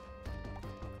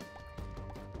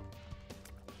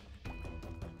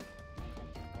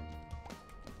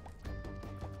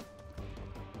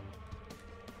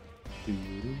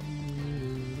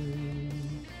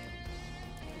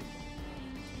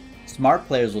 Smart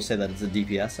players will say that it's a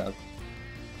DPS up.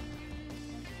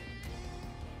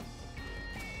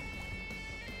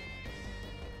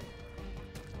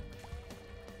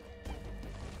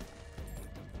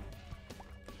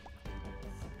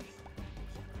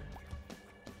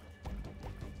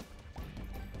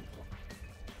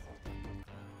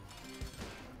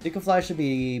 Fly should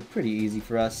be pretty easy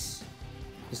for us.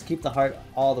 Just keep the heart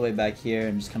all the way back here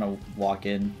and just kind of walk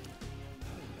in.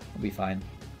 We'll be fine.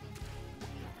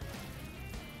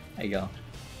 There you go.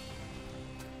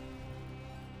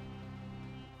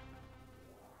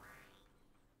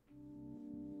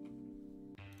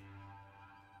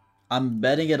 I'm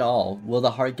betting it all. Will the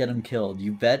heart get him killed?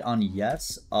 You bet on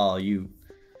yes? Oh, you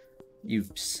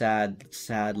sad,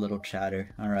 sad little chatter.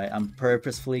 Alright, I'm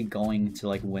purposefully going to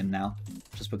like win now.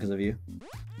 Just because of you.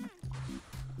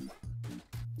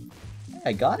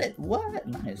 I got it. What?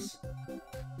 Nice.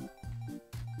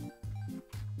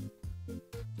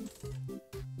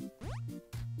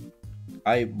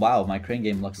 Wow, my crane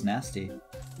game looks nasty.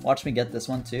 Watch me get this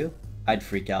one too. I'd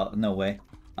freak out. No way.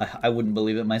 I wouldn't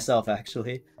believe it myself,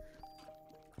 actually.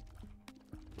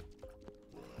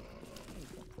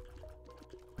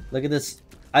 Look at this.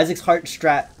 Isaac's Heart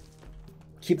strat.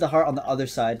 Keep the heart on the other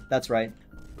side. That's right.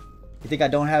 You think I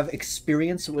don't have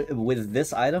experience with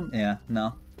this item? Yeah,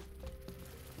 no.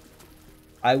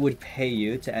 I would pay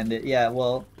you to end it. Yeah,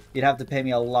 well, you'd have to pay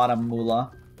me a lot of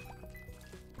moolah.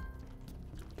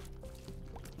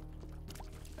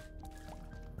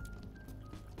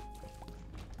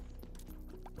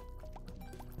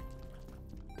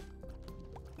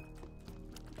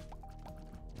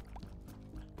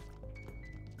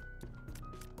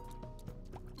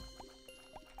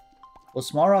 Will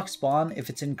Small Rock spawn if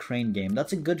it's in Crane game?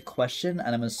 That's a good question,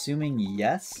 and I'm assuming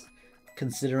yes,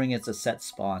 considering it's a set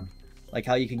spawn. Like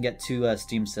how you can get 2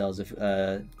 Steam sales if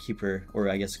Keeper, or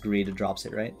I guess Greed, drops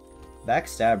it, right?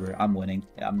 Backstabber, I'm winning.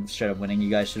 Yeah, I'm straight up winning. You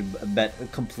guys should bet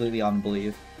completely on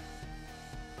Believe.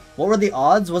 What were the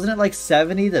odds? Wasn't it like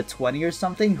 70 to 20 or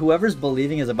something? Whoever's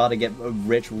believing is about to get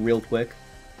rich real quick.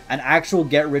 An actual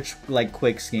get rich like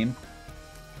quick scheme.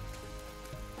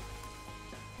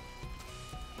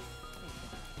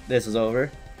 This is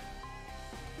over.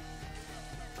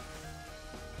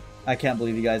 I can't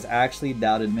believe you guys actually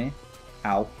doubted me.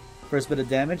 Ow. First bit of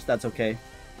damage, that's okay.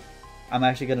 I'm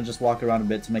actually gonna just walk around a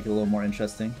bit to make it a little more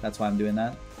interesting. That's why I'm doing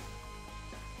that.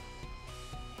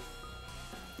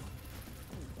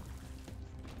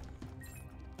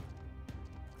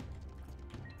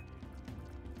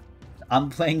 I'm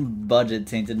playing budget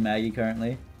Tainted Maggie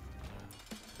currently.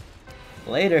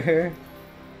 Later.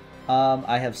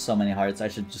 I have so many hearts. I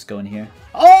should just go in here.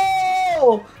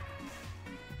 Oh!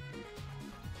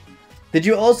 Did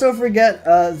you also forget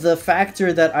the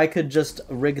factor that I could just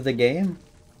rig the game?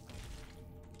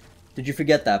 Did you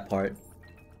forget that part?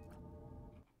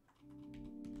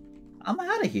 I'm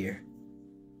out of here.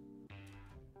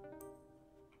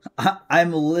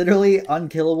 I'm literally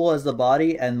unkillable as the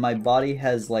body, and my body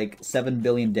has like 7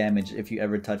 billion damage if you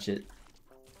ever touch it.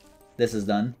 This is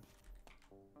done.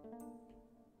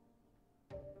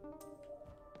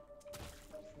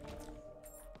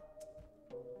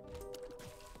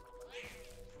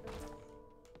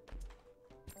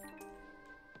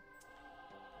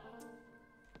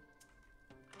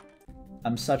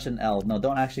 I'm such an L. No,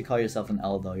 don't actually call yourself an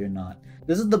L though, you're not.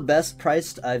 This is the best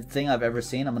priced thing I've ever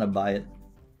seen. I'm gonna buy it.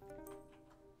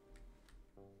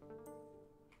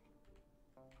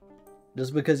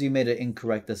 Just because you made an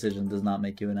incorrect decision does not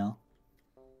make you an L.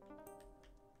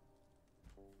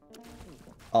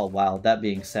 Oh wow, that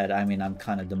being said, I mean, I'm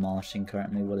kind of demolishing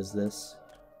currently. What is this?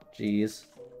 Jeez.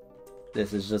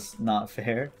 This is just not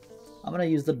fair. I'm gonna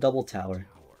use the double tower.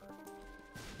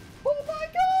 Oh my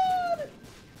god!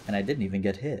 And I didn't even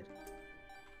get hit.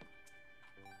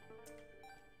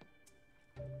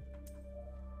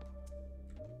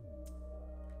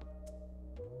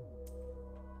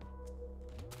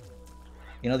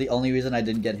 You know, the only reason I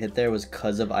didn't get hit there was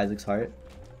because of Isaac's heart.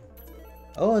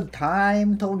 Oh,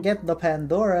 time to get the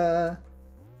Pandora!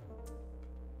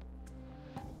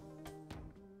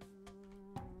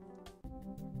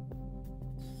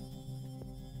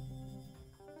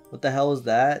 What the hell is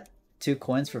that? 2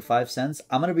 coins for 5 cents?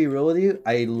 I'm gonna be real with you,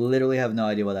 I literally have no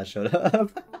idea why that showed up.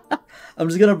 I'm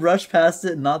just gonna brush past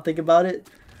it and not think about it,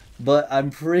 but I'm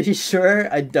pretty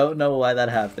sure I don't know why that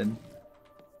happened.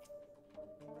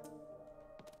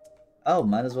 Oh,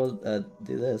 might as well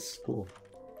do this. Cool.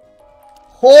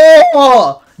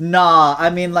 Oh! Nah, I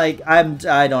mean, like, I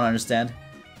don't understand.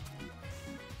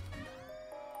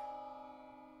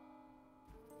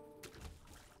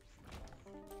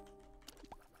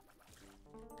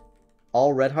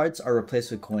 All red hearts are replaced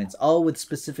with coins. Oh, with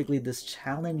specifically this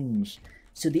challenge.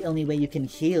 So the only way you can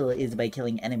heal is by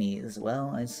killing enemies. Well,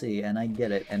 I see, and I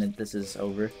get it, and this is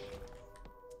over.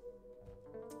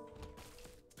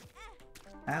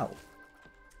 Ow.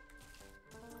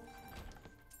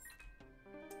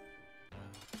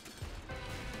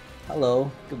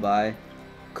 Hello, goodbye.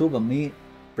 Kuba meat,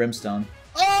 Brimstone.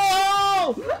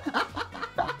 Oh!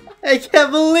 I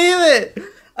can't believe it!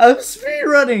 I'm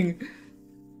speedrunning!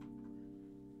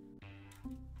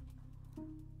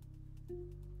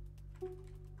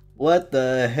 What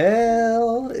the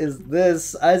hell is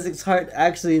this? Isaac's heart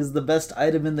actually is the best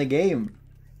item in the game.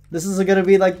 This is gonna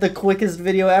be like the quickest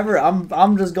video ever.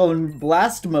 I'm just going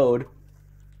blast mode.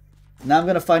 Now I'm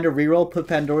gonna find a reroll, put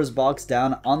Pandora's box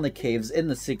down on the caves in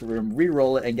the secret room,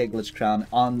 reroll it, and get Glitch Crown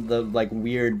on the like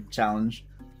weird challenge.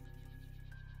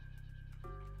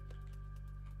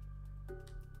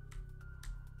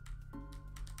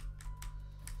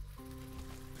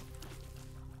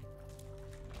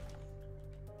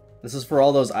 This is for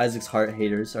all those Isaac's heart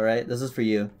haters, alright? This is for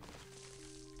you.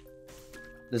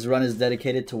 This run is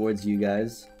dedicated towards you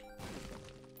guys.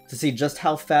 To see just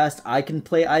how fast I can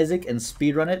play Isaac and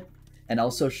speedrun it, and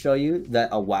also show you that,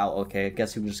 oh wow, okay, I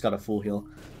guess we just got a full heal.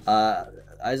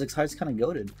 Isaac's heart's kind of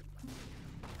goated.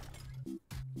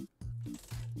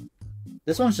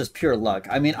 This one's just pure luck.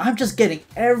 I mean, I'm just getting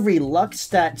every luck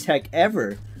stat check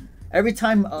ever. Every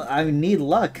time I need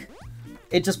luck,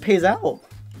 it just pays out.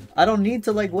 I don't need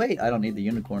to, like, wait. I don't need the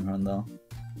unicorn horn, though.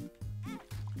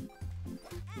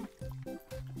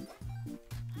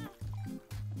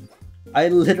 I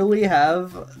literally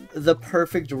have the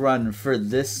perfect run for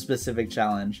this specific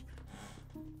challenge.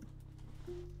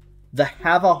 The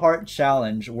Have a Heart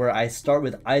challenge, where I start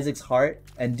with Isaac's heart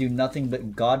and do nothing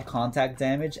but God contact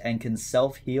damage and can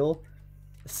self-heal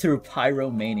through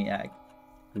Pyromaniac.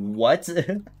 What?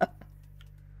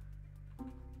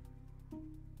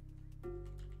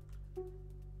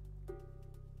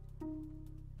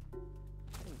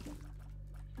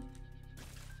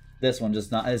 This one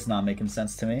just is not making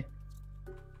sense to me.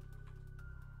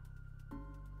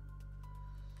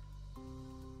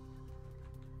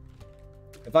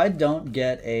 If I don't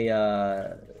get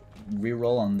a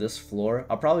reroll on this floor,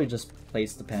 I'll probably just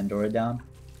place the Pandora down.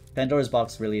 Pandora's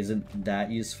box really isn't that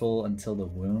useful until the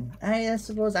womb. I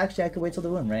suppose actually I could wait till the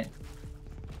womb, right?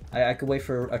 I could wait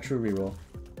for a true reroll.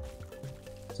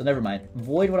 So never mind.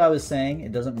 Void what I was saying.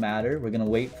 It doesn't matter. We're gonna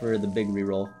wait for the big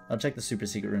reroll. I'll check the super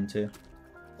secret room too.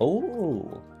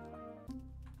 Oh,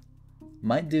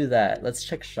 might do that. Let's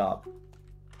check shop.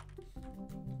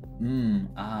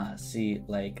 See,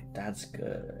 like, that's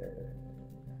good.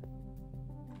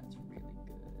 That's really good.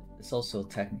 This also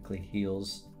technically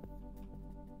heals.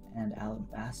 And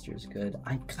Alabaster is good.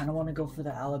 I kind of want to go for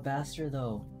the Alabaster,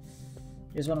 though.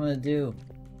 Here's what I'm going to do.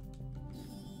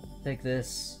 Take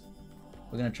this.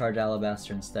 We're going to charge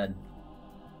Alabaster instead.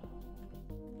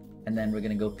 And then we're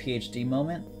going to go PhD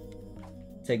moment.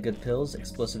 Take good pills.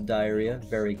 Explosive diarrhea.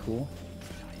 Very cool.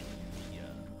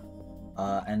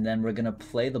 And then we're gonna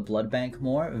play the blood bank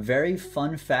more. Very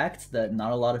fun fact that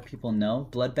not a lot of people know.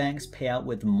 Blood banks pay out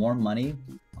with more money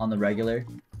on the regular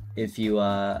if you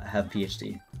have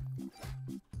PhD.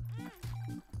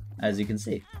 As you can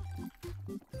see.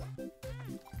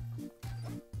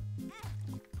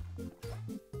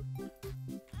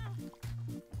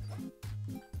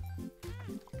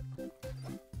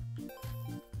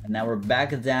 And now we're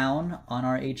back down on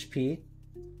our HP.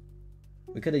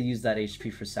 We could have used that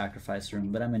HP for Sacrifice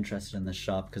Room, but I'm interested in this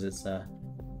shop because it's,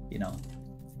 you know,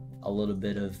 a little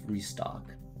bit of restock.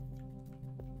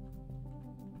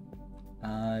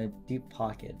 Deep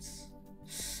pockets.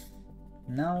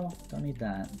 No, don't need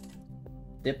that.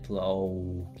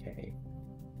 Diplo, okay.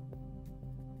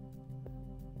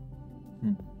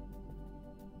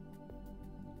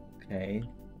 Okay,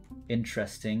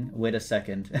 interesting. Wait a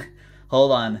second.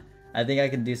 Hold on, I think I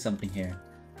can do something here.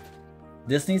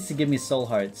 This needs to give me soul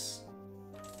hearts.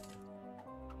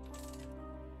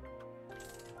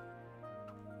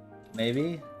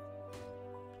 Maybe?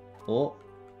 Oh.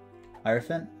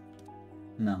 Hierophant?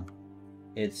 No.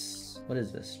 It's... what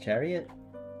is this? Chariot?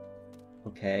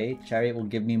 Okay. Chariot will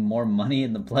give me more money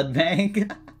in the blood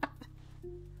bank.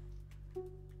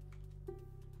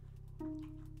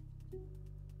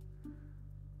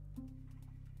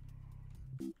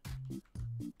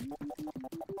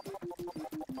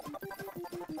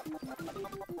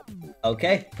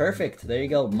 Okay, perfect. There you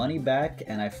go. Money back,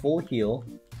 and I full heal.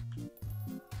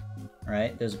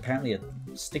 Alright, there's apparently a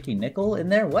sticky nickel in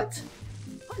there. What?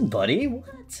 Come on, buddy.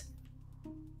 What?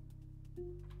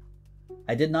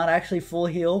 I did not actually full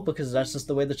heal because that's just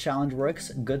the way the challenge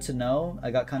works. Good to know.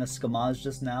 I got kind of skamazed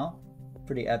just now.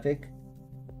 Pretty epic.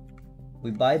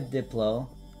 We buy Diplo.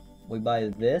 We buy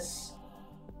this.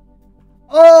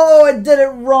 Oh, I did it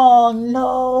wrong.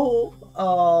 No.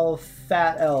 Oh,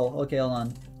 fat L. Okay, hold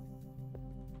on.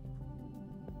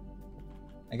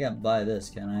 I can't buy this,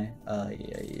 can I?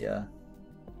 Yeah.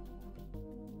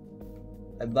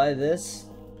 I buy this,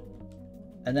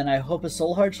 and then I hope a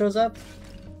soul heart shows up.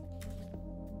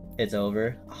 It's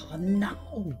over. Oh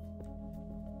no!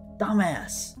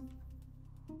 Dumbass!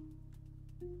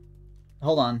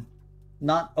 Hold on.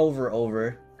 Not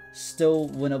over. Still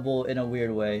winnable in a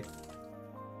weird way.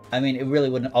 I mean, it really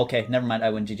wouldn't. Okay, never mind.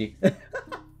 I win. GG.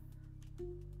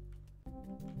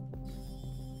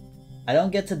 I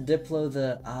don't get to Diplo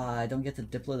the... I don't get to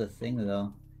Diplo the thing,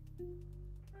 though.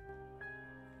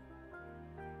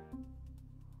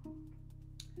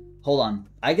 Hold on.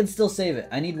 I can still save it.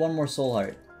 I need one more soul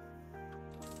heart.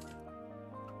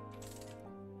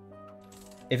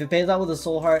 If it pays out with a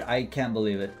soul heart, I can't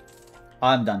believe it.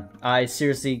 I'm done. I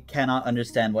seriously cannot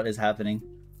understand what is happening.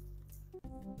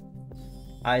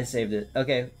 I saved it.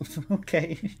 Okay.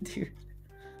 Okay, dude.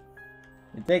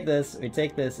 We take this,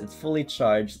 it's fully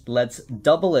charged. Let's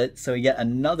double it so we get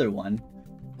another one.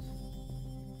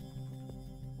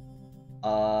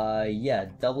 Yeah,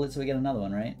 double it so we get another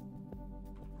one, right?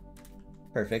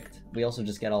 Perfect. We also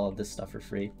just get all of this stuff for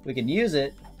free. We can use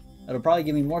it. It'll probably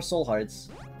give me more soul hearts.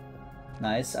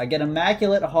 Nice. I get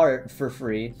Immaculate Heart for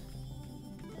free.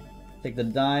 Take the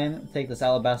dime, take this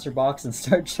alabaster box, and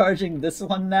start charging this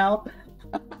one now.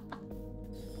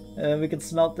 And we can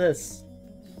smelt this.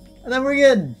 And then we're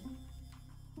good!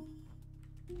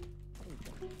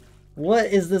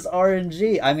 What is this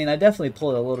RNG? I mean, I definitely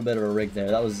pulled a little bit of a rig there.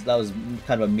 That was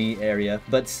kind of a me area,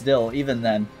 but still, even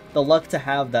then, the luck to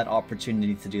have that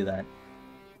opportunity to do that.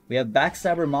 We have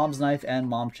Backstabber, Mom's Knife, and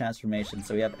Mom Transformation,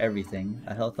 so we have everything.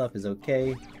 A health up is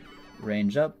okay.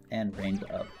 Range up and range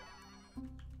up.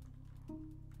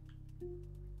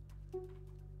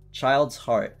 Child's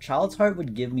Heart. Child's Heart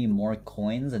would give me more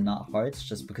coins and not hearts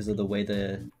just because of the way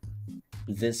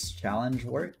this challenge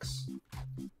works.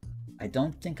 I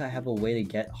don't think I have a way to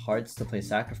get hearts to play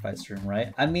Sacrifice Room,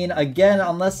 right? I mean, again,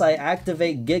 unless I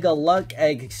activate Giga Luck,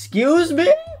 excuse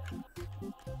me?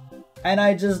 And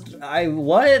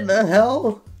what the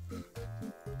hell?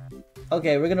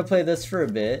 Okay, we're gonna play this for a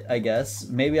bit, I guess.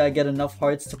 Maybe I get enough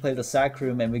hearts to play the Sac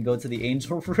Room and we go to the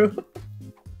Angel Room.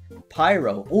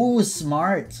 Pyro. Ooh,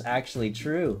 smart. Actually,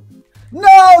 true.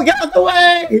 No! Get out the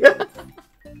way!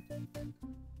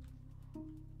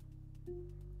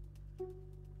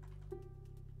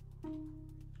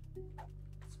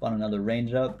 Spawn another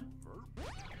range up.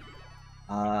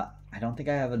 I don't think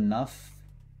I have enough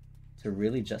to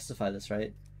really justify this,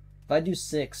 right? If I do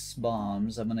 6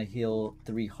 bombs, I'm gonna heal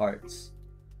 3 hearts.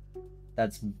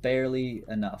 That's barely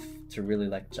enough to really,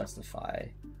 like, justify.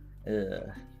 Ugh.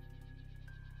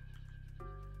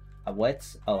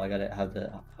 What? Oh, I gotta have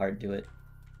the heart do it.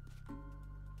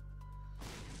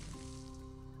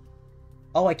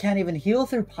 Oh, I can't even heal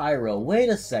through Pyro. Wait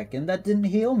a second, that didn't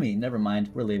heal me. Never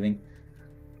mind, we're leaving.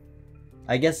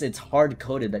 I guess it's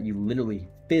hard-coded that you literally,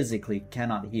 physically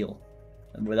cannot heal.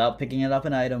 Without picking it up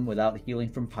an item, without healing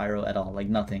from Pyro at all, like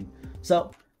nothing.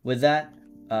 So, with that,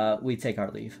 we take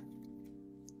our leave.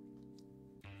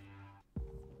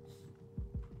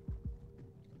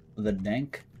 The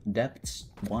Dank Depths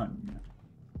 1.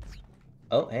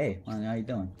 Oh, hey, how you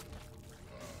doing?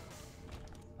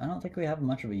 I don't think we have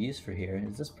much of a use for here.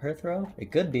 Is this Perthrow?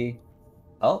 It could be.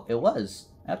 Oh, it was.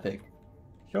 Epic.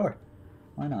 Sure.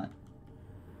 Why not?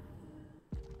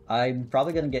 I'm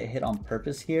probably going to get hit on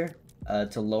purpose here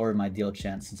to lower my deal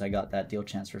chance since I got that deal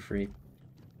chance for free.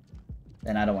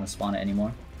 And I don't want to spawn it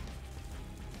anymore.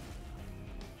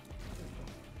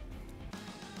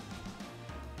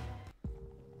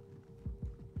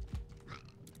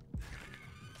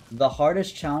 The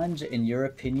hardest challenge, in your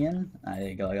opinion? There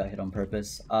you go, I got hit on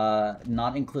purpose.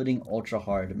 Not including ultra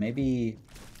hard. Maybe...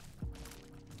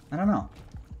 I don't know.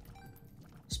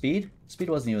 Speed? Speed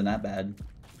wasn't even that bad.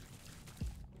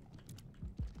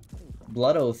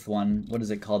 Blood Oath one, what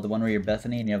is it called? The one where you're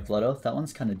Bethany and you have Blood Oath? That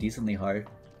one's kind of decently hard.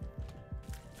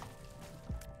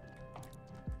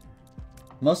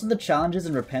 Most of the challenges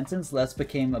in Repentance less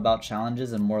became about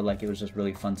challenges and more like it was just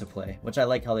really fun to play. Which I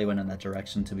like how they went in that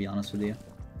direction, to be honest with you.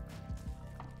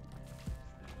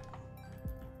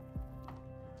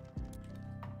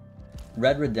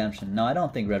 Red Redemption. No, I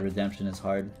don't think Red Redemption is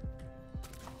hard.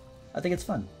 I think it's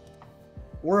fun.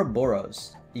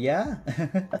 Ouroboros. Yeah?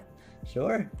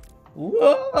 Sure.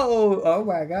 Whoa! Oh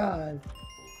my god.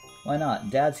 Why not?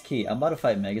 Dad's Key. I'm about to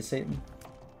fight Mega Satan.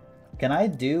 Can I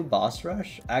do Boss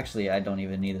Rush? Actually, I don't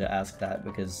even need to ask that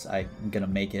because I'm gonna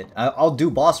make it. I'll do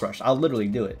Boss Rush. I'll literally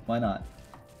do it. Why not?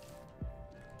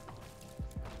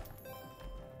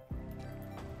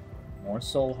 More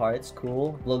Soul Hearts.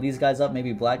 Cool. Blow these guys up.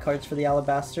 Maybe Black Hearts for the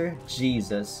Alabaster.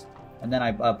 Jesus. And then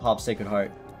I pop Sacred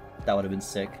Heart. That would have been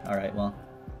sick. Alright, well.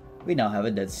 We now have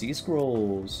a Dead Sea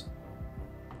Scrolls.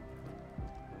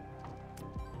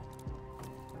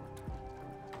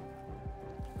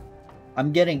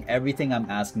 I'm getting everything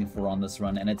I'm asking for on this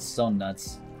run, and it's so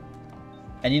nuts.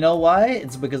 And you know why?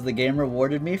 It's because the game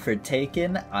rewarded me for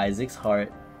taking Isaac's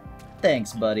heart.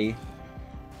 Thanks, buddy.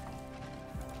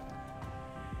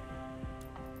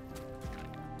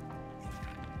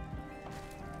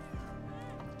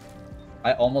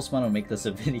 I almost want to make this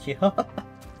a video.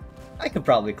 I could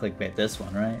probably clickbait this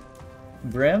one, right?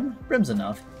 Brim? Brim's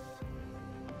enough.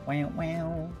 Wow,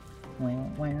 wow.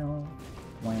 Wow, wow.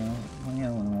 Wow,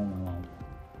 wow, wow.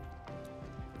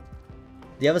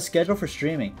 Do you have a schedule for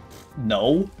streaming?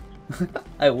 No.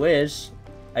 I wish.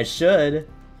 I should.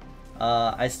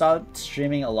 I stopped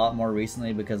streaming a lot more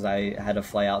recently because I had to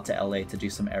fly out to LA to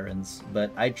do some errands.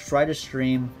 But I try to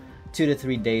stream 2 to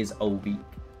 3 days a week.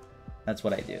 That's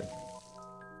what I do.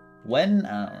 When?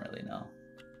 I don't really know.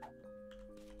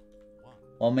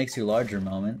 What makes you larger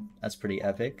moment? That's pretty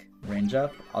epic. Range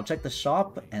up. I'll check the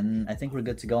shop, and I think we're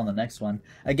good to go on the next one.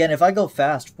 Again, if I go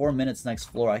fast, 4 minutes next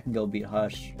floor, I can go beat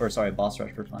Hush. Or sorry, Boss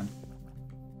Rush for fun.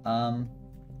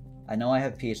 I know I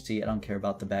have PhD. I don't care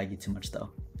about the baggy too much, though.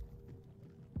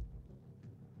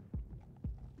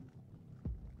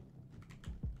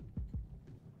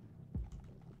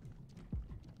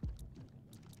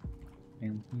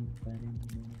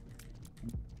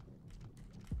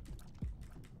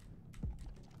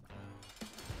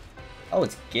 Oh,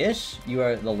 it's Gish? You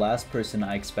are the last person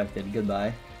I expected.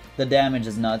 Goodbye. The damage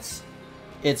is nuts.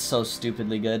 It's so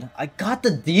stupidly good. I got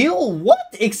the deal? What?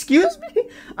 Excuse me?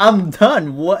 I'm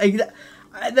done. What?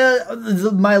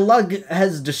 My luck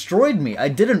has destroyed me. I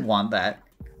didn't want that.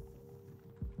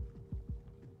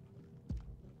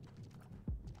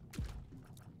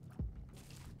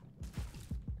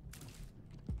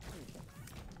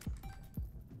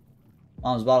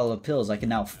 Mom's bottle of pills. I can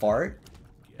now fart.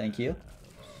 Thank you.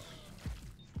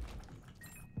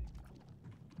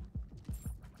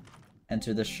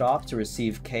 Enter the shop to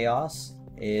receive chaos.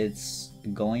 It's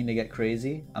going to get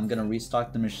crazy. I'm gonna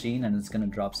restock the machine and it's gonna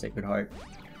drop Sacred Heart.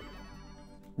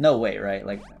 No way, right?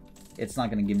 Like, it's not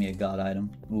gonna give me a god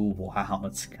item. Ooh, wow,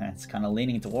 it's kind of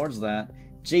leaning towards that.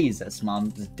 Jesus,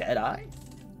 Mom's dead eye?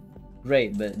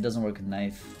 Great, but it doesn't work with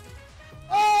knife.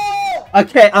 Oh!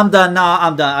 Okay, I'm done. Nah,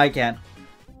 I'm done. I can't.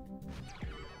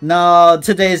 No,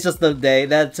 today's just the day.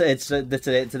 Today's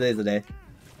the day.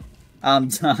 I'm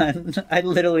done. I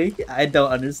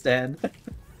don't understand.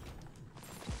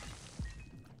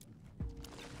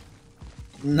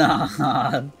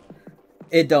 Nah.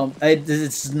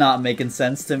 It's not making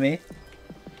sense to me.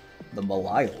 The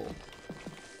Belial.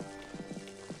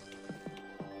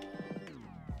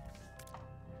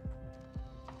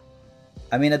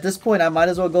 I mean, at this point, I might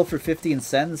as well go for 15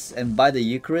 cents and buy the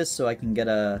Eucharist so I can get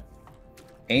a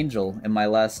Angel in my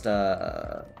last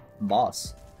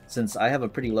boss. Since I have a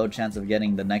pretty low chance of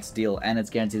getting the next deal, and it's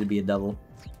guaranteed to be a double.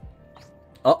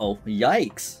 Uh-oh.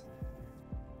 Yikes.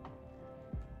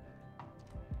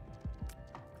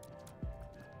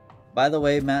 By the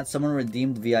way, Matt, someone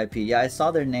redeemed VIP. Yeah, I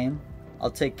saw their name. I'll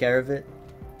take care of it.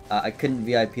 I couldn't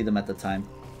VIP them at the time.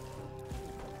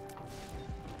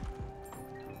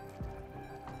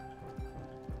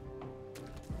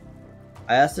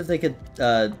 I asked if they could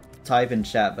type in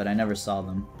chat, but I never saw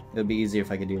them. It would be easier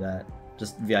if I could do that.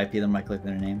 Just VIP them by clicking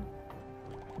their name.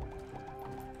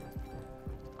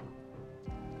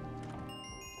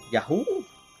 Yahoo!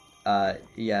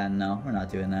 Yeah, no, we're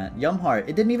not doing that. Yumheart,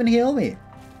 it didn't even heal me!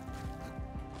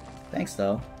 Thanks,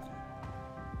 though.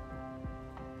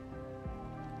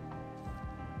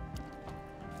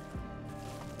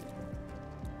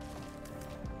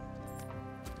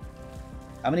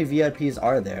 How many VIPs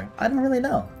are there? I don't really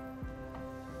know.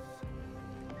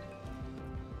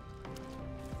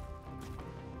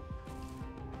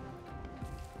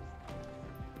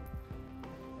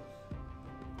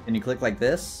 Can you click like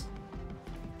this?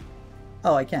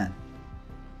 Oh, I can.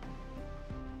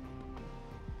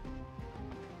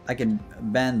 I can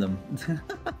ban them.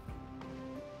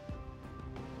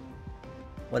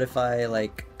 What if I,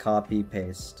 like, copy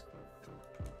paste?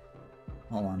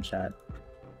 Hold on, chat.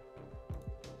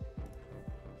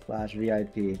 /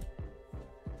 VIP.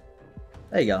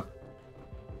 There you go.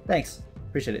 Thanks.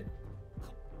 Appreciate it.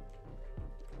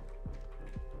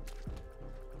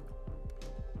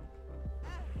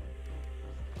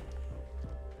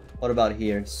 What about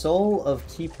here? Soul of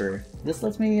Keeper. This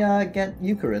lets me get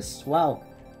Eucharist. Wow.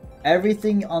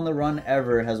 Everything on the run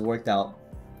ever has worked out.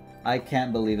 I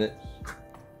can't believe it.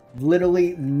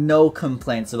 Literally no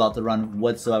complaints about the run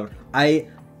whatsoever. I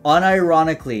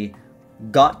unironically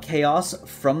got Chaos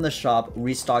from the shop,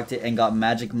 restocked it, and got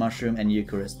Magic Mushroom and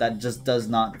Eucharist. That just does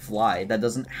not fly. That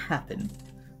doesn't happen.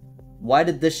 Why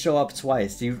did this show up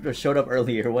twice? You showed up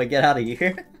earlier. What? Get out of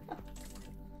here.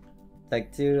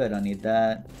 Tech 2, I don't need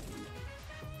that.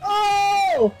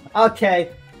 Oh! Okay.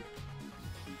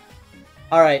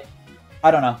 Alright.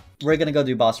 I don't know. We're gonna go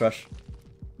do boss rush.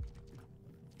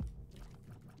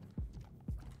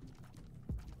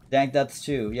 Dank Deaths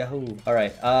 2. Yahoo.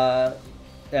 Alright.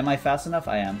 Am I fast enough?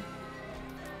 I am.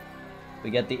 We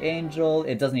get the Angel.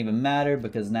 It doesn't even matter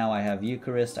because now I have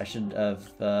Eucharist. I should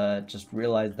have just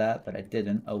realized that, but I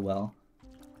didn't. Oh well.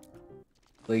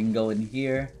 We can go in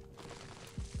here.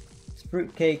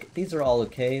 Fruitcake. These are all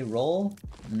okay. Roll.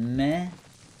 Meh.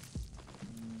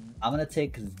 I'm gonna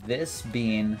take this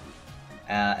bean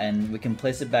and we can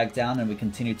place it back down and we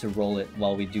continue to roll it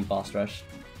while we do boss rush.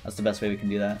 That's the best way we can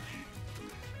do that.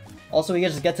 Also, we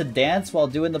just get to dance while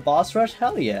doing the boss rush?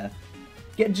 Hell yeah.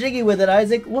 Get jiggy with it,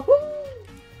 Isaac. Woohoo!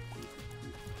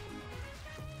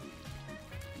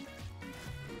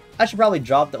 I should probably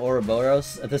drop the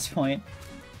Ouroboros at this point.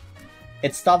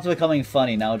 It stopped becoming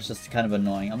funny, now it's just kind of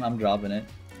annoying. I'm dropping it.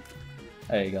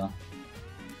 There you go.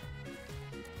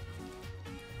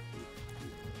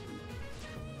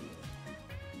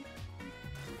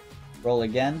 Roll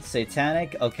again.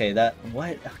 Satanic. Okay, that...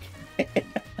 What? Okay.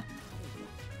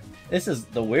 This is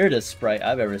the weirdest sprite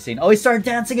I've ever seen. Oh, he started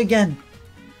dancing again!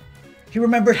 He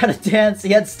remembered how to dance.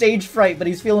 He had stage fright, but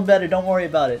he's feeling better. Don't worry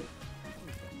about it.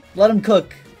 Let him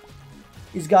cook.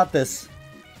 He's got this.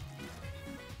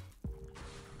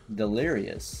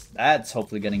 Delirious. That's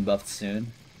hopefully getting buffed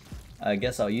soon. I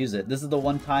guess I'll use it. This is the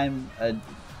one time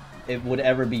it would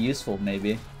ever be useful,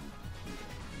 maybe.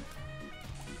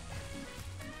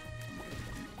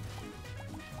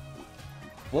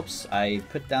 Whoops, I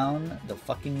put down the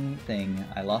fucking thing.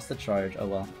 I lost the charge. Oh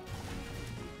well.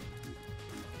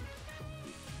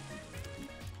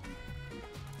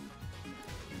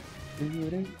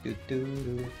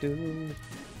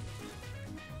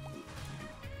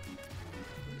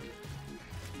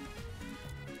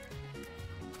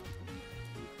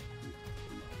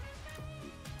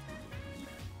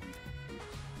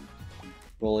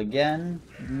 Roll again.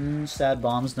 Sad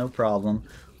bombs, no problem.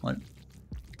 What?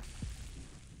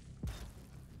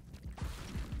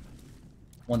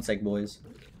 One sec, boys.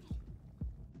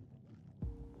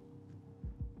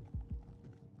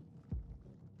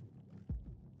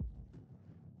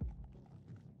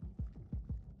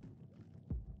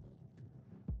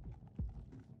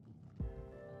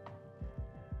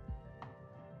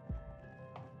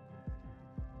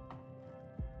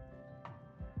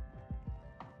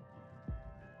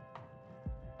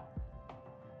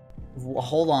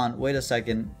 Hold on, wait a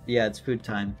second. Yeah, it's food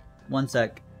time. One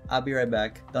sec. I'll be right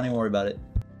back. Don't even worry about it.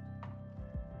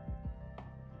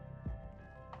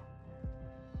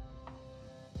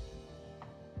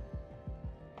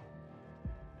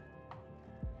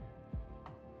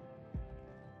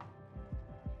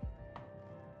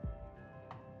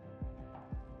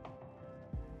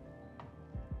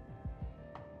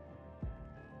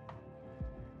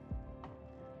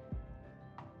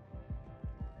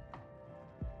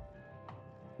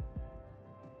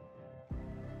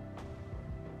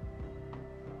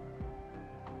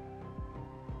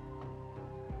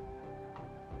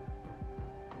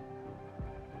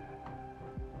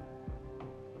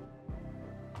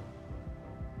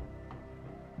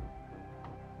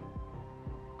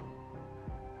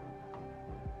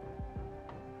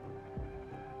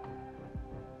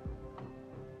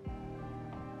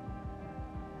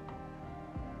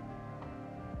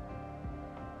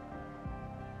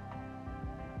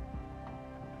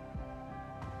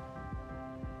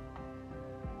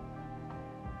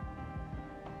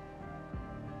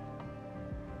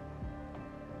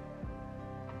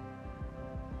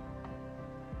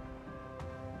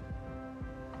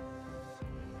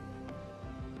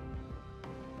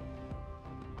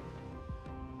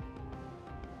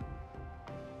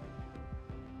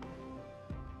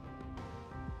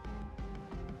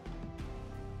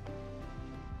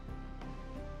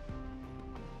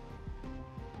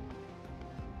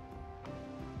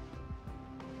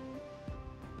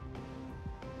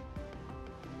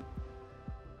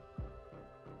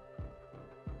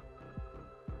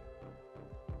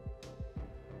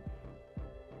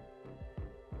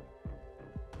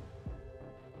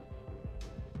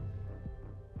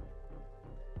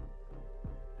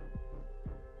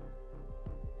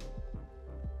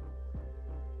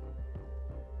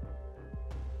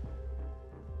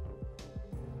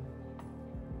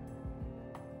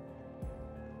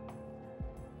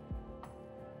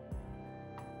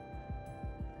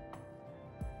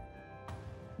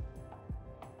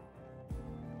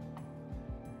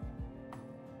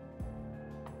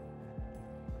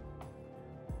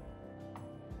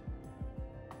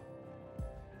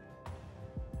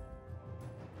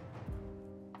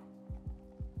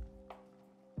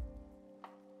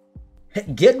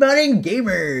 Good morning,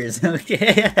 gamers!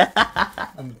 Okay.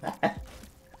 I'm back.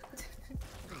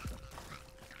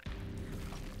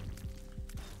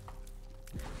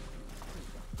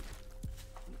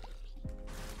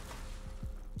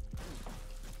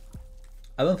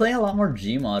 I've been playing a lot more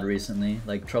Gmod recently,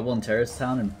 like Trouble in Terrace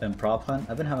Town and Prop Hunt.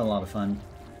 I've been having a lot of fun.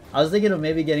 I was thinking of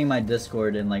maybe getting my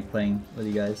Discord and like playing with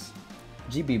you guys.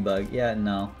 GB bug, yeah,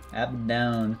 no. App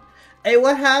down. Hey,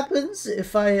 what happens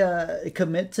if I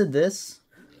commit to this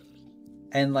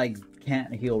and like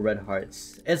can't heal red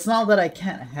hearts? It's not that I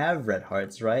can't have red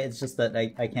hearts, right? It's just that I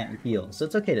can't heal, so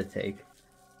it's okay to take.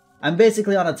 I'm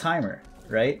basically on a timer,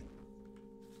 right?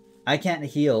 I can't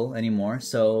heal anymore,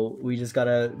 so we just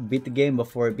gotta beat the game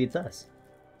before it beats us.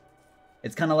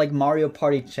 It's kind of like Mario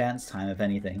Party chance time, if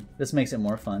anything. This makes it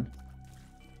more fun.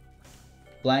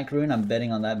 Blank Rune, I'm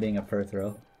betting on that being a per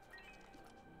throw.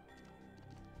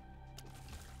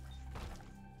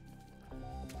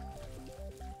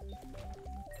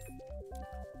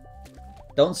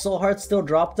 Don't soul hearts still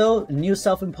drop though? New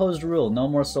self-imposed rule, no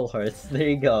more soul hearts. There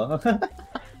you go.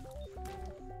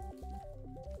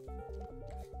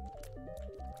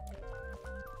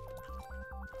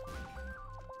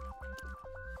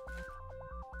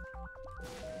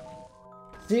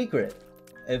 Secret.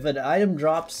 If an item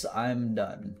drops, I'm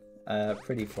done.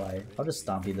 Pretty fly. I'll just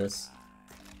stompy this.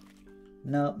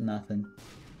 Nope, nothing.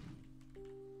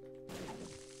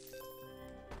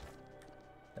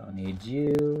 Don't need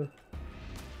you.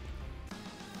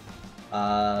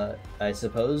 I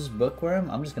suppose Bookworm?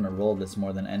 I'm just gonna roll this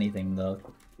more than anything though.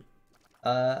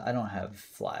 I don't have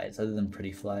flies other than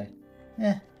Pretty Fly.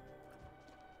 Eh.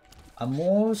 I'm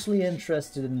mostly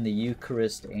interested in the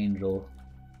Eucharist Angel.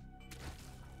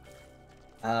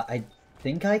 I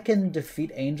think I can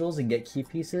defeat angels and get key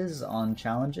pieces on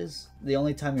challenges. The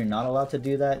only time you're not allowed to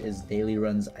do that is daily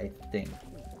runs, I think.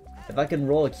 If I can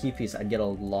roll a key piece, I'd get a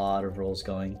lot of rolls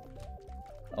going.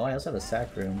 Oh, I also have a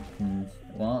sack room.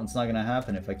 Well, it's not gonna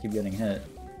happen if I keep getting hit.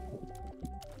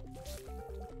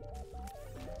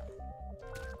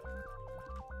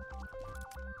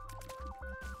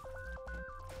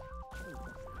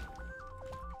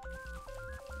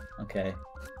 Okay.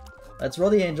 Let's roll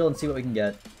the angel and see what we can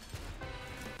get.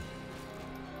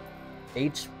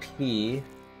 HP.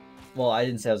 Well, I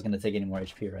didn't say I was going to take any more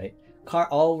HP, right?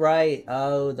 Oh, right.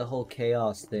 Oh, the whole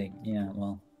chaos thing. Yeah,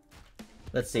 well.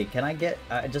 Let's see. Can I get...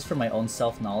 just for my own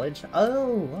self-knowledge?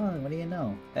 Oh, wow, what do you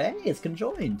know? Hey, it's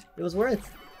conjoined. It was worth.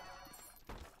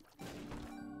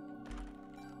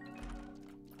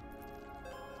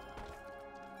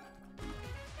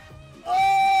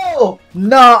 Oh!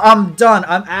 No, I'm done.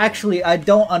 I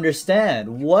don't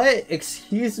understand. What?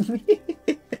 Excuse me?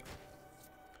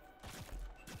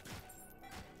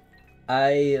 I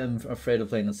am afraid of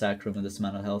playing the sack room with this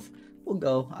amount of health. We'll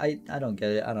go. I don't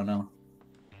get it. I don't know.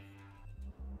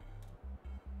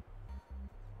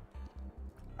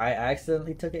 I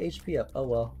accidentally took an HP up. Oh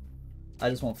well. I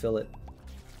just won't fill it.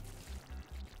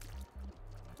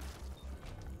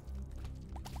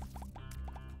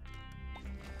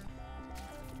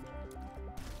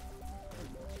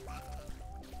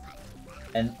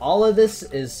 And all of this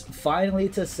is finally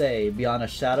to say, beyond a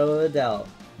shadow of a doubt,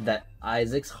 that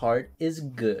Isaac's heart is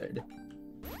good.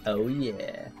 Oh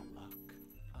yeah.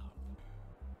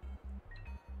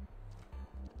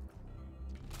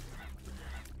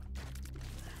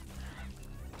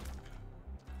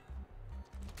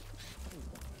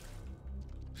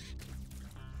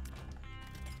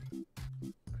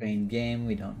 Crane game,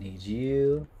 we don't need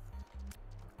you.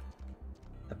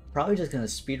 I'm probably just gonna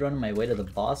speedrun my way to the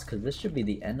boss because this should be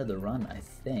the end of the run, I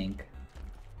think.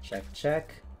 Check,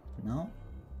 check. No.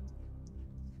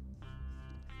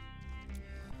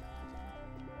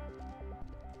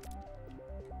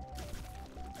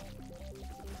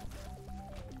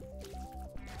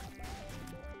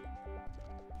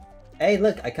 Hey,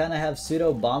 look, I kind of have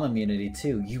pseudo bomb immunity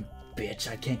too. You bitch,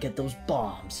 I can't get those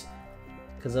bombs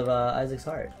because of Isaac's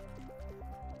heart.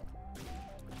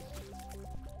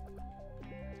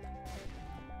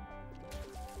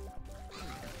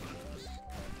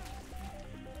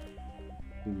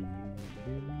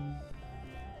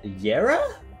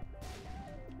 Yera?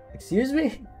 Excuse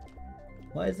me?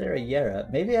 Why is there a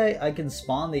Yera? Maybe I can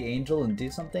spawn the angel and do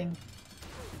something?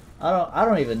 I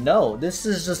don't even know. This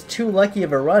is just too lucky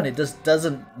of a run. It just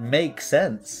doesn't make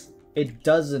sense. It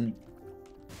doesn't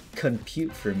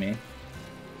compute for me.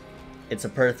 It's a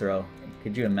Perthro.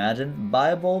 Could you imagine?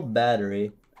 Bible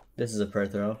battery. This is a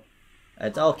Perthro.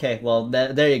 It's okay. Well,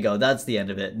 there you go. That's the end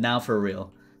of it. Now for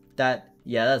real.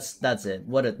 Yeah, that's it.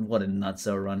 What a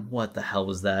nutso run. What the hell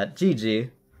was that? GG.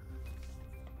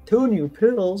 2 new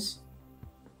pills.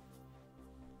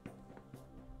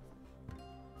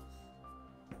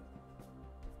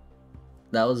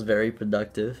 That was very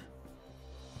productive.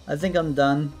 I think I'm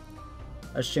done.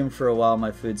 I streamed for a while, my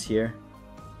food's here.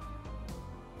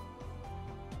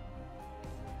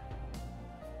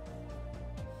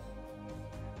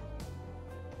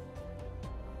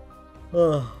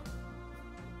 Ugh.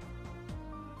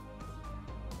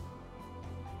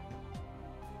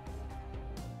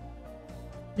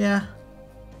 Yeah.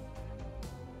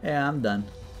 Yeah, I'm done.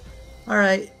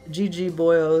 Alright, GG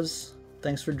boyos.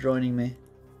 Thanks for joining me.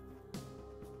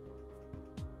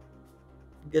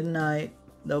 Good night.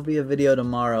 There'll be a video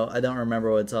tomorrow. I don't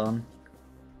remember what it's on.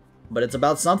 But it's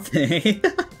about something.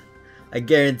 I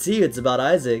guarantee you it's about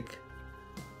Isaac.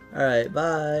 Alright,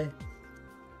 bye.